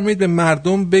 میخواستم بفرمایید به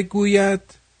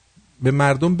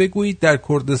مردم بگویید در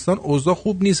کردستان اوضاع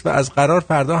خوب نیست و از قرار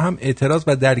فردا هم اعتراض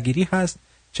و درگیری هست.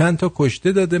 چند تا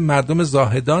کشته داده. مردم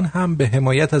زاهدان هم به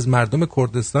حمایت از مردم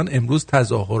کردستان امروز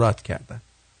تظاهرات کردن.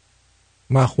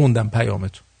 من خوندم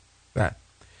پیامتون. بعد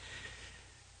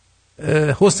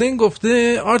حسین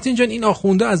گفته آرتین جان این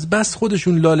آخونده از بس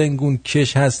خودشون لالنگون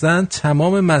کش هستن،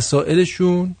 تمام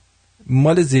مسائلشون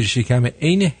مال زیر شکمه،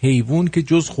 عین حیوان که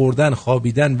جز خوردن،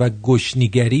 خوابیدن و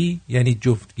گشنیگری یعنی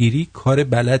جفتگیری کار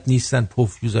بلد نیستن.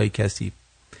 پفیوزای کثیف.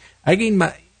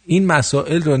 اگه این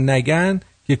مسائل رو نگن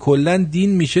که کلن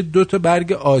دین میشه 2 تا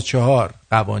برگ A4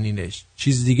 قوانینش،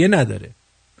 چیز دیگه نداره.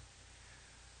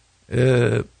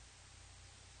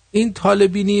 این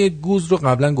طالبینی گوز رو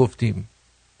قبلا گفتیم.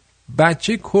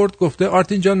 بچه کرد گفته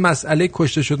آرتین جان مسئله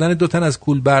کشته شدن 2 تن از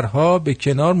کولبرها به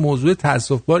کنار، موضوع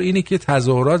تأسف‌بار اینه که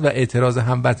تظاهرات و اعتراض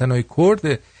هموطنای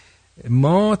کرد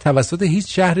ما توسط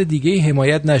هیچ شهر دیگه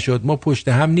حمایت نشد. ما پشت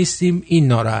هم نیستیم. این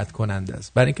ناراحت کننده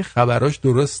است، برای اینکه خبراش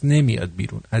درست نمیاد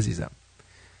بیرون عزیزم.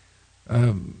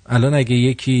 الان اگه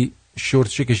یکی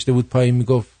شورتشو کشته بود پایین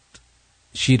میگفت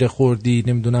شیر خوردی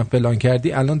نمیدونم فلان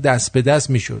کردی، الان دست به دست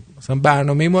میشد. مثلا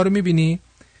برنامه ما رو میبینی،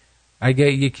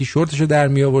 اگه یکی شورتشو در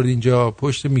می آورد اینجا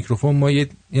پشت میکروفون ما یه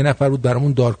نفر بود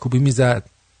برامون دارکوبی میزد،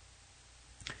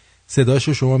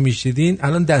 صداشو شما میشنیدین،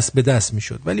 الان دست به دست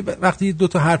میشد. ولی وقتی 2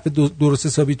 تا حرف درست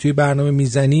حسابی توی برنامه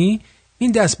میزنی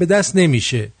این دست به دست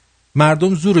نمیشه،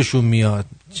 مردم زورشون میاد،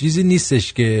 چیزی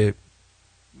نیستش که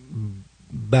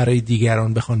برای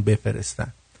دیگران بخوان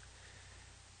بفرستن.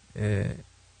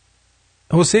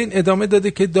 حسین ادامه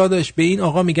داده که داداش به این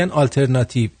آقا میگن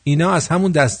آلترناتیو، اینا از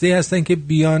همون دسته هستن که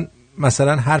بیان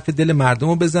مثلا حرف دل مردم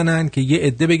رو بزنن که یه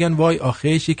عده بگن وای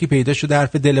آخرش یکی پیدا شده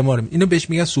حرف دل ما رو. اینو بهش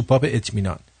میگن سوپاپ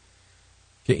اطمینان،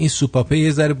 که این سوپاپه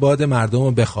یه ذره باد مردم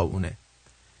رو بخوابونه.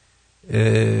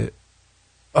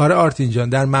 آره آرتین جان،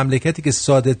 در مملکتی که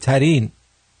ساده ترین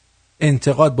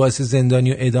انتقاد باعث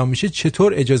زندانی و اعدام میشه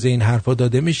چطور اجازه این حرفا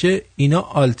داده میشه؟ اینا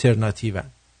آلترناتیون.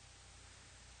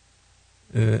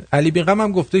 علی بیغم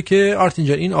هم گفته که آرتین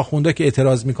جان این آخوندا که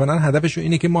اعتراض میکنن هدفشون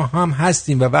اینه که ما هم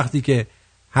هستیم و وقتی که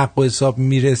حق و حساب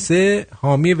میرسه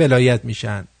حامی ولایت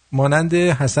میشن، مانند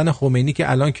حسن خمینی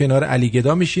که الان کنار علی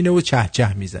گدا میشینه و چه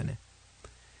چه میزنه.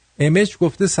 امج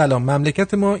گفته سلام،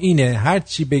 مملکت ما اینه هر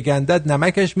چی بگندد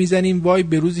نمکش میزنیم، وای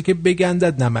به روزی که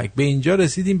بگندد نمک. به اینجا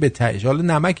رسیدیم به تهش. حالا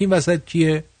نمک این وسط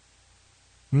کیه؟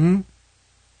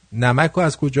 نمک رو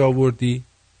از کجا آوردی؟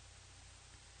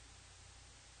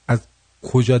 از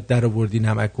کجا در آوردی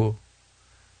نمک رو؟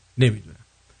 نمیدونم.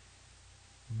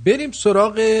 بریم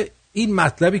سراغ این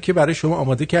مطلبی که برای شما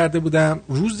آماده کرده بودم.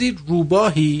 روزی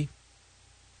روباهی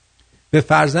به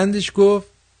فرزندش گفت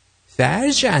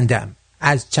فرزندم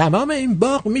از تمام این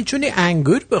باغ میتونی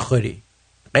انگور بخوری،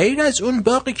 غیر از اون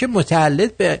باغی که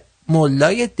متعلق به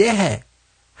مولای دهه.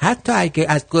 حتی اگه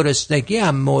از گرسنگی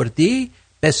هم مردی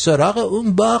به سراغ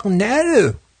اون باغ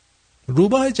نرو.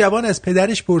 روباه جوان از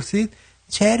پدرش پرسید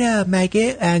چرا؟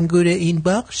 مگه انگور این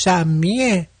باغ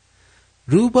سمیه؟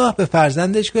 روباه به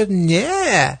فرزندش گفت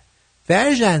نه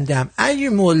فرزندم، اگه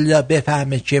مولا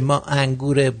بفهمه که ما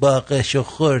انگور باغشو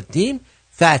خوردیم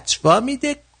فتوا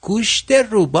میده گوشت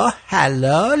روباه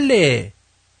حلاله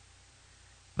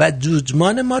و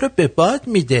دودمان ما رو به باد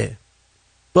میده.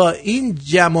 با این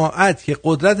جماعت که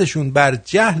قدرتشون بر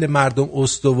جهل مردم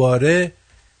استواره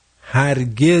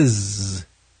هرگز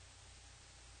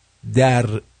در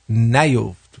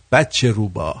نیفت بچه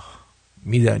روباه.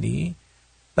 میدانی؟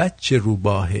 بچه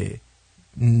روباه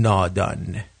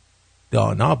نادان،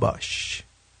 دانا باش.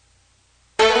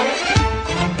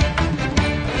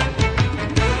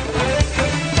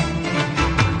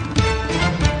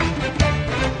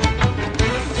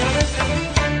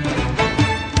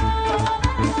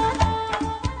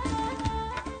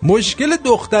 مشکل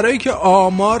دخترایی که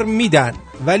آمار میدن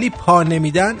ولی پا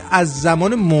نمیدن از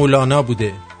زمان مولانا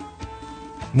بوده.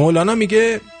 مولانا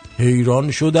میگه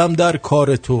حیران شدم در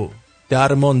کار تو،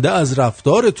 درمانده از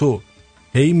رفتار تو،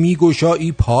 هی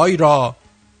میگشایی پای را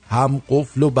هم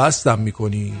قفل و بستم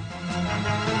میکنی.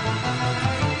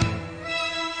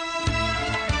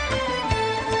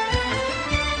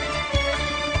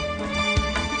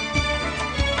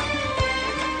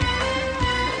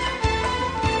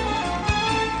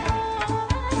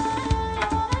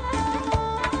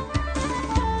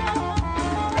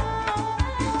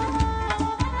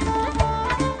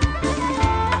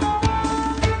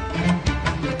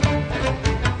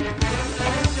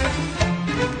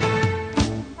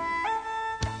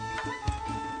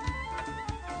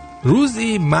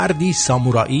 روزی مردی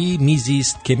سامورایی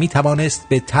میزیست که میتوانست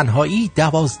به تنهایی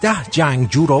 12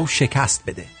 جنگجو را شکست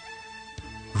بده.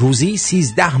 روزی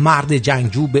 13 مرد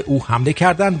جنگجو به او حمله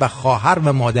کردند و خواهر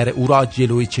و مادر او را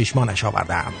جلوی چشمانش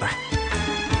آوردند.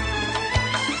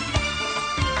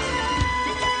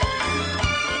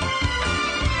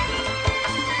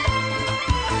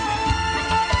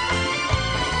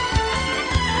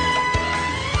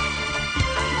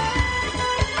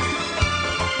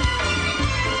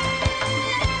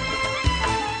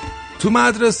 تو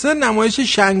مدرسه نمایش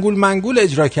شنگول منگول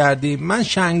اجرا کردیم. من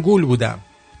شنگول بودم،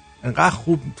 انقدر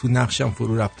خوب تو نقشم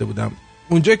فرو رفته بودم.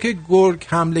 اونجا که گرگ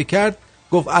حمله کرد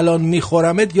گفت الان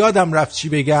میخورمت، یادم رفت چی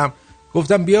بگم،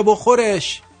 گفتم بیا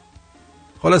بخورش.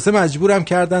 خلاصه مجبورم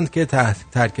کردند که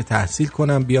ترک تحصیل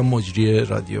کنم، بیا مجری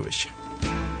رادیو بشم.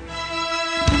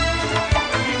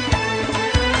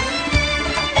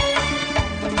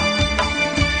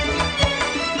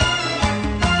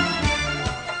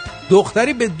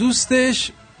 دختری به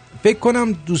دوستش فکر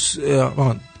کنم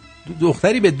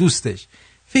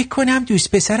فکر کنم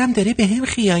دوست پسرم داره به هم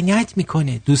خیانت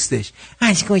میکنه. دوستش: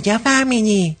 از کجا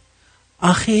فهمیدی؟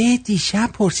 آخه دیشب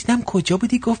پرسیدم کجا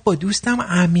بودی، گفت با دوستم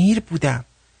امیر بودم.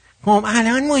 خب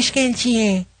الان مشکل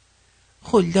چیه؟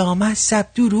 خلامصب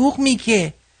دروغ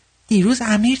میگه، دیروز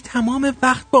امیر تمام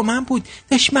وقت با من بود،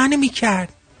 داشت منو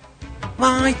میکرد.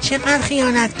 وای چقدر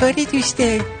خیانتکاری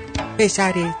دوسته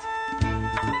پسرت.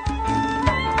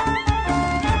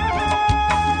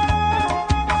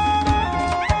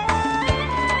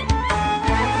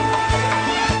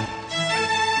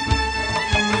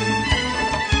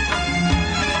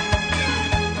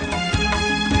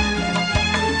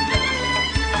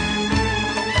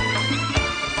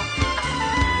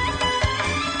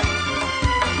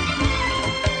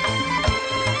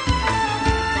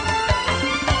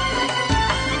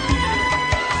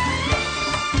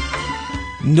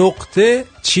 نقطه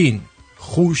چین،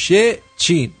 خوشه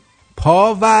چین،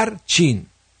 پاور چین،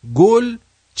 گل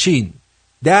چین،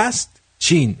 دست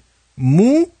چین،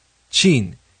 مو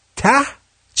چین، ته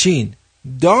چین،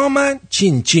 دامن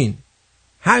چین چین،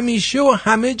 همیشه و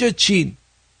همه جا چین.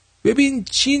 ببین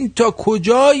چین تا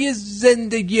کجای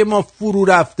زندگی ما فرو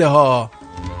رفته ها.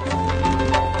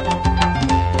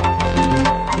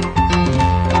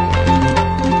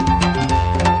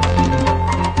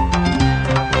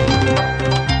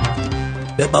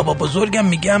 به بابا بزرگم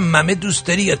میگم ممه دوست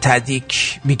داری یا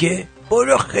تدیک؟ میگه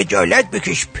برو خجالت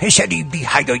بکش پسری بی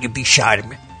حیای بی شرم،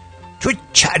 تو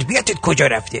تربیتت کجا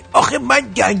رفته؟ آخه من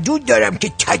دندون دارم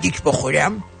که تدیک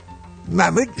بخورم؟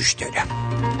 ممه دوست دارم.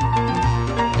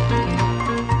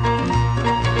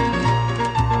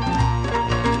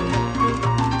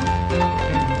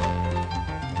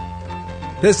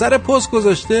 پسر پست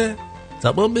گذاشته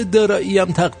تمام داراییم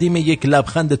تقدیم یک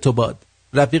لبخند تو باد.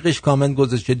 رفیقش کامنت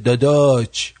گذاشته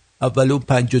داداش اول اون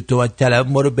 50 تومن طلب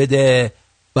ما رو بده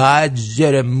بعد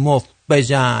زر مفت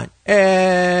بزن.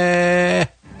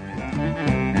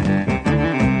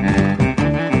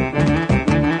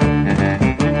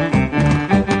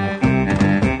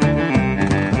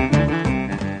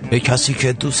 به کسی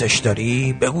که دوستش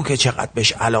داری بگو که چقدر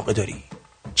بهش علاقه داری،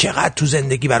 چقدر تو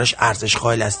زندگی براش ارزش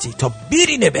قائل هستی تا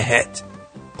برینه بهت.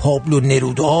 پابلو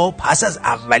نرودا پس از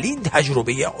اولین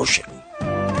تجربه عاشقی.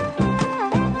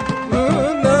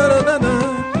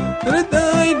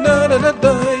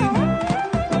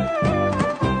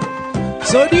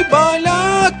 ساری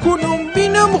بالا کنم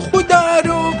بینم خدا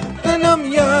رو دنم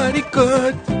یاری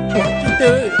کد.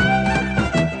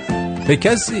 به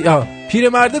کسی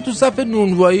پیرمرده تو صف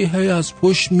نونوایی هی از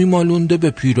پشت میمالونده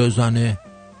به پیرزنه.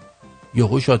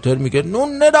 یهو شاطر میگه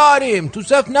نون نداریم تو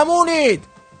صف نمونید.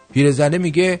 پیرزنه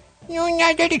میگه نون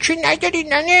نداری که نداری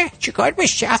ننه، چیکار به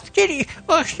صف داری؟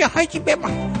 آخ یا حاجی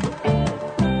بمان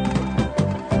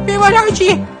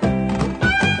حاجی.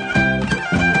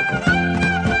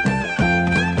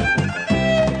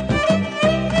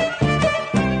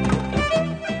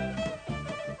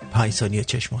 5 ثانیه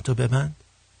چشماتو ببند.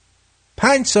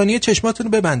 5 ثانیه چشماتونو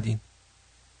ببندین.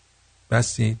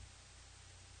 بستین.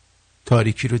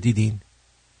 تاریکی رو دیدین.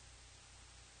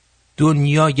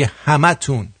 دنیای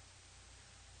همتون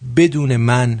بدون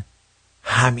من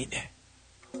همینه.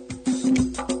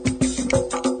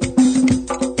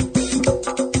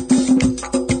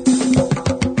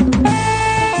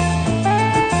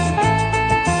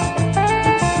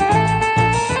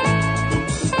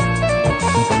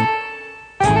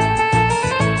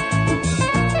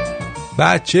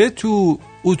 بچه تو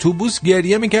اتوبوس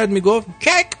گریه میکرد میگفت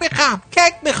کیک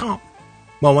میخوام.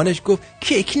 مامانش گفت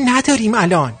کیک نداریم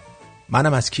الان.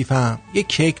 منم از کیفم یه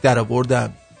کیک در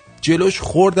آوردم جلوش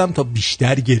خوردم تا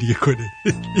بیشتر گریه کنه.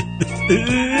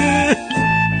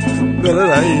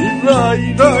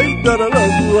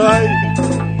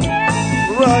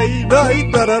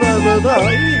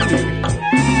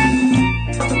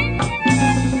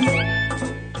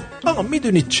 آقا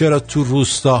میدونید چرا تو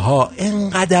روستاها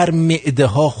اینقدر معده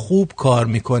ها خوب کار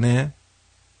میکنه؟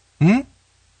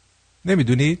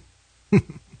 نمیدونید؟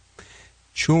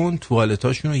 چون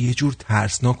توالتاشون رو یه جور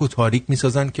ترسناک و تاریک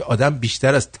میسازن که آدم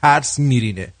بیشتر از ترس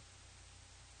میرینه.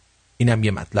 اینم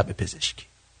یه مطلب پزشکی.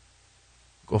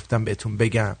 گفتم بهتون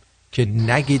بگم که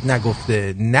نگید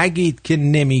نگفته، نگید که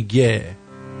نمیگه.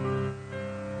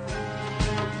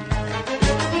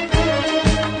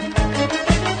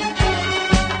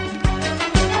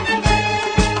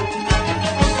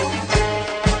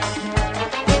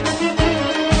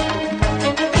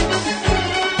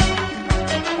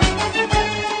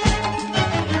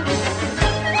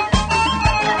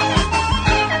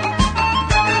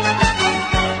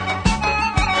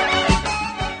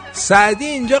 سعدی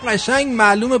اینجا قشنگ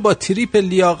معلومه با تریپ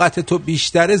لیاقت تو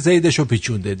بیشتره زیدشو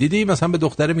پیچونده. دیدی مثلا به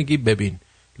دختره میگی ببین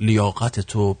لیاقت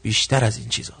تو بیشتر از این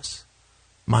چیزاست،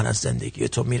 من از زندگی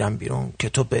تو میرم بیرون که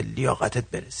تو به لیاقتت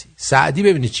برسی. سعدی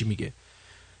ببینی چی میگه،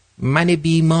 من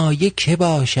بیمایه که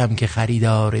باشم که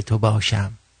خریدار تو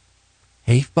باشم،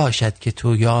 حیف باشد که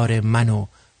تو یار من و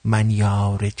من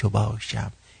یار تو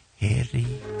باشم. هری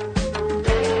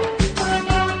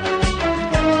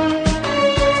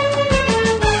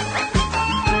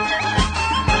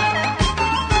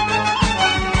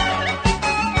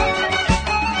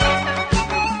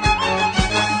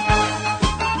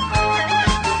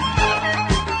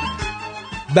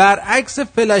برعکس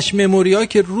فلش مموریا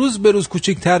که روز به روز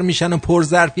کوچکتر میشن و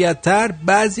پرظرفیت‌تر،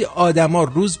 بعضی آدما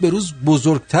روز به روز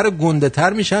بزرگتر و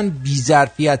گنده‌تر میشن،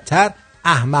 بی‌ظرفیت‌تر،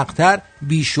 احمق‌تر،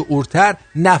 بیشعورتر،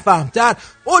 نفهمتر،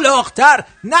 الاغ‌تر.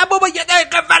 نه بابا یه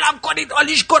دقیقه ولم کنید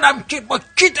آلیش کنم که با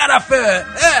کی طرفه.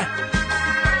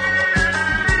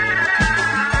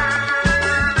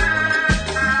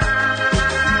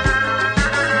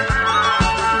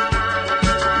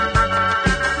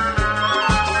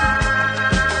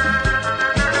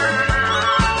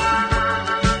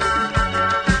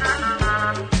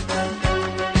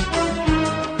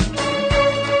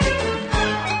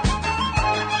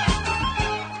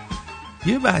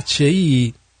 یه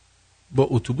بچه‌ای با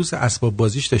اتوبوس اسباب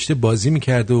بازیش داشته بازی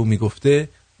میکرده و میگفته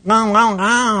قام قام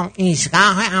قام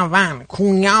ایستگاه اول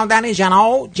کونیا در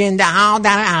جلو جنده ها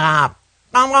در عقب،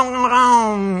 قام قام قام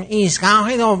قام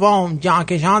ایستگاه دوم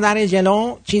جاکش ها در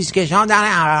جلو چیزکش ها در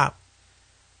عقب.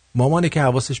 مامانه که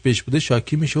حواسش بهش بوده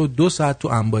شاکی میشه و 2 ساعت تو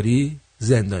انباری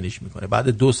زندانیش میکنه. بعد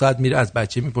 2 ساعت میره از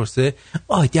بچه میپرسه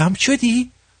آدم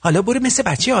شدی؟ حالا برو مثل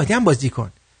بچه آدم بازی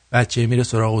کن. بچه میره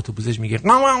سراغ اتوبوسش میگه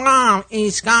قام قام قام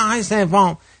ایستگاه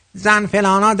سوم زن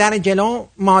فلانا در جلو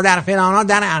مادر فلانا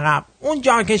در عقب. اون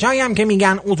جاکشایی هم که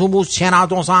میگن اتوبوس چرا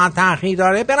 2 ساعت تأخیر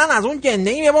داره برن از اون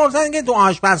جنده‌ای بپرسن که تو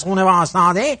آشپزخونه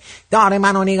واسطاده داره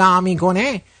منو نگاه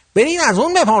میکنه. برین از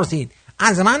اون بپرسید،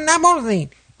 از من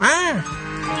نپرسید.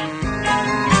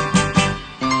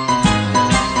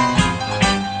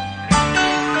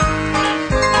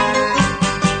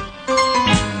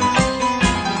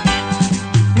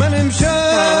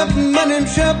 من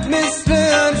امشب مثل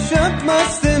هر شب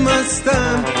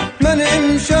مستم، من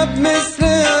امشب مثل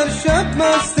هر شب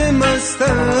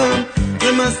مستم،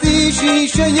 به مستی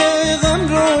شیشه غم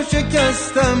رو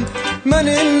شکستم. من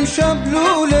امشب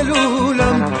لوله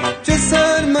لولم چه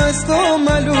سرمست و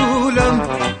ملولم،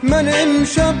 من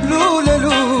امشب لوله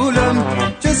لولم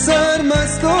چه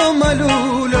سرمست و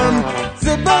ملولم. ز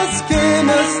بس که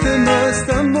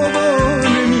مستم بابا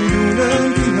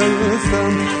نمیدونم کی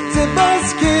هستم، ز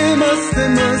بس که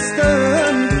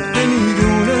مستم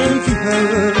نمیدونم کی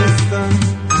هستم.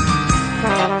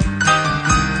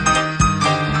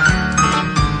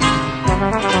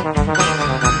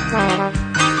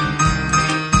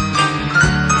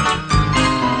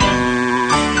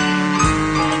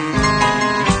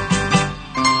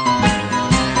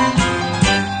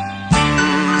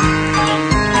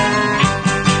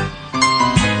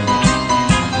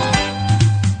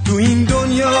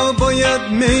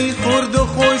 می خورد و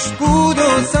خوش بود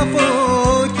و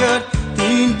صفا کرد، تو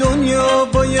این دنیا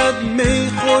باید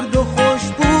می خورد و خوش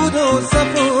بود و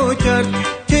صفا کرد،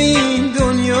 که این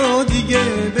دنیا دیگه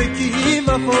به کی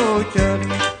وفا کرد،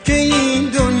 که این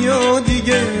دنیا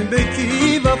دیگه به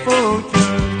کی وفا کرد.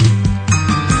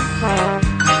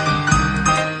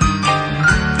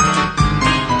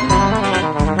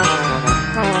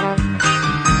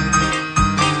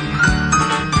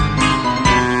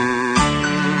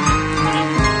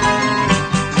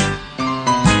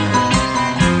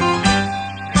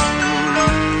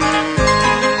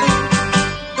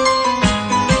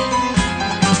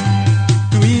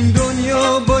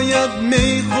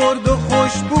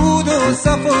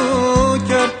 صفا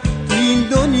کرد، تو این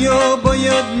دنیا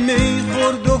باید می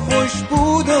خورد و خوش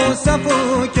بود و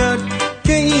صفا کرد،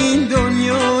 که این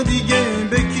دنیا دیگه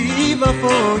به کی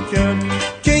وفا کرد،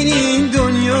 که این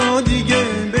دنیا دیگه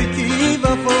به کی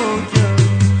وفا کرد.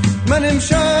 من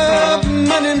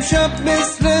امشب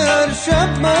مثل هر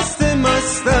شب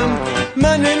مستم،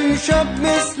 من امشب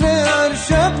مثل هر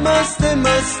شب مستم،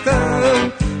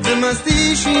 ز به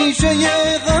مستی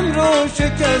شیشه غم را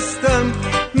شکستم،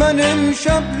 من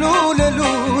امشب لوله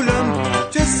لولم،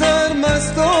 چه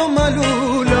سرمست و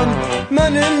ملولم،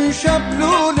 من امشب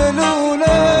لوله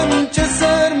لولم، چه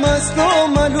سرمست و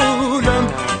ملولم،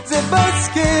 ز بس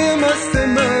که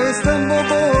مستم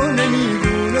بابا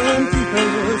نمیدونم کی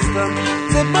هستم،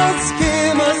 ز بس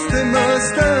که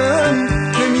مستم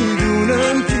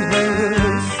نمیدونم کی هستم.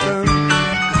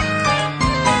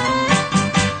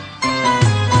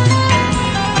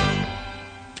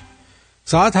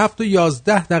 ساعت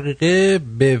 7:11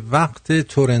 به وقت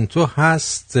تورنتو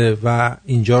هست و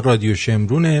اینجا رادیو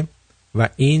شمرونه و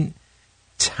این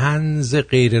طنز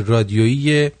غیر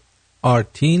رادیویی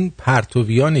آرتین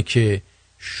پرتویانه که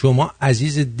شما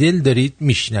عزیز دل دارید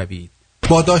میشنوید.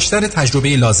 با داشتن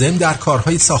تجربه لازم در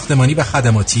کارهای ساختمانی و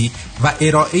خدماتی و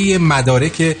ارائه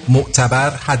مدارک معتبر،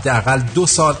 حداقل 2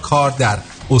 سال کار در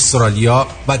استرالیا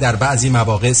و در بعضی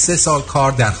مواقع 3 سال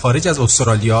کار در خارج از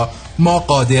استرالیا، ما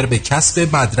قادر به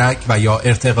کسب مدرک و یا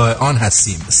ارتقاء آن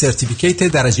هستیم. سرتیفیکیت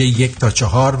درجه 1 تا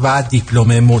 4 و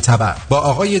دیپلم معتبر. با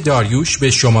آقای داریوش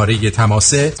به شماره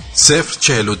تماس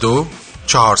 042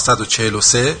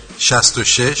 443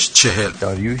 6640.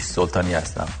 داریوش سلطانی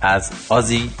هستم از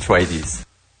آزی تریدیز.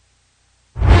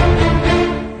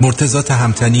 مرتضی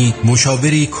تهمتنی،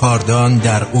 مشاوری کاردان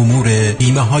در امور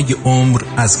بیمه های عمر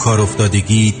از کار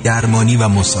افتادگی، درمانی و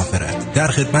مسافرت، در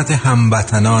خدمت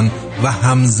هموطنان و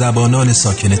همزبانان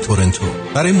ساکن تورنتو.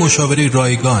 برای مشاوره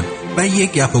رایگان و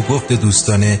یک گپ و گفت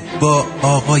دوستانه با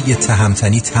آقای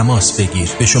تهمتنی تماس بگیر.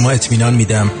 به شما اطمینان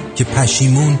میدم که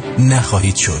پشیمون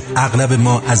نخواهید شد. اغلب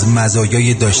ما از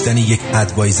مزایای داشتن یک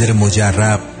ادوایزر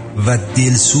مجرب و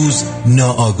دلسوز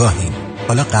ناآگاهیم.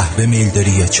 حالا قهوه میل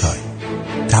داری یا چای؟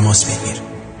 تماس بگیر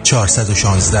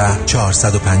 416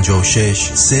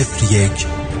 456 01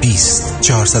 20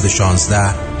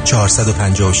 416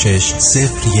 456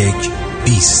 01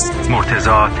 20. مرتضی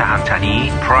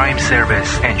تهمتنی، پرایم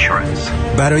سرویس انشورنس.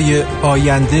 برای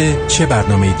آینده چه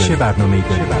برنامه‌ای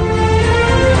داری؟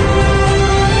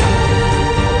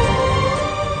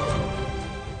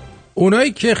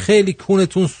 اونایی که خیلی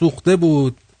کونتون سوخته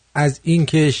بود از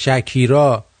اینکه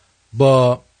شکیرا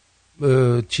با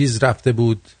چیز رفته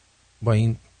بود، با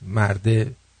این مرد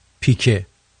پیکه،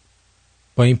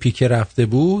 با این پیکه رفته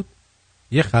بود،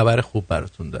 یه خبر خوب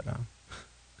براتون دارم.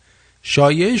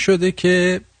 شایعه شده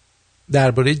که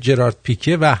درباره جرارد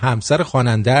پیکه و همسر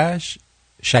خواننده‌اش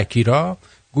شکیرا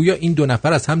گویا این 2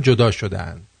 نفر از هم جدا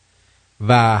شدن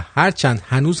و هرچند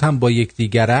هنوز هم با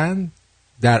یکدیگرن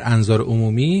در انظار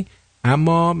عمومی،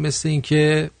 اما مثل این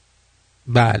که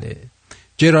بله،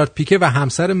 جرارد پیکه و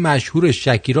همسر مشهور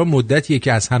شکیرا مدتیه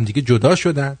که از همدیگه جدا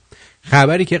شدن،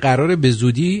 خبری که قراره به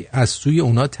زودی از سوی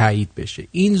اونا تایید بشه.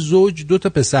 این زوج 2 تا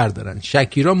پسر دارن.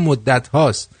 شکیرا مدت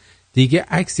هاست دیگه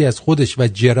عکسی از خودش و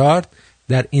جرارد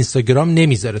در اینستاگرام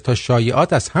نمیذاره تا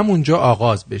شایعات از همونجا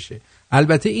آغاز بشه.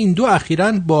 البته این 2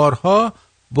 اخیراً بارها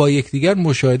با یکدیگر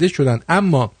مشاهده شدن،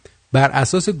 اما بر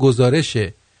اساس گزارش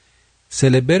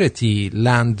سلبریتی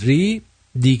لندری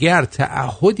دیگر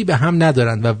تعهدی به هم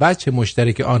ندارند و وجه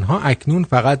مشترک آنها اکنون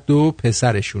فقط 2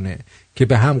 پسرشونه که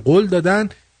به هم قول دادن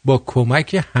با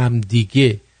کمک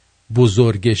همدیگه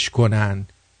بزرگش کنن،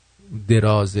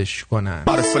 درازش کنن.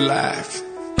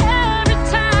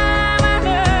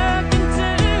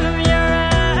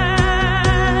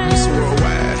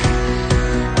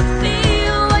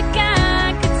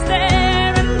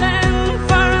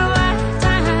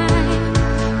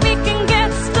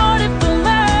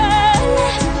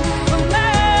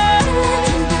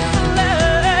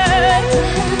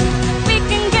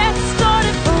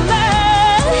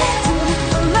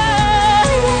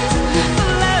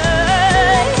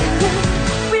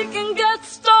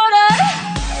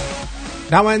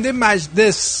 نماینده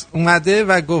مجلس اومده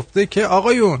و گفته که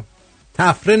آقایون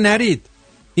تفره نرید،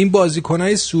 این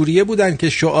بازیکنای سوریه بودن که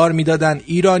شعار میدادن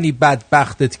ایرانی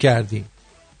بدبختت کردیم.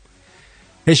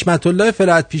 حشمت الله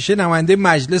فلاحت پیشه نماینده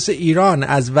مجلس ایران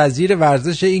از وزیر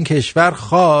ورزش این کشور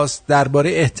خواست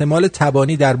درباره احتمال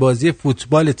تبانی در بازی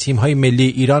فوتبال تیم‌های ملی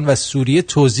ایران و سوریه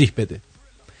توضیح بده.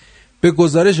 به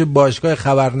گزارش باشگاه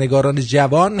خبرنگاران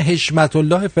جوان، حشمت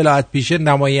الله فلاحت پیشه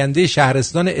نماینده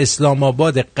شهرستان اسلام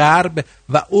آباد غرب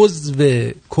و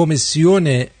عضو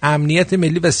کمیسیون امنیت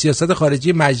ملی و سیاست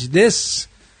خارجی مجلس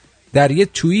در یه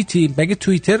توییتی، مگه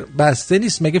توییتر بسته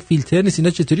نیست؟ مگه فیلتر نیست؟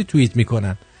 اینا چطوری توییت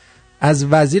میکنن؟ از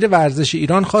وزیر ورزش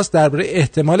ایران خواست درباره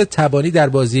احتمال تبانی در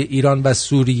بازی ایران و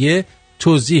سوریه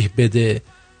توضیح بده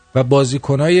و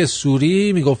بازیکنای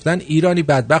سوری میگفتن ایرانی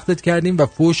بدبختت کردیم و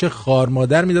فوش خار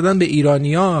مادر میدادن به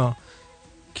ایرانیا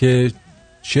که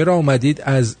چرا اومدید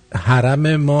از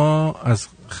حرم ما، از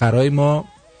خرای ما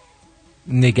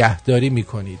نگهداری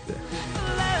میکنید.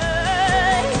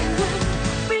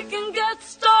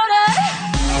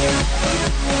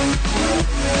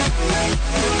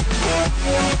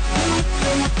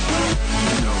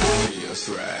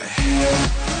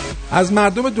 از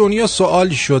مردم دنیا سوال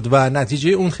شد و نتیجه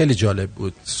اون خیلی جالب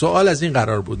بود. سوال از این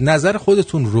قرار بود: نظر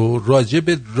خودتون رو راجع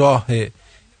به راه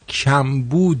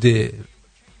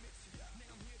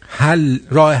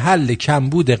حل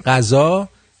کمبود غذا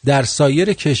در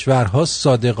سایر کشورها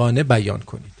صادقانه بیان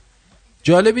کنید.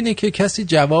 جالب اینه که کسی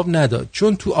جواب نداد،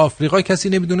 چون تو آفریقا کسی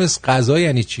نمیدونست غذا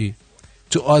یعنی چی،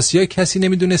 تو آسیا کسی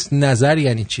نمیدونست نظر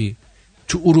یعنی چی،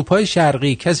 تو اروپای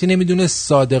شرقی کسی نمیدونست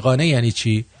صادقانه یعنی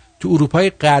چی، تو اروپای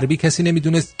غربی کسی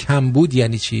نمیدونست کمبود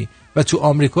یعنی چی و تو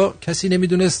آمریکا کسی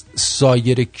نمیدونست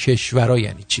سایر کشورها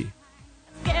یعنی چی.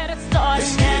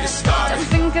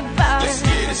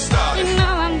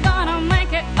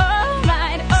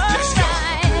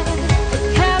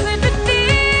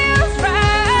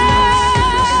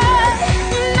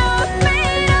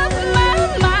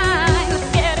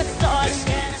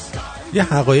 یه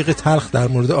حقایق تلخ در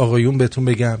مورد آقایون بهتون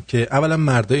بگم که اولا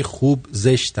مردای خوب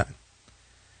زشتن،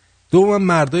 دوما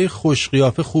مردای خوش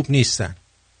قیافه خوب نیستن.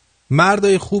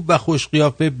 مردای خوب و خوش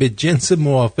قیافه به جنس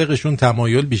موافقشون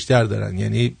تمایل بیشتر دارن،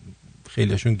 یعنی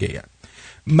خیلیشون گیان.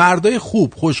 مردای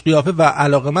خوب خوش قیافه و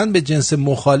علاقمند به جنس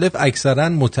مخالف اکثرا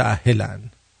متأهلن.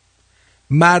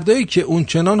 مردایی که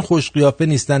اونچنان خوش قیافه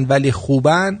نیستن ولی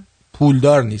خوبن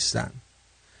پولدار نیستن.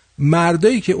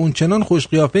 مردایی که اونچنان خوش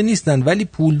قیافه نیستن ولی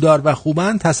پولدار و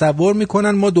خوبن تصور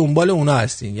میکنن ما دنبال اونا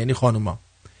هستیم، یعنی خانوما.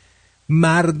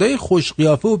 مردای خوش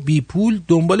قیافه و بی پول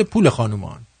دنبال پول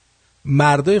خانومان.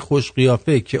 مردای خوش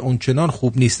قیافه که اونچنان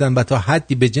خوب نیستن و تا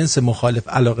حدی به جنس مخالف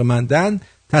علاقه‌مندن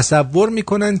تصور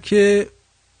میکنن که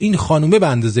این خانومه به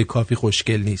اندازه کافی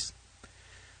خوشگل نیست.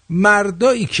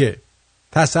 مردایی که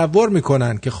تصور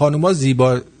میکنن که خانوما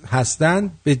زیبا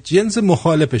هستن به جنس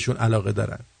مخالفشون علاقه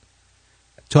دارن.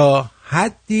 تا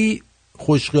حدی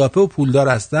خوش قیافه و پولدار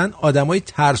هستن آدمای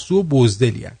ترسو و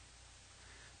بزدلی هستن.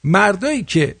 مردایی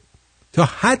که تا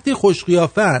حدی خوش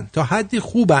قیافه‌اند، تا حدی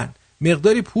خوبن،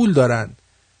 مقداری پول دارن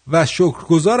و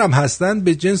شکرگزارم هستن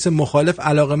به جنس مخالف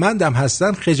علاقه‌مندم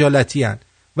هستن، خجالتی هستن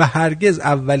و هرگز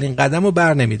اولین قدمو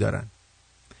بر نمیدارن.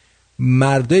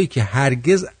 مردایی که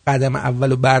هرگز قدم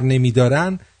اولو بر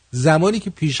نمیدارن زمانی که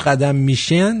پیش قدم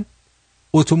میشن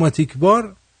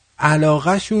اتوماتیکوار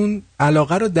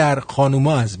علاقه رو در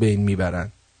خانوما از بین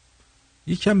میبرن.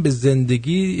 یکم به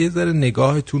زندگی یه ذره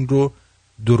نگاهتون رو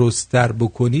درست‌تر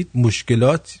بکنید،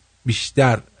 مشکلات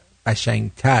بیشتر،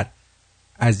 قشنگتر،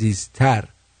 عزیزتر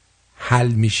حل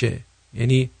میشه.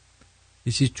 یعنی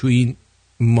یه چیز تو این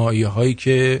مایه هایی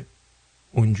که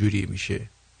اونجوری میشه،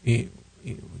 این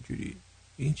اونجوری،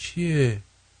 این چیه؟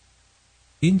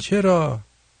 این چرا؟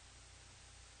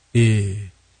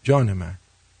 جان من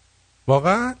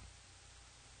واقعا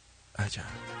عجب.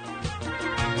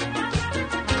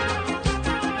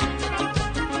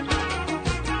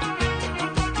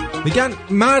 میگن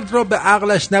مرد را به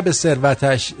عقلش نه به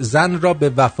ثروتش، زن را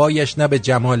به وفایش نه به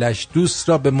جمالش، دوست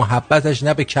را به محبتش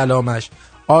نه به کلامش،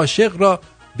 عاشق را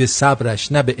به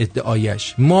صبرش نه به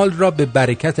ادعایش، مال را به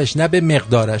برکتش نه به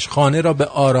مقدارش، خانه را به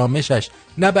آرامشش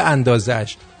نه به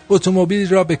اندازهش، اتومبیل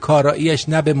را به کاراییش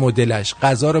نه به مدلش،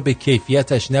 غذا را به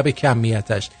کیفیتش نه به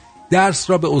کمیتش، درس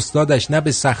را به استادش نه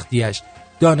به سختیش،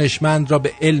 دانشمند را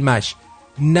به علمش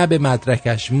نه به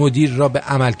مدرکش، مدیر را به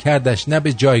عملکردش نه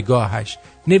به جایگاهش،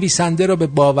 نویسنده را به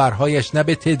باورهایش نه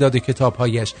به تعداد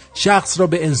کتابهایش، شخص را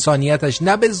به انسانیتش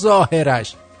نه به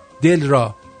ظاهرش، دل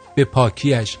را به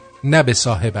پاکیش نه به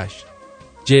صاحبش،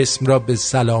 جسم را به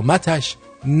سلامتش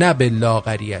نه به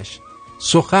لاغریش،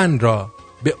 سخن را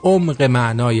به عمق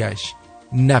معنایش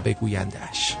نه به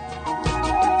گوینده‌اش.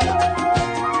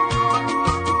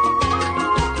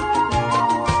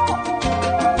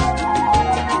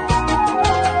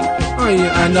 ای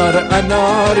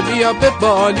انار بیا به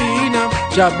بالینم،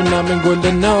 شبنم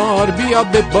گل نار بیا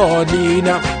به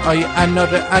بالینم، ای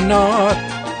انار.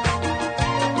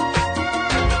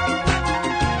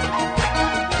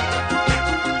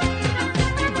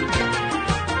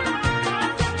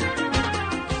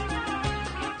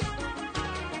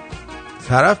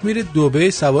 طرف میره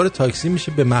دبی، سوار تاکسی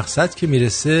میشه، به مقصد که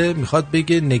میرسه میخواد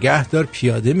بگه نگهدار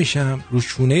پیاده میشم، رو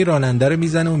شونه راننده رو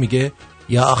میزنه و میگه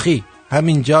یا آخی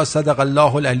همینجا، صدق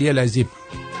الله العلی العظیم.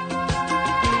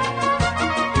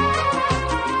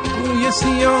 موی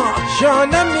سیاه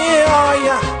شانه می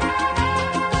آیم،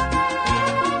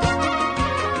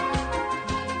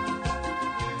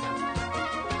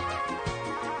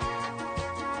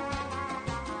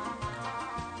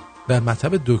 در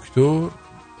مطب دکتر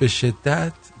به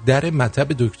شدت در مطب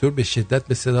دکتر به شدت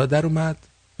به صدا در اومد.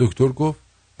 دکتر گفت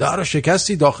در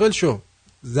شکستی، داخل شو.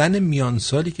 زن میان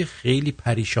سالی که خیلی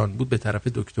پریشان بود به طرف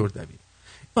دکتر دوید.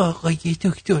 آقای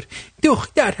دکتر،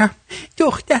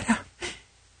 دخترم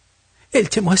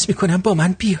التماس میکنم با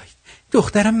من بیاید،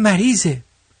 دخترم مریضه.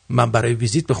 من برای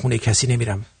ویزیت به خونه کسی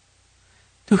نمیرم.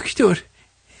 دکتر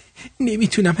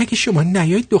نمیتونم، اگه شما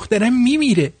نیایید دخترم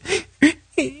میمیره.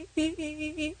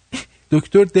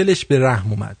 دکتر دلش به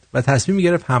رحم اومد و تصمیم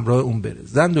گرفت همراه اون بره.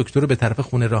 زن دکتر رو به طرف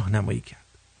خونه راهنمایی کرد.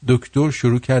 دکتر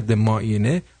شروع کرد به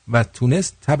معاینه و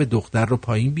تونست تب دختر رو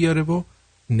پایین بیاره و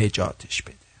نجاتش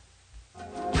بده.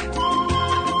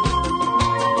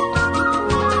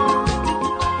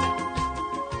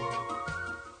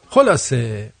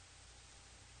 خلاصه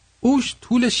اوش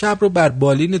طول شب رو بر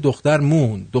بالین دختر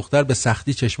موند. دختر به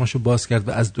سختی چشماشو باز کرد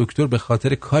و از دکتر به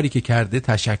خاطر کاری که کرده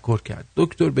تشکر کرد.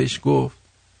 دکتر بهش گفت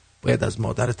باید از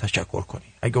مادر تشکر کنی،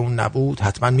 اگه اون نبود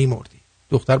حتما میمردی.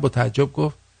 دختر با تعجب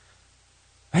گفت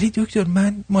ولی دکتر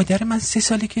مادر من 3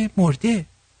 ساله که مرده.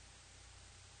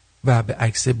 و به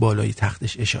عکس بالای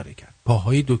تختش اشاره کرد.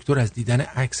 پاهای دکتر از دیدن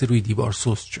عکس روی دیوار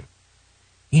سست شد.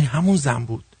 این همون زن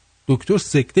بود. دکتر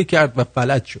سکته کرد و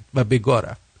فلج شد و به گاه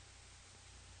رفت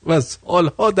و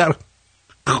سالها در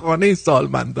خانه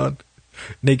سالمندان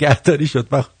نگهداری شد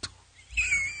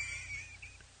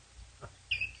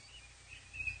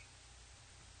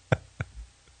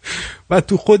و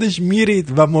تو خودش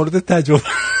میرید و مورد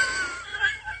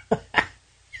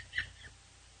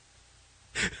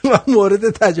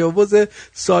تجاوز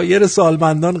سایر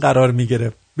سالمندان قرار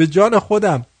میگرفت. به جان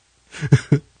خودم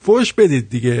فوش بدید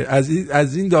دیگه.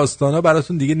 از این داستانا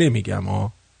براتون دیگه نمیگم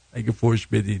ها. اگه فوش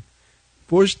بدید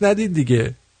فوش ندید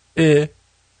دیگه.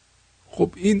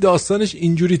 خب این داستانش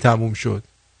اینجوری تموم شد.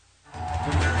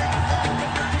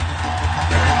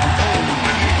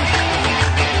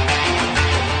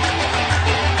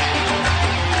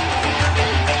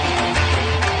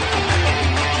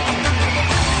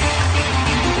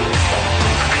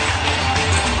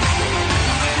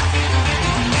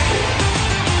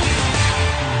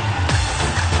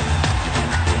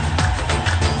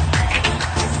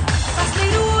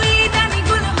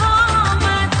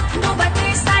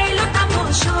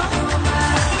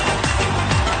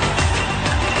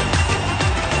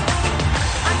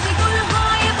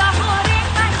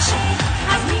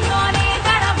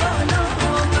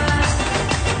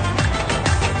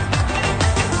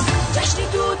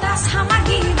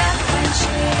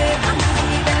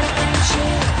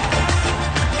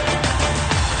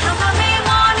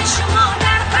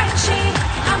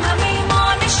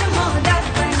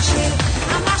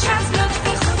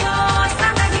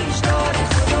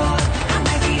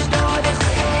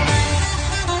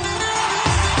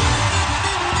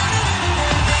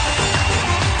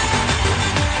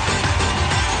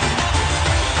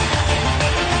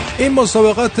 این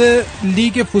مسابقات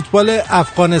لیگ فوتبال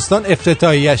افغانستان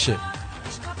افتتاحیه‌شه.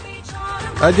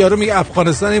 بعد یارو میگه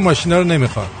افغانستان این ماشینا رو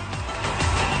نمیخواد.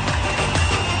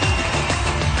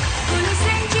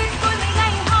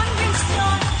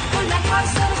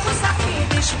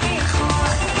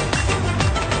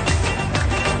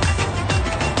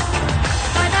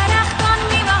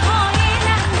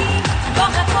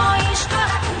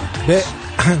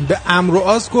 به امر و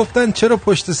آز گفتن چرا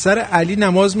پشت سر علی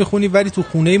نماز میخونی ولی تو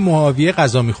خونه معاویه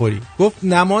غذا میخوری؟ گفت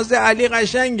نماز علی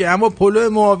قشنگه اما پلو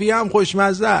معاویه هم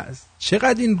خوشمزه است.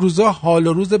 چقدر این روزا حال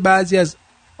و روز بعضی از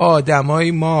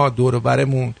آدمای ما دور و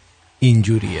برمون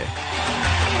اینجوریه.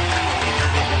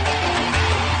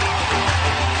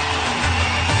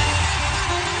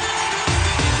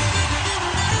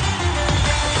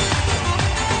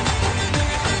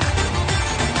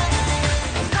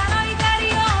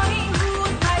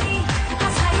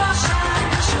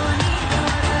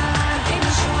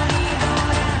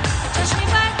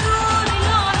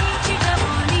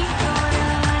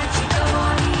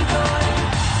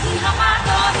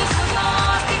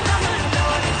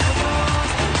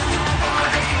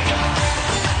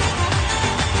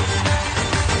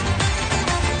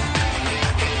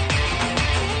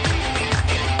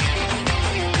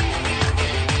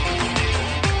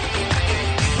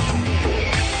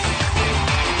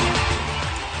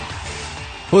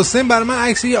 حسین بر من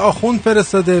عکس یه آخوند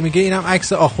فرستاده، میگه اینم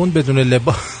عکس آخوند بدون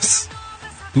لباس.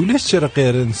 دولش چرا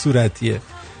غیر صورتیه؟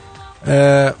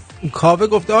 کاوه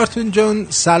گفته آرتون جان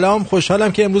سلام،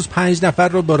 خوشحالم که امروز 5 نفر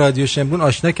رو با رادیو شمرون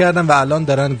آشنا کردم و الان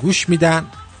دارن گوش میدن.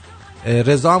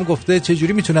 رضا هم گفته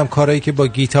چجوری میتونم کارهایی که با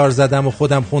گیتار زدم و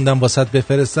خودم خوندم واسط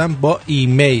بفرستم؟ با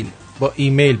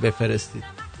ایمیل بفرستید.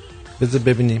 بذار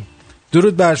ببینیم.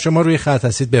 درود بر شما، روی خط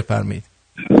هستید، بفرمایید.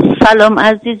 سلام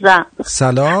عزیزم.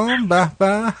 سلام. به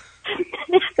به.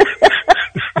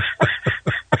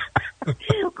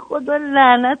 خدا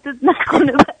لعنتت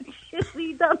نکنه بچه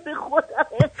ریدم به خودم.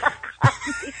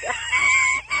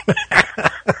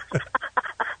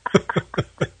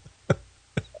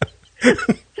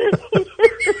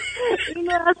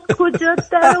 اینو از کجا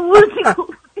در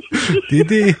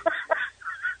آوردی؟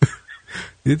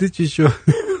 دیدی چی شد؟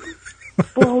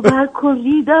 باور کن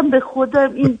ریدم به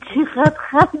خودم. این چقدر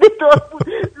خنده دار بود.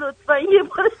 لطفا یه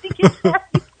بار دیگه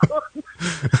تعریف کن.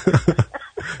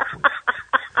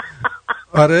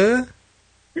 آره؟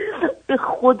 به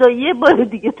خدا یه بار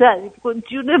دیگه تعریف کن.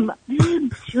 جون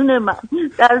من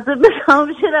در ضمن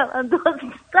تمام شنونده ها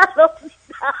سلام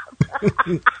میدم.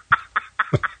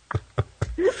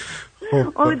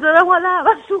 امیدوارم حالا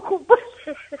همشون خوب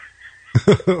باشه.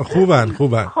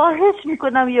 خوبن. خواهش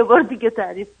میکنم یه بار دیگه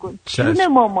تعریف کن. جون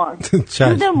مامان.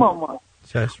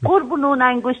 قربون اون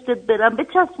انگشتت برم به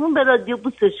چسبون به رادیو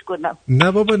بوسش کنم.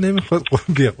 نه بابا نمیخواد.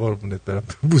 بیا قربونت برم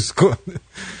بوس کن.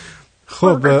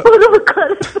 خب برو به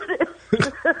کارت برس.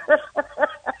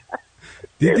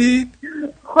 دیدین؟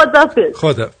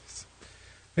 خدافظ.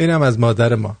 اینم از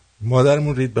مادر ما.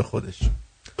 مادرمون رید به خودش.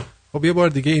 خب یه بار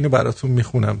دیگه اینو براتون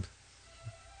میخونم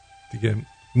دیگه.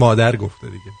 مادر گفته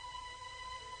دیگه.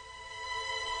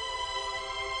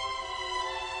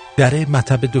 در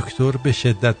مطب دکتر به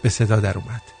شدت به صدا در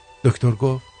اومد. دکتر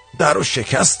گفت درو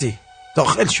شکستی،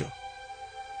 داخل شو.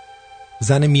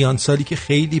 زن میان سالی که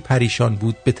خیلی پریشان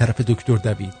بود به طرف دکتر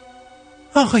دوید.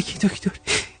 آقای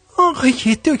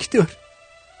دکتر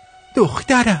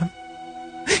دخترم،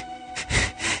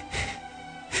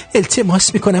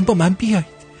 التماس میکنم با من بیاید،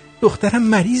 دخترم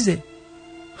مریضه.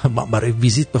 من برای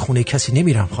ویزیت به خونه کسی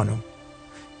نمیرم خانم.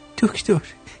 دکتر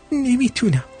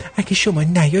نمیتونم، اگه شما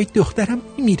نیایید دخترم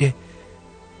میمیره.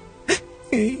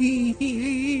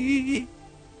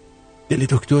 دل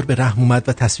دکتر به رحم اومد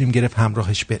و تصمیم گرفت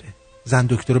همراهش بره. زن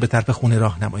دکتر رو به طرف خونه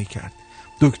راهنمایی کرد.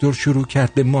 دکتر شروع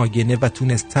کرد به معاینه و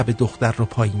تونست تب دختر رو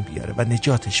پایین بیاره و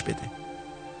نجاتش بده.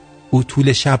 او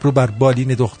طول شب رو بر بالین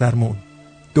دختر موند.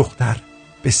 دختر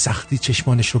به سختی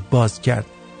چشمانش رو باز کرد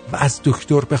و از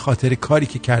دکتر به خاطر کاری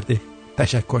که کرده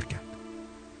تشکر کرد.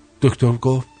 دکتر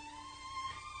گفت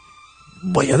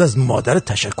باید از مادرت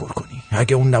تشکر کنی،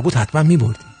 اگه اون نبود حتما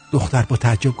می‌مردی. دختر با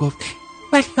تعجب گفت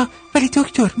ولی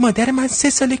دکتر مادر من 3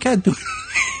 ساله که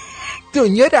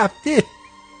دنیا رفته.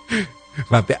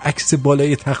 و به عکس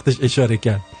بالای تختش اشاره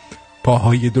کرد.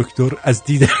 پاهای دکتر از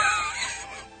دید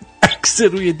عکس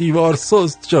روی دیوار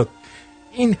سست شد.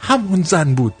 این همون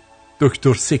زن بود.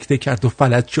 دکتر سکته کرد و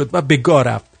فلج شد و به گا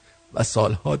رفت و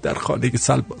سالها در خانه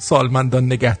سالمندان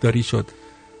نگهداری شد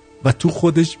و تو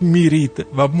خودش میرید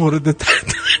و مورد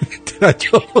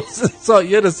تجاوز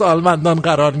سایر سالمندان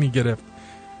قرار میگرفت.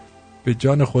 به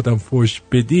جان خودم فوش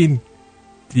بدین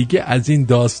دیگه از این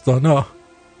داستانا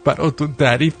براتون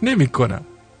تعریف نمی کنم.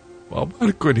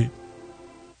 باور کنید.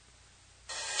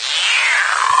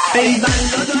 ای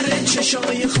بلا داره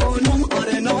چشای خانوم،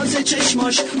 آره ناز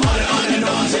چشماش، آره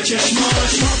ناز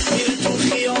چشماش، میره تو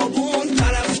خیابون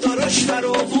طرفداراش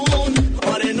فراوون،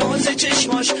 آره ناز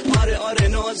چشماش، آره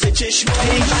ناز چشماش.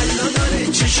 ای بلا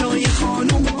داره چشای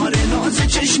خانوم، آره ناز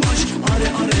چشماش،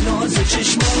 آره ناز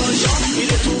چشماش،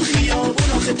 میره تو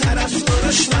خیابون آخه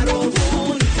طرفداراش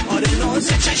فراوون، آره ناز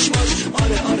چشماش،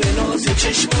 آره ناز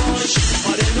چشماش،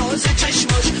 آره ناز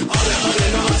چشماش، آره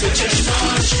ناز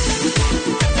چشماش.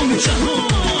 اون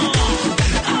جهان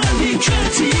علی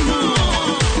کتیما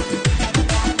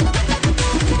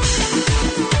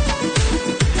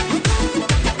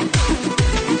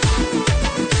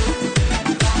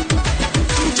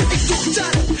جدی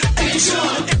دختر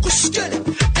ایجان اقشگره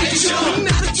ایجان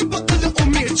نرچی بقل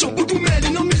امیر جان بگو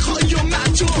ملینا میخوای یا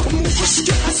مجا مو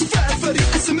خوشگل از فرفری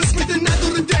اسمس میده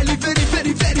نداره دلی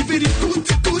وری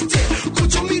گوتی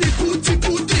کجا میری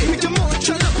بودی میگه ما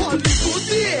کنم حالی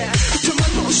بودی که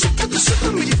من ناشد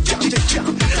شدم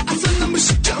یکم اصلا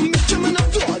نمیشه کم میگه من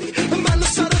افداری من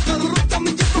سر قرارتم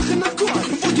یه فخه نکن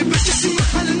وای به کسی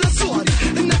محل نزاری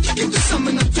نکی که دوستم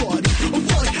نداری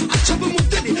وای عجب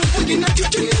مدلی وای نکی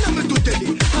که اینم دو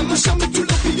دلی همش هم تو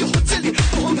لابی هتلی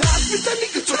با هم حرف میزنی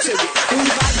که تو تلی اون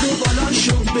قد و بالا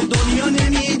شد به دنیا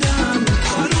نمیدم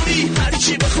خانومی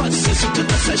هرچی بخواد 3 سوت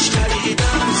واسش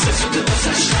خریدم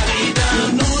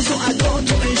ناز و ادا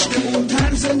تو عشق اون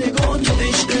طرز نگاه تو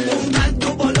عشق اون قد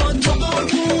و بالا تو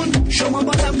قربون شما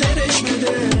بازم درش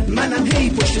بده منم هی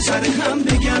پشت سر هم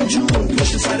بگم جون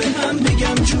پشت سر هم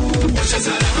بگم جون پشت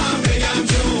سر هم بگم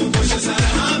جون پشت سر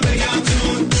هم بگم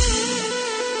جون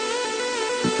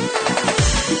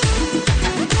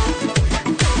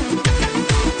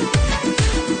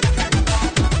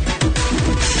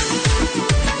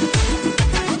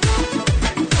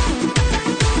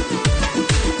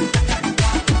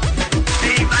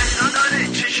ای بلا داره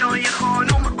چشای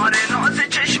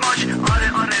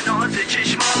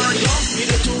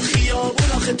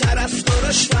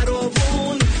رفتارش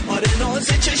فراوون، آره ناز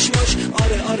چشماش،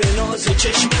 آره آره ناز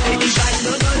چشماش، ای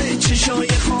بلا داره چشای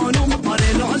خانوم،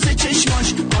 آره ناز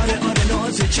چشماش، آره آره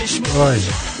ناز چشماش.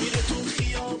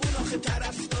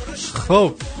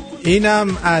 خب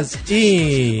اینم از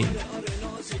این.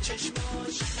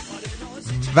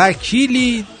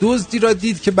 وکیلی دزدی را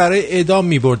دید که برای اعدام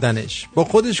می بردنش. با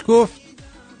خودش گفت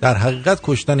در حقیقت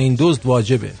کشتن این دزد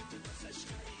واجبه،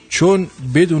 چون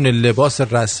بدون لباس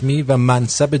رسمی و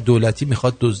منصب دولتی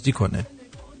میخواد دزدی کنه.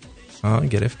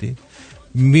 گرفتی؟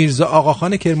 میرزا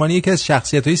آقاخان کرمانی یکی از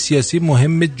شخصیت‌های سیاسی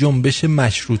مهم جنبش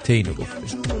مشروطه اینو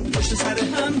گفته. پشت سر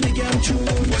هم بگم چون،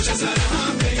 پشت سر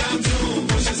هم بگم چون،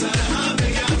 پشت سر هم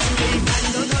بگم چون، ای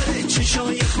بلا داره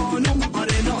چشای خانم،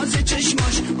 آره ناز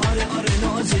چشماش، آره آره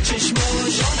ناز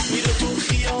چشماش، میره تو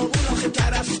خیابون آخه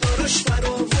طرفدارش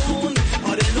فراوون،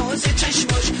 آره ناز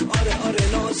چشماش، آره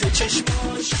آره ناز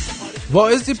چشماش.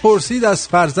 واعظی پرسید از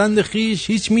فرزند خیش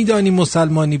هیچ میدانی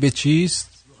مسلمانی به چیست؟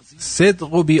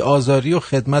 صدق و بی‌آزاری و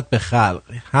خدمت به خلق،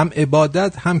 هم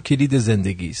عبادت هم کلید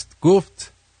زندگی است.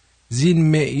 گفت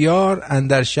زین معیار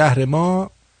اندر شهر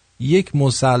ما یک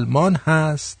مسلمان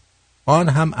هست، آن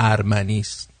هم ارمنی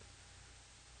است.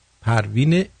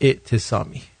 پروین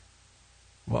اعتصامی.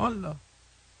 والا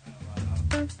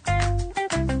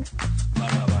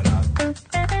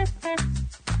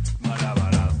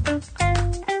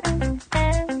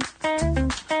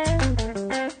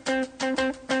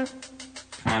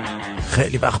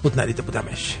خیلی وقت بود ندیده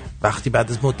بودمش. وقتی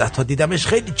بعد از مدت ها دیدمش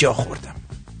خیلی جا خوردم.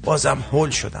 بازم هول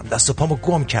شدم، دست و پامو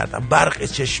گم کردم. برق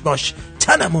چشماش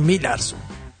تنمو میلرزون.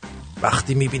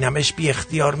 وقتی میبینمش بی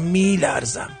اختیار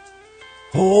میلرزم،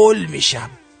 هول میشم،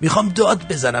 میخوام داد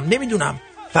بزنم. نمیدونم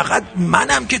فقط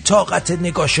منم که طاقت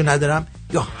نگاهشو ندارم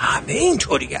یا همه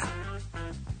اینطوریم.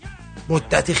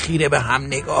 مدت خیره به هم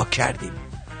نگاه کردیم،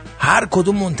 هر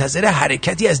کدوم منتظر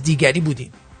حرکتی از دیگری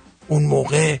بودیم. اون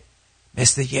موقع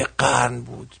مثل یه قرن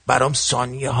بود. برام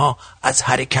ثانیه ها از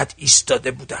حرکت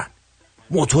ایستاده بودن.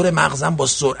 موتور مغزم با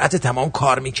سرعت تمام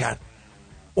کار میکرد.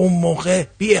 اون موقع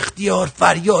بی اختیار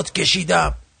فریاد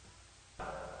کشیدم،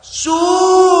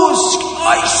 سوسک!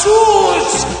 آی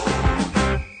سوسک!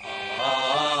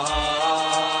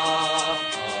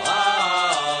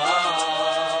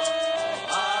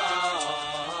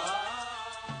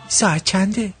 ساعت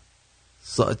چنده؟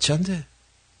 ساعت چنده؟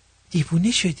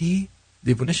 دیوونه شدی؟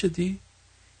 دیوونه شدی؟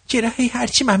 چرا هی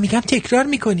هرچی من میگم تکرار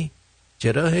میکنی؟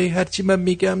 چرا هی هرچی من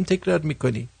میگم تکرار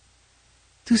میکنی؟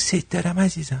 دوست دارم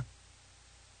عزیزم.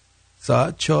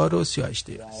 ساعت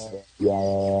 4:38 است.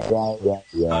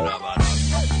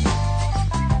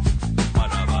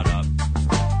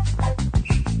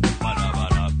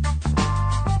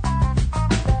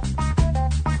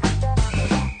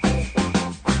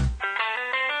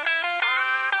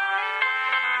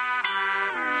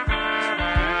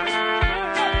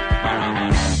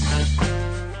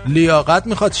 لیاقت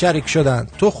میخواد شریک شدن.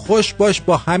 تو خوش باش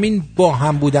با همین با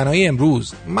هم بودنهای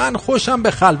امروز. من خوشم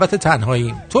به خلوت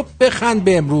تنهاییم. تو بخند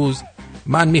به امروز،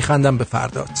 من میخندم به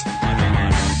فردات.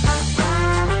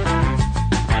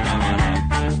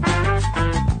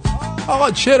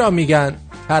 آقا چرا میگن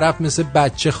طرف مثل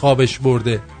بچه خوابش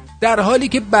برده، در حالی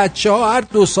که بچه ها هر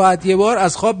 2 ساعت یه بار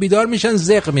از خواب بیدار میشن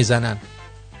زق میزنن؟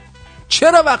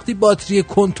 چرا وقتی باتری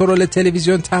کنترل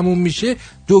تلویزیون تموم میشه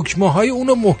دکمه های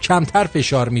اونو محکمتر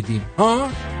فشار میدیم؟ ها؟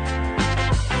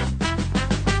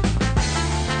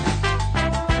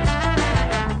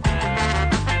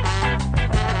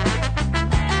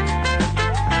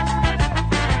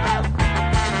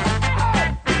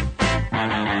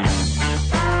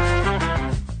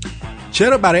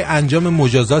 چرا برای انجام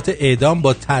مجازات اعدام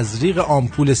با تزریق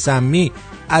آمپول سمی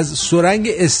از سرنگ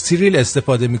استریل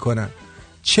استفاده میکنن؟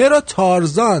 چرا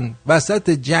تارزان وسط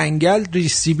جنگل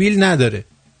ریسیبیل نداره؟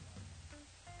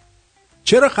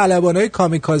 چرا خلبانای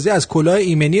کامیکازی از کلاه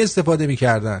ایمنی استفاده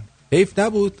میکردن؟ حیف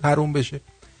نبود حروم بشه.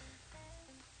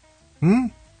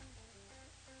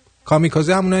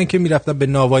 کامیکازی همونایی که میرفتن به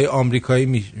ناوای آمریکایی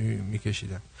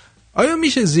میکشیدن. آیا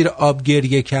میشه زیر آب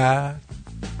گریه کرد؟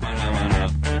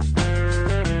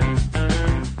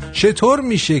 چطور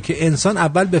میشه که انسان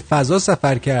اول به فضا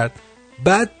سفر کرد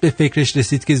بعد به فکرش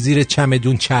رسید که زیر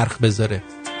چمدون چرخ بذاره؟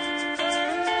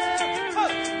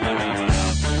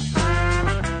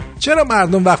 چرا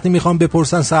مردم وقتی میخوان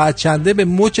بپرسن ساعت چنده به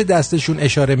مچ دستشون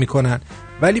اشاره میکنن،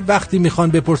 ولی وقتی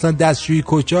میخوان بپرسن دستشویی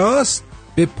کجاست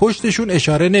به پشتشون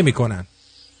اشاره نمیکنن،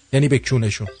 یعنی به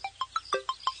کونشون؟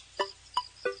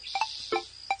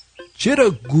 چرا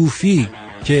گوفی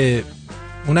که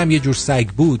اونم یه جور سگ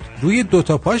بود روی 2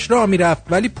 تا پاش راه میرفت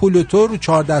ولی پلوتو رو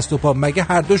 4 دست و پا؟ مگه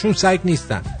هر دوشون سگ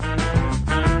نیستن؟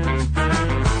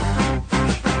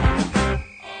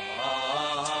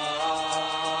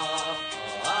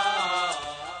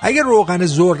 اگه روغن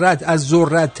ذرت از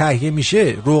ذرت تهیه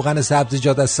میشه، روغن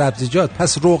سبزیجات از سبزیجات،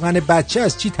 پس روغن بچه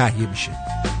از چی تهیه میشه؟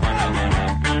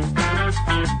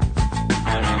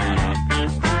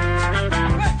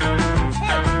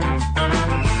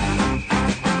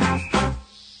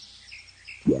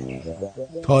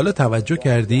 تا حالا توجه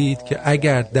کردید که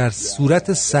اگر در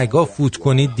صورت سگا فوت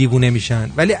کنید دیوونه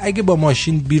میشن، ولی اگه با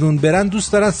ماشین بیرون برن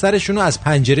دوست دارن سرشونو از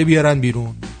پنجره بیارن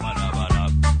بیرون.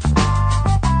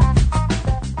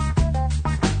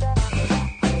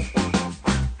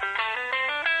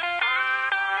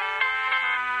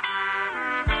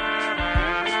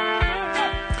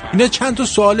 اینا چند تا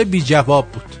سوال بی جواب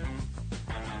بود.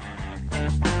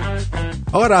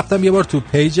 آقا رفتم یه بار تو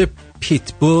پیج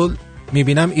پیتبول،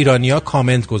 میبینم ایرانی‌ها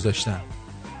کامنت گذاشتن.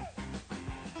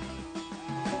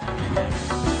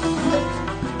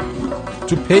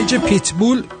 تو پیج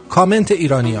پیتبول کامنت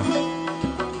ایرانی‌ها،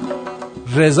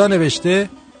 رضا نوشته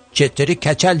چطوری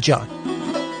کچل جان.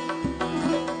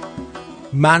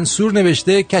 منصور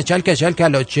نوشته کچل کچل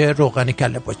کلاچه روغن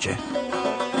کله پاچه.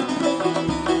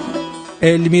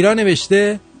 المیرا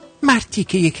نوشته مرتی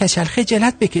که یک کچل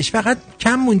خجالت بکش، فقط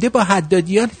کم مونده با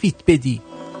حدادیان فیت بدی.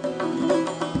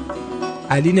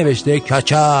 علی نوشته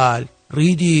کچل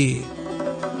ریدی.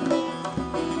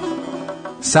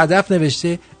 صدف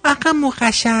نوشته آقا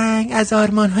قشنگ از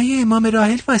آرمان‌های امام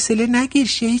راحل فاصله نگیر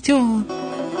شیطون.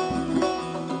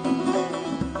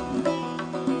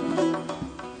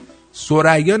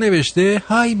 سریا نوشته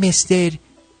های مستر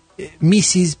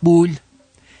میسیز بول،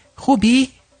 خوبی؟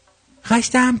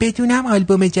 خواستم بدونم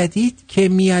آلبوم جدید که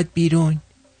میاد بیرون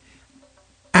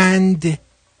اند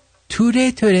تور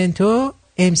تورنتو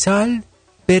امسال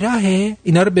به راهه.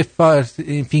 اینا رو به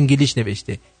فینگلیش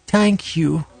نوشته. تانک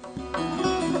یو.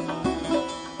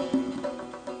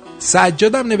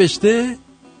 سجادم نوشته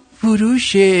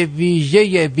فروش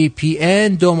ویژه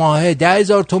VPN 2 ماهه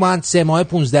 10,000 تومان، 3 ماهه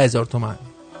 15,000 تومان.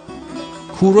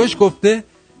 کوروش گفته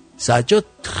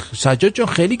سجاد جان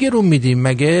خیلی گرون میدیم،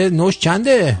 مگه نوش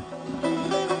چنده؟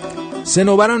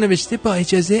 سنوبرم نوشته با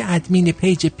اجازه ادمین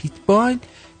پیج پیتبال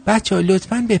بچه ها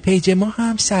لطفاً به پیج ما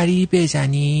هم سریع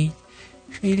بزنید،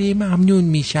 خیلی ممنون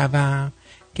میشوم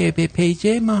که به پیج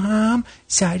ما هم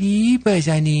سریع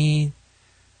بزنید.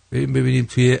 ببینیم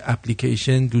توی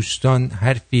اپلیکیشن دوستان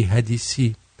حرفی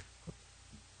حدیثی.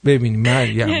 ببینیم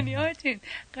مریم، یعنی آرتین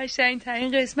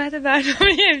قشنگ‌ترین قسمت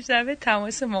برنامه امشب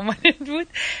تماس مامانت بود.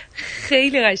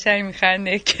 خیلی قشنگ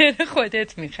میخنده، کره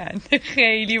خودت میخنده،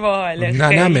 خیلی باحاله.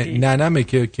 ننمه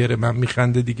که کره من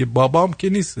میخنده دیگه، بابام که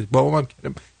نیست، بابام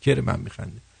هم کره من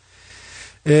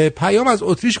میخنده. پیام از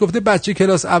اتریش گفته بچه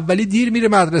کلاس اولی دیر میره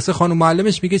مدرسه، خانم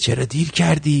معلمش میگه چرا دیر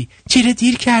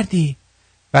کردی؟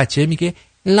 بچه میگه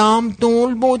لام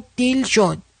دول بود دیل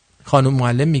شد. خانم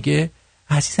معلم میگه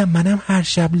عزیزم منم هر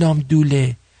شب لام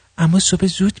دوله، اما صبح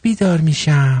زود بیدار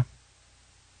میشم.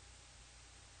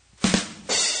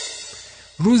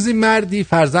 روزی مردی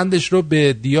فرزندش رو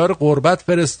به دیار غربت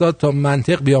فرستاد تا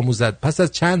منطق بیاموزد. پس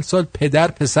از چند سال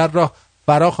پدر پسر را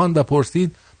فرا خواند و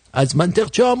پرسید از منطق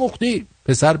چه آموختی؟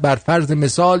 پسر بر فرض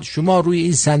مثال شما روی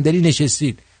این صندلی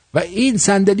نشستید و این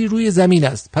صندلی روی زمین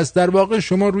است، پس در واقع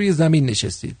شما روی زمین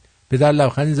نشستید. پدر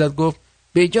لبخندی زد گفت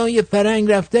به جای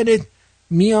فرنگ رفتنت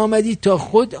می آمدی تا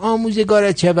خود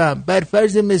آموزگارت شوم. بر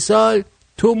فرض مثال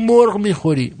تو مرغ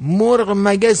میخوری، مرغ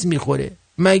مگس میخوره،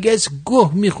 مگس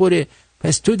گوه میخوره،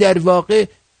 پس تو در واقع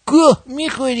گوه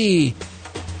میخوری.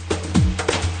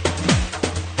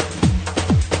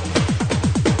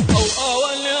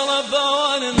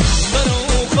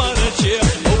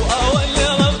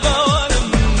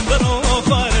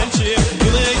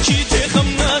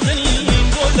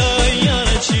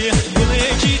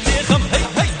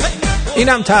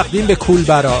 اینم تقدیم به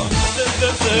کولبرا.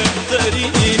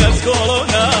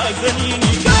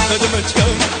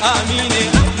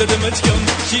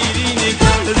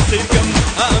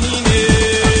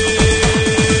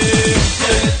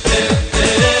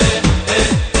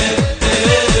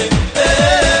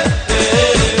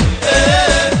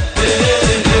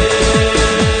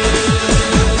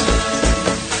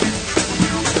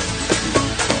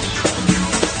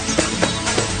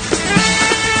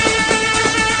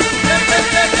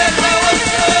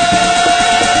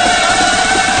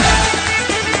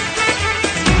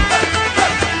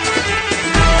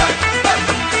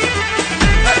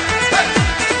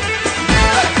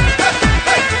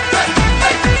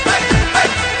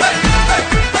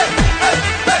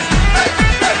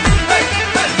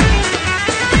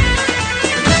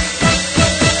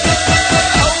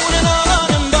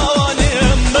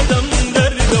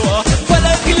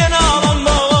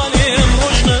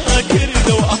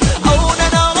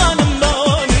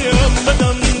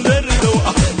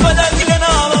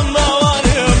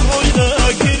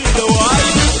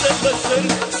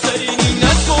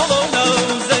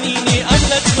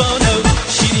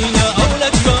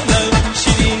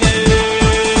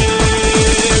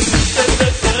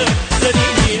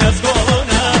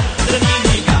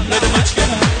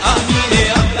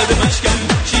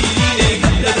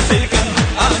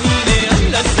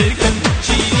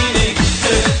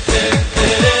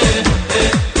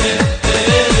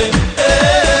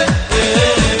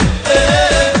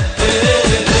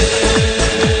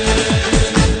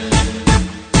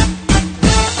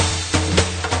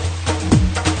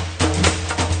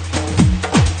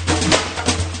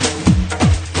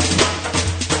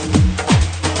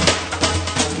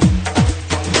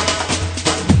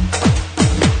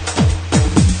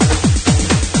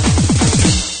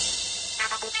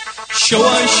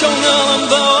 شوان شونام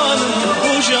دانم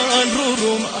بوجان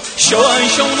روما شوان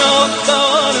شونام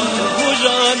دانم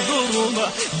بوجان روما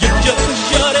یک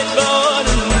جرف جاره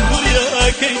دانم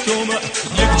بوریا کیتوما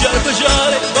یک جرف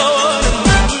جاره دانم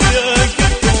بوریا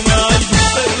کیتوما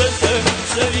سرلسه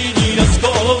سرینی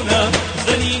نسکونا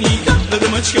زنینی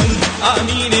دمچکم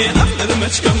آمینه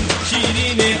دمچکم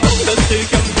شیرینه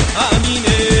دستکم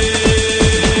آمینه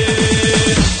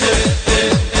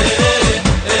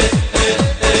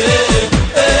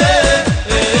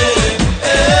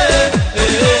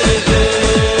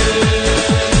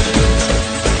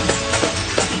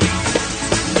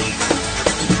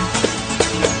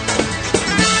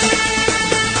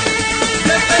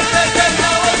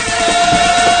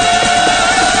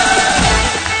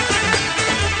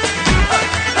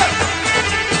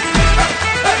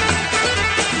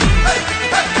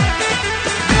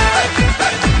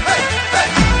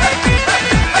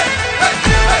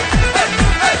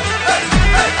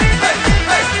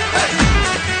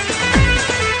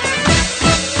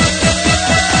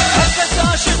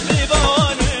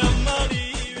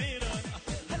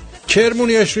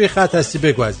کرمونیاش روی خط هستی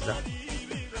بگو عزیزم.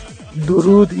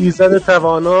 درود ایزد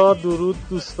توانا، درود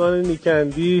دوستان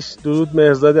نیکندیش، درود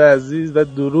مهرزاد عزیز و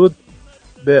درود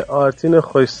به آرتین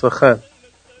خوش سخن.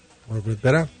 قربونت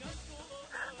برم.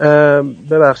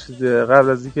 ببخشید قبل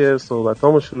از اینکه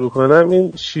صحبتامو شروع کنم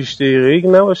این 6 دقیقه‌ای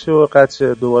نباشه و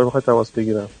قطع دوباره میخوام تماس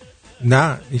بگیرم.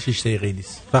 نه این 6 دقیقه‌ای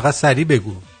نیست، فقط سریع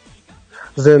بگو.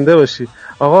 زنده باشی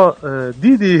آقا.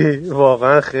 دیدی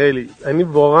واقعا خیلی، یعنی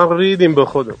واقعا ریدیم به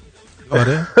خودم.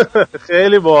 آره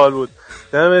خیلی باحال بود.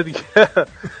 دمت گرم.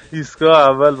 ایستگاه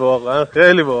اول واقعا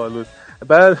خیلی باحال بود.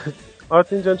 بعد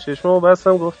آرتین جان چشممو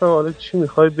بستم گفتم حالا چی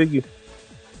میخوای بگی؟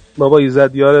 بابا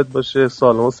ایزد یارت باشه،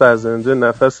 سالم و سرزنده،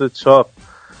 نفس چاق،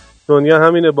 دنیا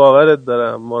همینه، باورت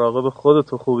دارم، مراقب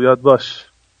خودت و خوبیات باش.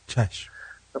 چشم.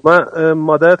 من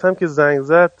مادرت هم که زنگ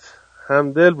زد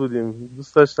همدل بودیم،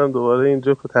 دوست داشتم دوباره این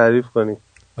جوکو تعریف کنی.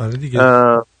 آره دیگه.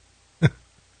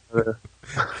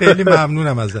 خیلی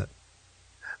ممنونم ازت.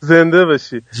 زنده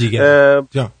باشی جیگر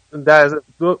جان.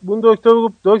 اون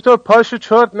دکتر پاشو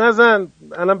چرت نزن،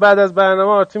 الان بعد از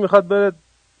برنامه آرتی میخواد بره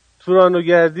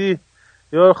تورانوگردی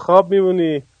یا خواب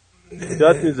میمونی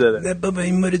یاد میذاره. نه بابا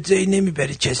این مورد جایی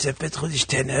نمیبره، کثافت خودش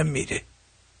تنها میره.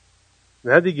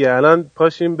 نه دیگه الان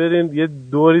پاشیم برین یه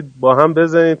دوری با هم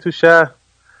بزنین تو شهر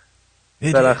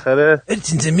بالاخره.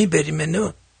 ارتینزه میبری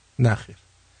منو؟ نه خیر،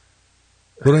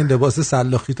 برو این لباس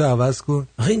سلاخی تو عوض کن.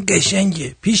 آخه این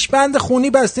قشنگه. پیشبند خونی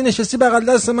بستی نشستی بغل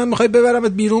دست من، میخوای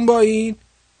ببرمت بیرون با این؟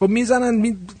 خب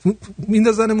میزنن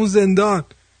میندازنمون زندان.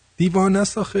 دیوانه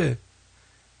است آخه،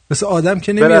 مثل آدم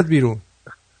که نمیاد بیرون.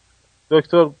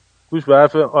 دکتر گوش به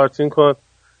حرف آرتین کن،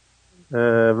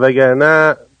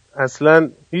 وگرنه اصلا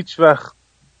هیچ وقت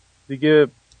دیگه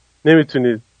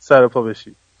نمیتونی سر پا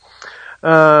بشی.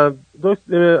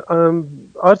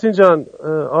 آرتین جان،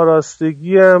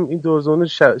 آراستگی هم این دورزون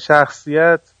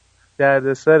شخصیت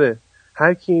دردسره.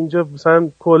 هر کی اینجا مثلا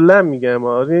کلا میگم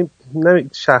آره نه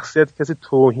شخصیت کسی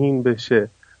توهین بشه،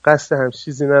 قصد هم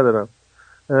چیزی ندارم.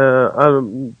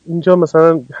 اینجا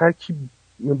مثلا هر کی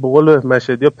به قول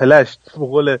مشهدی ها پلشت، به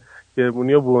قول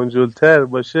کرمونی ها بونجلتر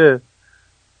باشه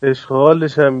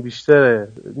اشغالش هم بیشتره.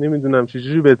 نمیدونم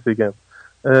چجوری بهت بگم،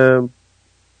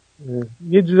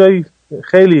 یه جورایی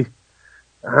خیلی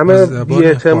همه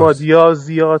بی‌اعتمادی ها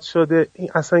زیاد شده. این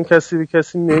اصلا کسی به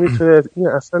کسی نمیتونه، این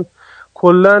اصلا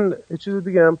کلن چیز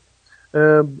دیگه هم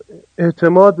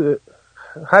اعتماد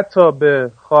حتی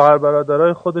به خواهر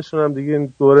برادرای خودشون هم دیگه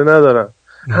این دوره ندارن.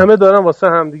 همه دارن واسه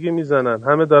همدیگه میزنن،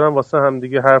 همه دارن واسه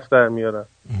همدیگه حرف در میارن.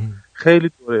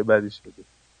 خیلی دوره بدی شده.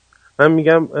 من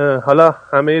میگم حالا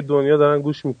همه دنیا دارن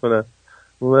گوش میکنن،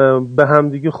 به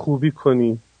همدیگه خوبی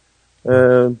کنیم،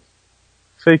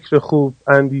 فکر خوب،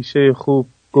 اندیشه خوب،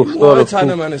 گفتار خوب.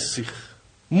 تن من سیخ،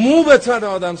 مو به تن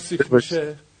آدم سیخ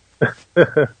میشه.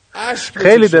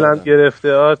 خیلی دلم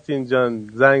گرفته آرتین جان،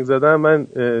 زنگ زدم من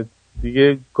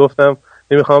دیگه گفتم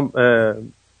نمیخوام،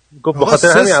 گفت بخاطر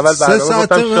همین اول برنامه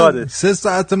گفتم شاده. 3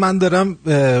 ساعت من دارم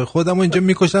خودمو اینجا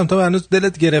میکشم تا هنوز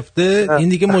دلت گرفته. این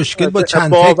دیگه مشکل با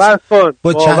چند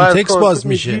تکس باز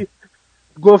میشه.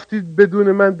 گفتید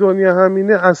بدون من دنیا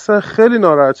همینه، اصلا خیلی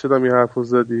ناراحت شدم این حرفو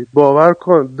زدی. باور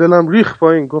کن دلم ریخ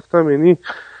پایین. گفتم یعنی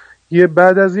یه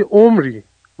بعد از یه عمری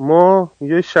ما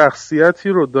یه شخصیتی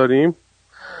رو داریم،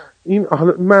 این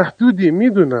محدودی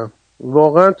میدونم،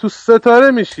 واقعا تو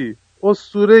ستاره میشی،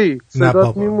 اسطوره‌ای،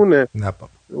 صدات میمونه.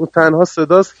 اون تنها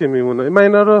صداست که میمونه. من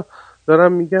اینا رو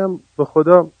دارم میگم به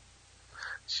خدا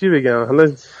چی بگم،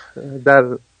 حالا در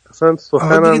اصلا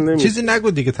سخنم نمیشه. چیزی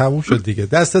نگو دیگه، تموم شد دیگه.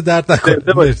 دست درد نکنه.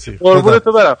 مرسی.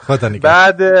 قربونتو برم.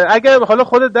 بعد اگر حالا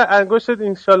خودت انگشتت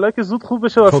انشالله که زود خوب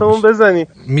بشه واسمون بزنی.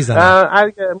 میزنم.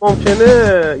 اگه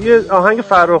ممکنه یه آهنگ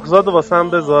فرخزاد واسم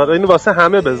بذار، اینو واسه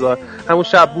همه بذار. همون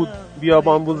شب بود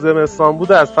بیابان بود زمستان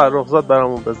بود از فرخزاد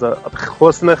برامون بذار.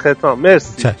 حسن ختام.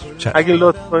 مرسی. چشم. اگه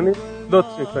لطف کنی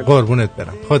لطف می‌کنی. قربونت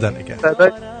برم. خدا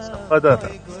نگهدار. خدا.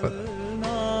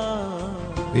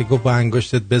 دیگه با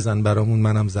انگشتت بزن برامون،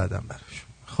 منم زدم براش.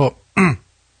 خب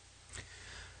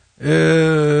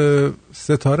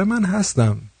ستاره من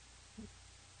هستم،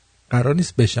 قرار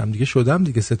نیست بشم دیگه، شدم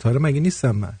دیگه ستاره، مگه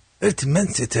نیستم من؟ من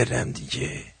ستاره‌ام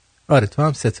دیگه. آره تو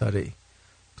هم ستاره ای،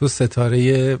 تو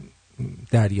ستاره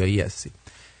دریایی هستی.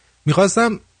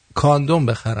 میخواستم کاندوم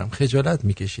بخرم، خجالت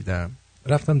میکشیدم،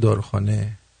 رفتم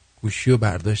داروخانه، گوشی رو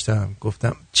برداشتم،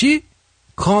 گفتم چی؟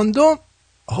 کاندوم؟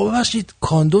 آقا ببخشید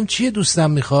کاندوم چیه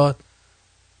دوستم میخواد؟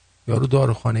 یارو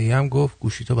داروخانه‌ای هم گفت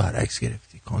گوشی تو برعکس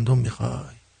گرفتی، کاندوم میخوای؟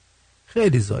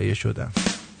 خیلی ضایع شدم.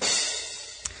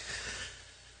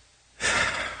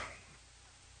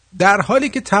 در حالی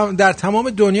که در تمام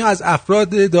دنیا از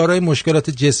افراد دارای مشکلات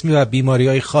جسمی و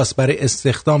بیماری‌های خاص برای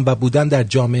استخدام و بودن در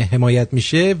جامعه حمایت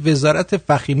میشه، وزارت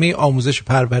فخیمه آموزش و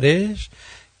پرورش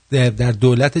در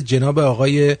دولت جناب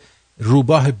آقای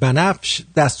روباه بنفش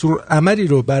دستور عملی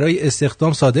رو برای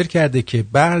استخدام صادر کرده که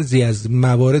بعضی از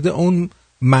موارد اون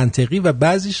منطقی و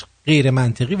بعضیش غیر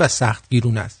منطقی و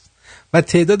سختگیرون است و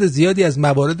تعداد زیادی از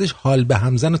مواردش حال به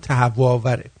همزن و تهوع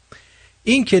آوره.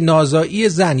 این که نازایی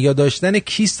زن یا داشتن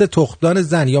کیست تخمدان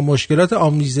زن یا مشکلات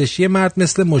آموزشی مرد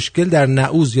مثل مشکل در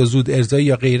نعوذ یا زود ارضایی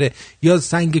یا غیره، یا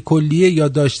سنگ کلیه یا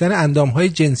داشتن اندامهای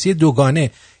جنسی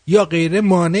دوگانه یا غیره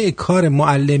مانع کار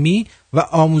معلمی و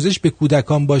آموزش به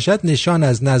کودکان باشد، نشان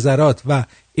از نظرات و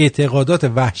اعتقادات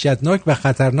وحشتناک و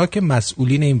خطرناک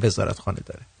مسئولین این وزارتخانه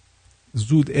داره.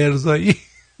 زود ارضایی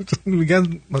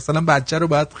میگن مثلا بچه رو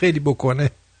باید خیلی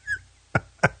بکنه.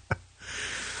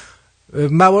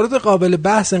 موارد قابل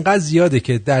بحث انقدر زیاده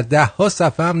که در 10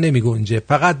 صفحه هم نمی گنجه.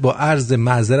 فقط با عرض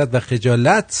معذرت و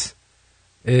خجالت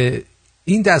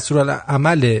این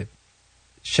دستورالعمل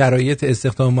شرایط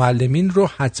استخدام معلمین رو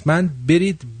حتما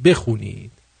برید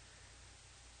بخونید.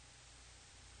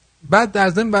 بعد در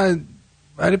ضمن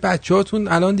برای بچه‌هاتون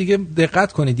الان دیگه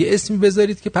دقت کنید، یه اسمی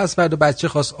بذارید که پس فردا بچه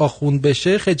خواست آخوند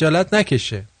بشه خجالت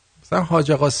نکشه. مثلا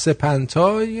حاج آقا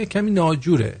سپنتا یه کمی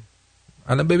ناجوره.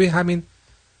 الان ببین همین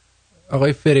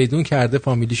آقای فریدون کرده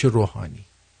فامیلیش روحانی.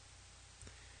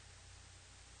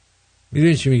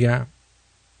 میدونی چی میگم؟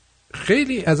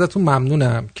 خیلی ازتون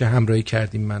ممنونم که همراهی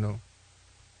کردیم منو.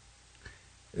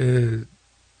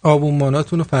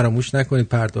 آبونماناتون رو فراموش نکنید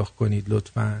پرداخت کنید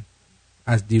لطفاً.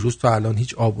 از دیروز تا الان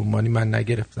هیچ آبونمانی من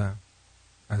نگرفتم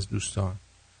از دوستان.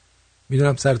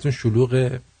 میدونم سرتون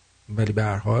شلوغه ولی به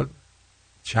هر حال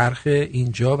چرخ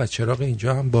اینجا و چراغ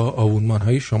اینجا هم با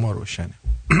آبونمان‌های شما روشنه.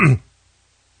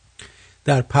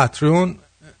 در پاترون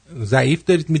ضعیف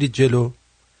دارید میرید جلو.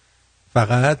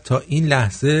 فقط تا این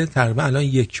لحظه تقریبا الان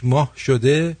 1 ماه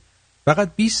شده فقط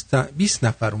 20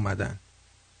 نفر اومدن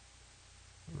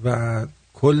و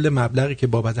کل مبلغی که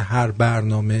بابت هر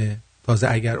برنامه تازه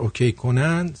اگر اوکی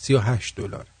کنن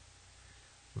 $38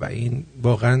 و این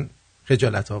واقعا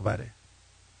خجالت آوره.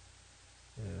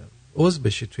 عضو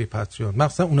بشید توی پاتریون،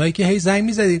 مخصوصا اونایی که هی زنگ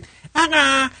میزدید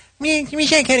آقا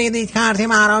میشه کردیت کارت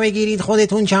مرا بگیرید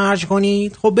خودتون چارج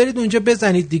کنید. خب برید اونجا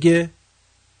بزنید دیگه،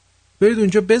 برید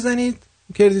اونجا بزنید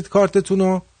کردیت کارتتون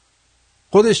رو،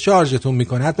 خودش چارجتون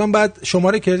میکنه. حتما بعد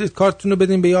شماره کردیت کارتتون رو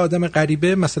بدین به یه آدم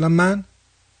غریبه مثلا من.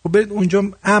 خب برید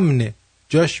اونجا، امنه،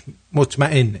 جاش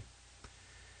مطمئنه.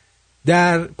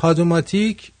 در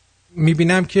پادوماتیک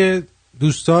میبینم که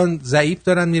دوستان ضعیف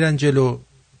دارن میرن جلو،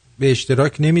 به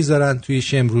اشتراک نمیذارن توی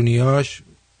شمرونیاش،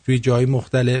 توی جای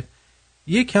مختلف.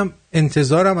 یکم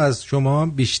انتظارم از شما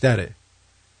بیشتره.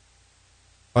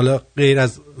 حالا غیر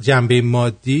از جنبه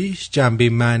مادیش، جنبه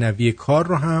معنوی کار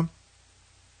رو هم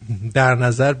در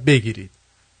نظر بگیرید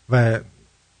و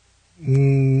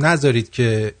نذارید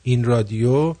که این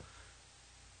رادیو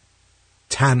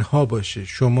تنها باشه.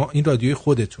 شما این رادیوی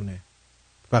خودتونه،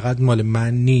 فقط مال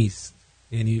من نیست،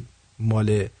 یعنی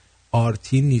مال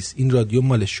آرتین نیست، این رادیو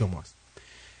مال شماست.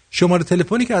 شماره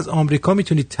تلفنی که از آمریکا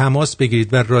میتونید تماس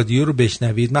بگیرید و رادیو رو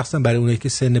بشنوید، مخصوصا برای اونایی که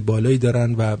سن بالایی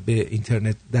دارن و به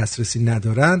اینترنت دسترسی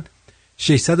ندارن،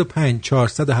 605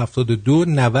 472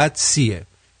 90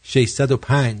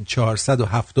 605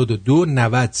 472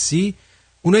 90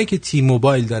 اونایی که تی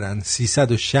موبایل دارن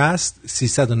 360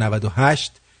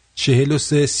 398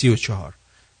 43 34.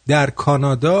 در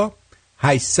کانادا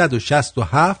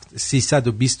 867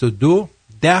 322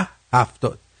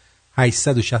 1070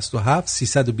 867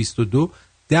 322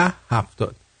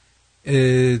 1070.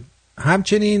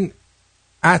 همچنین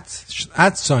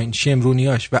 @ساین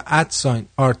شمرونیاش و @ساین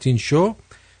آرتین شو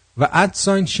و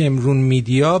 @ساین شمرون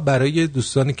میدیا برای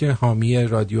دوستانی که حامی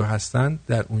رادیو هستن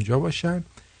در اونجا باشن.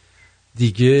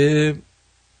 دیگه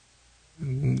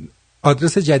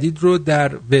آدرس جدید رو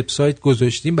در وبسایت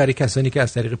گذاشتیم برای کسانی که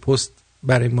از طریق پست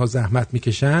برای ما زحمت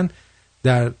میکشن.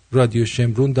 در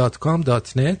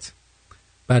radioshemrun.com.net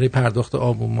برای پرداخت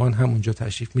آبونمان همونجا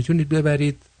تشریف میتونید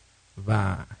ببرید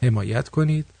و حمایت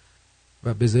کنید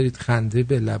و بذارید خنده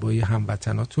به لبای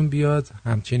هموطناتون بیاد.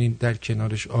 همچنین در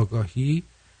کنارش آگاهی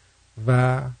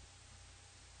و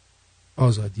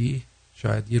آزادی.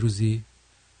 شاید یه روزی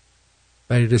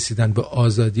برای رسیدن به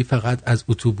آزادی فقط از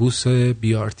اتوبوس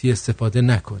BRT استفاده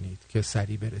نکنید که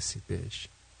سریع برسید بهش.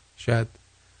 شاید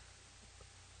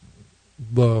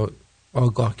با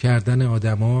آگاه کردن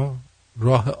آدما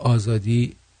راه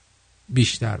آزادی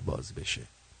بیشتر باز بشه.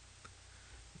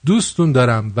 دوستون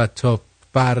دارم و تا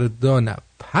فردا نه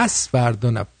پس فردا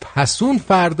نه پسون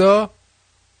فردا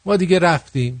ما دیگه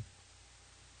رفتیم.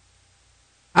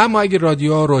 اما اگه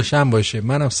رادیو روشن باشه،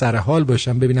 منم سر حال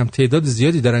باشم، ببینم تعداد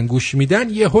زیادی دارن گوش میدن،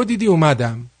 یهو دیدی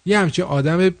اومدم. یه همچین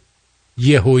آدم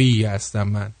یهویی هستم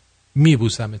من.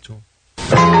 میبوسمتون.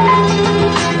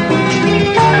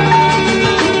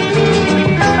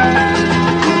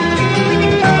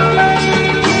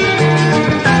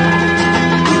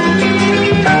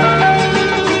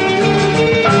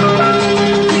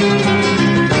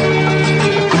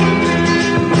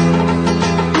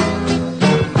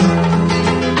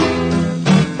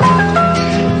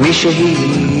 میشه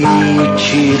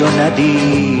هیچی رو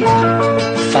ندید،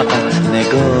 فقط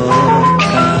نگاه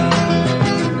کرد.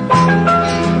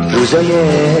 روزای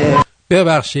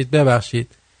ببخشید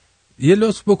یه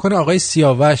لطف بکنه آقای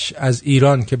سیاوش از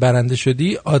ایران که برنده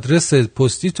شدی، آدرس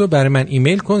پستی تو برای من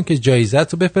ایمیل کن که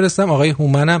جایزت رو بفرستم. آقای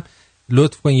هومنم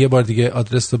لطف کن یه بار دیگه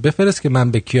آدرس رو بفرست که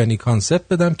من به کیانی کانسپت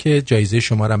بدم که جایزه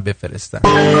شما رو بفرستم.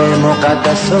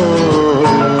 مقدس و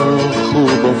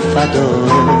خوب و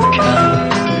فدا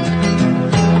کرد،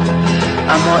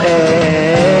 اما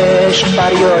عشق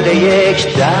فریاد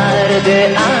یک درد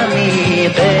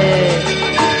عمیقه.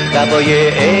 دوای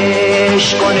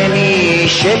عشق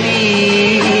نمیشه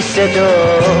بی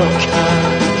صدا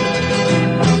کرد.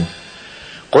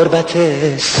 قربت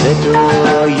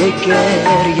صدای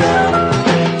گریم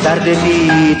درد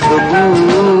بی تو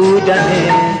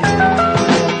بودنه،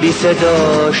 بی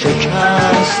صدا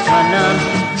شکستنم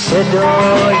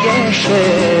صدای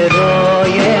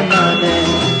شعرهای منه.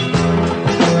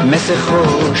 مثل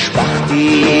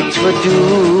خوشبختی تو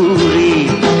دوری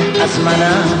از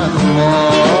منم،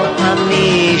 ما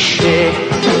همیشه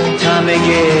طعم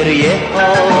گریه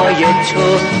های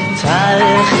تو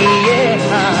تلخی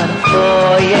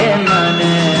حرفای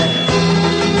منه.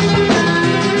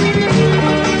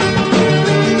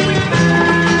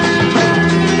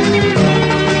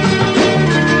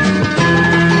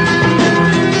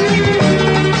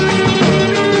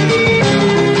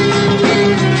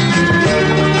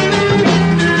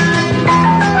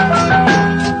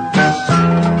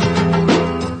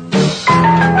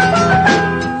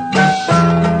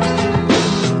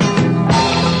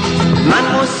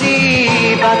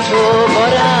 تو با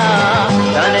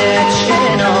رفتنت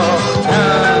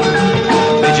شناختم،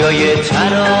 به جای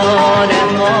ترانه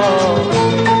ها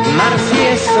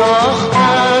مرثیه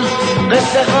ساختم.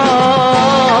 قصه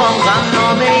هام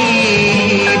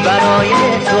غمنامه‌ای برای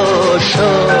تو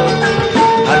شد،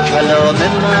 هر کلام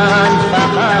من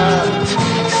فقط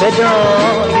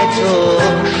صدای تو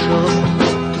شد.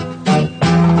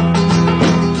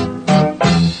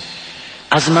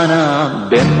 از منم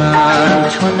به من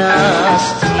تو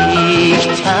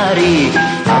نزدیک تری،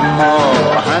 اما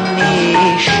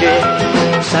همیشه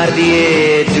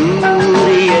سردی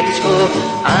دوری تو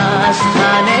از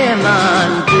تن من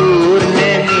دور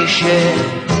نمیشه.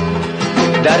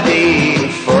 درد این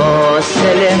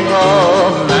فاصله ها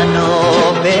منو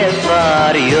به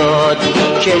فریاد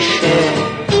میکشه.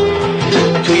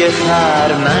 توی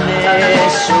خرمن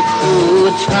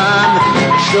سکوتم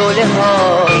شعله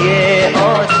های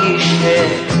آتیشه.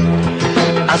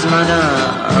 از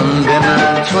منم به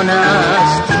من تو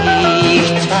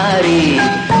نزدیک تری،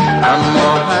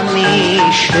 اما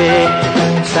همیشه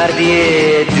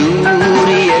سردی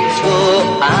دوری تو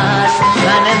از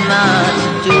تن من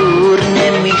دور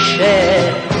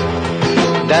نمیشه.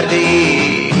 درد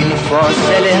این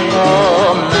فاصله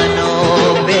ها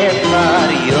منو به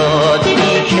فریاد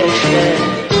میکشه.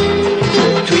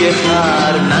 توی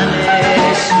خرمن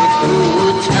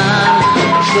سکوتم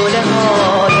شعله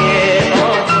های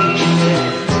آتیشه.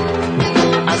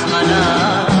 از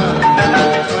منم به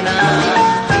من تو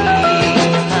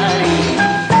نزدیک تری،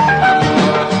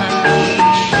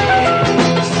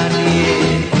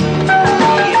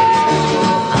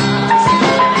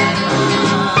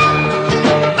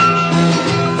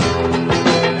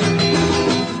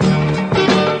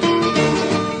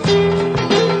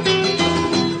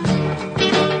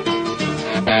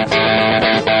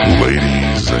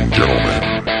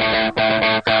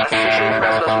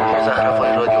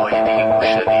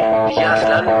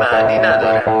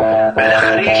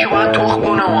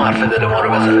 دل ما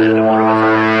رو بزن.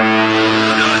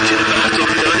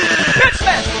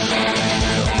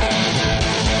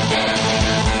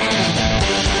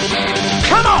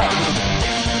 Come on!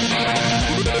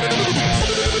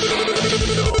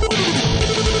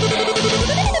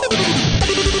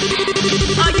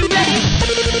 Are you ready?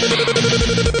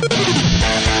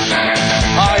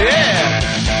 Oh yeah!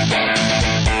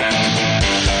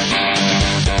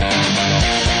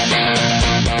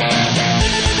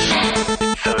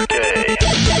 Okay.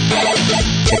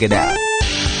 Check it out.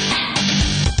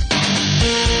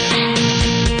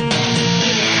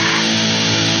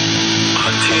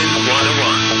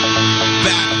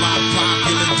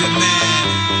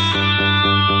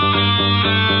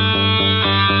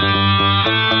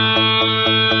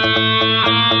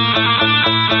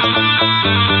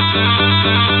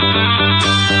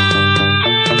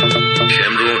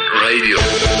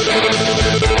 Radio.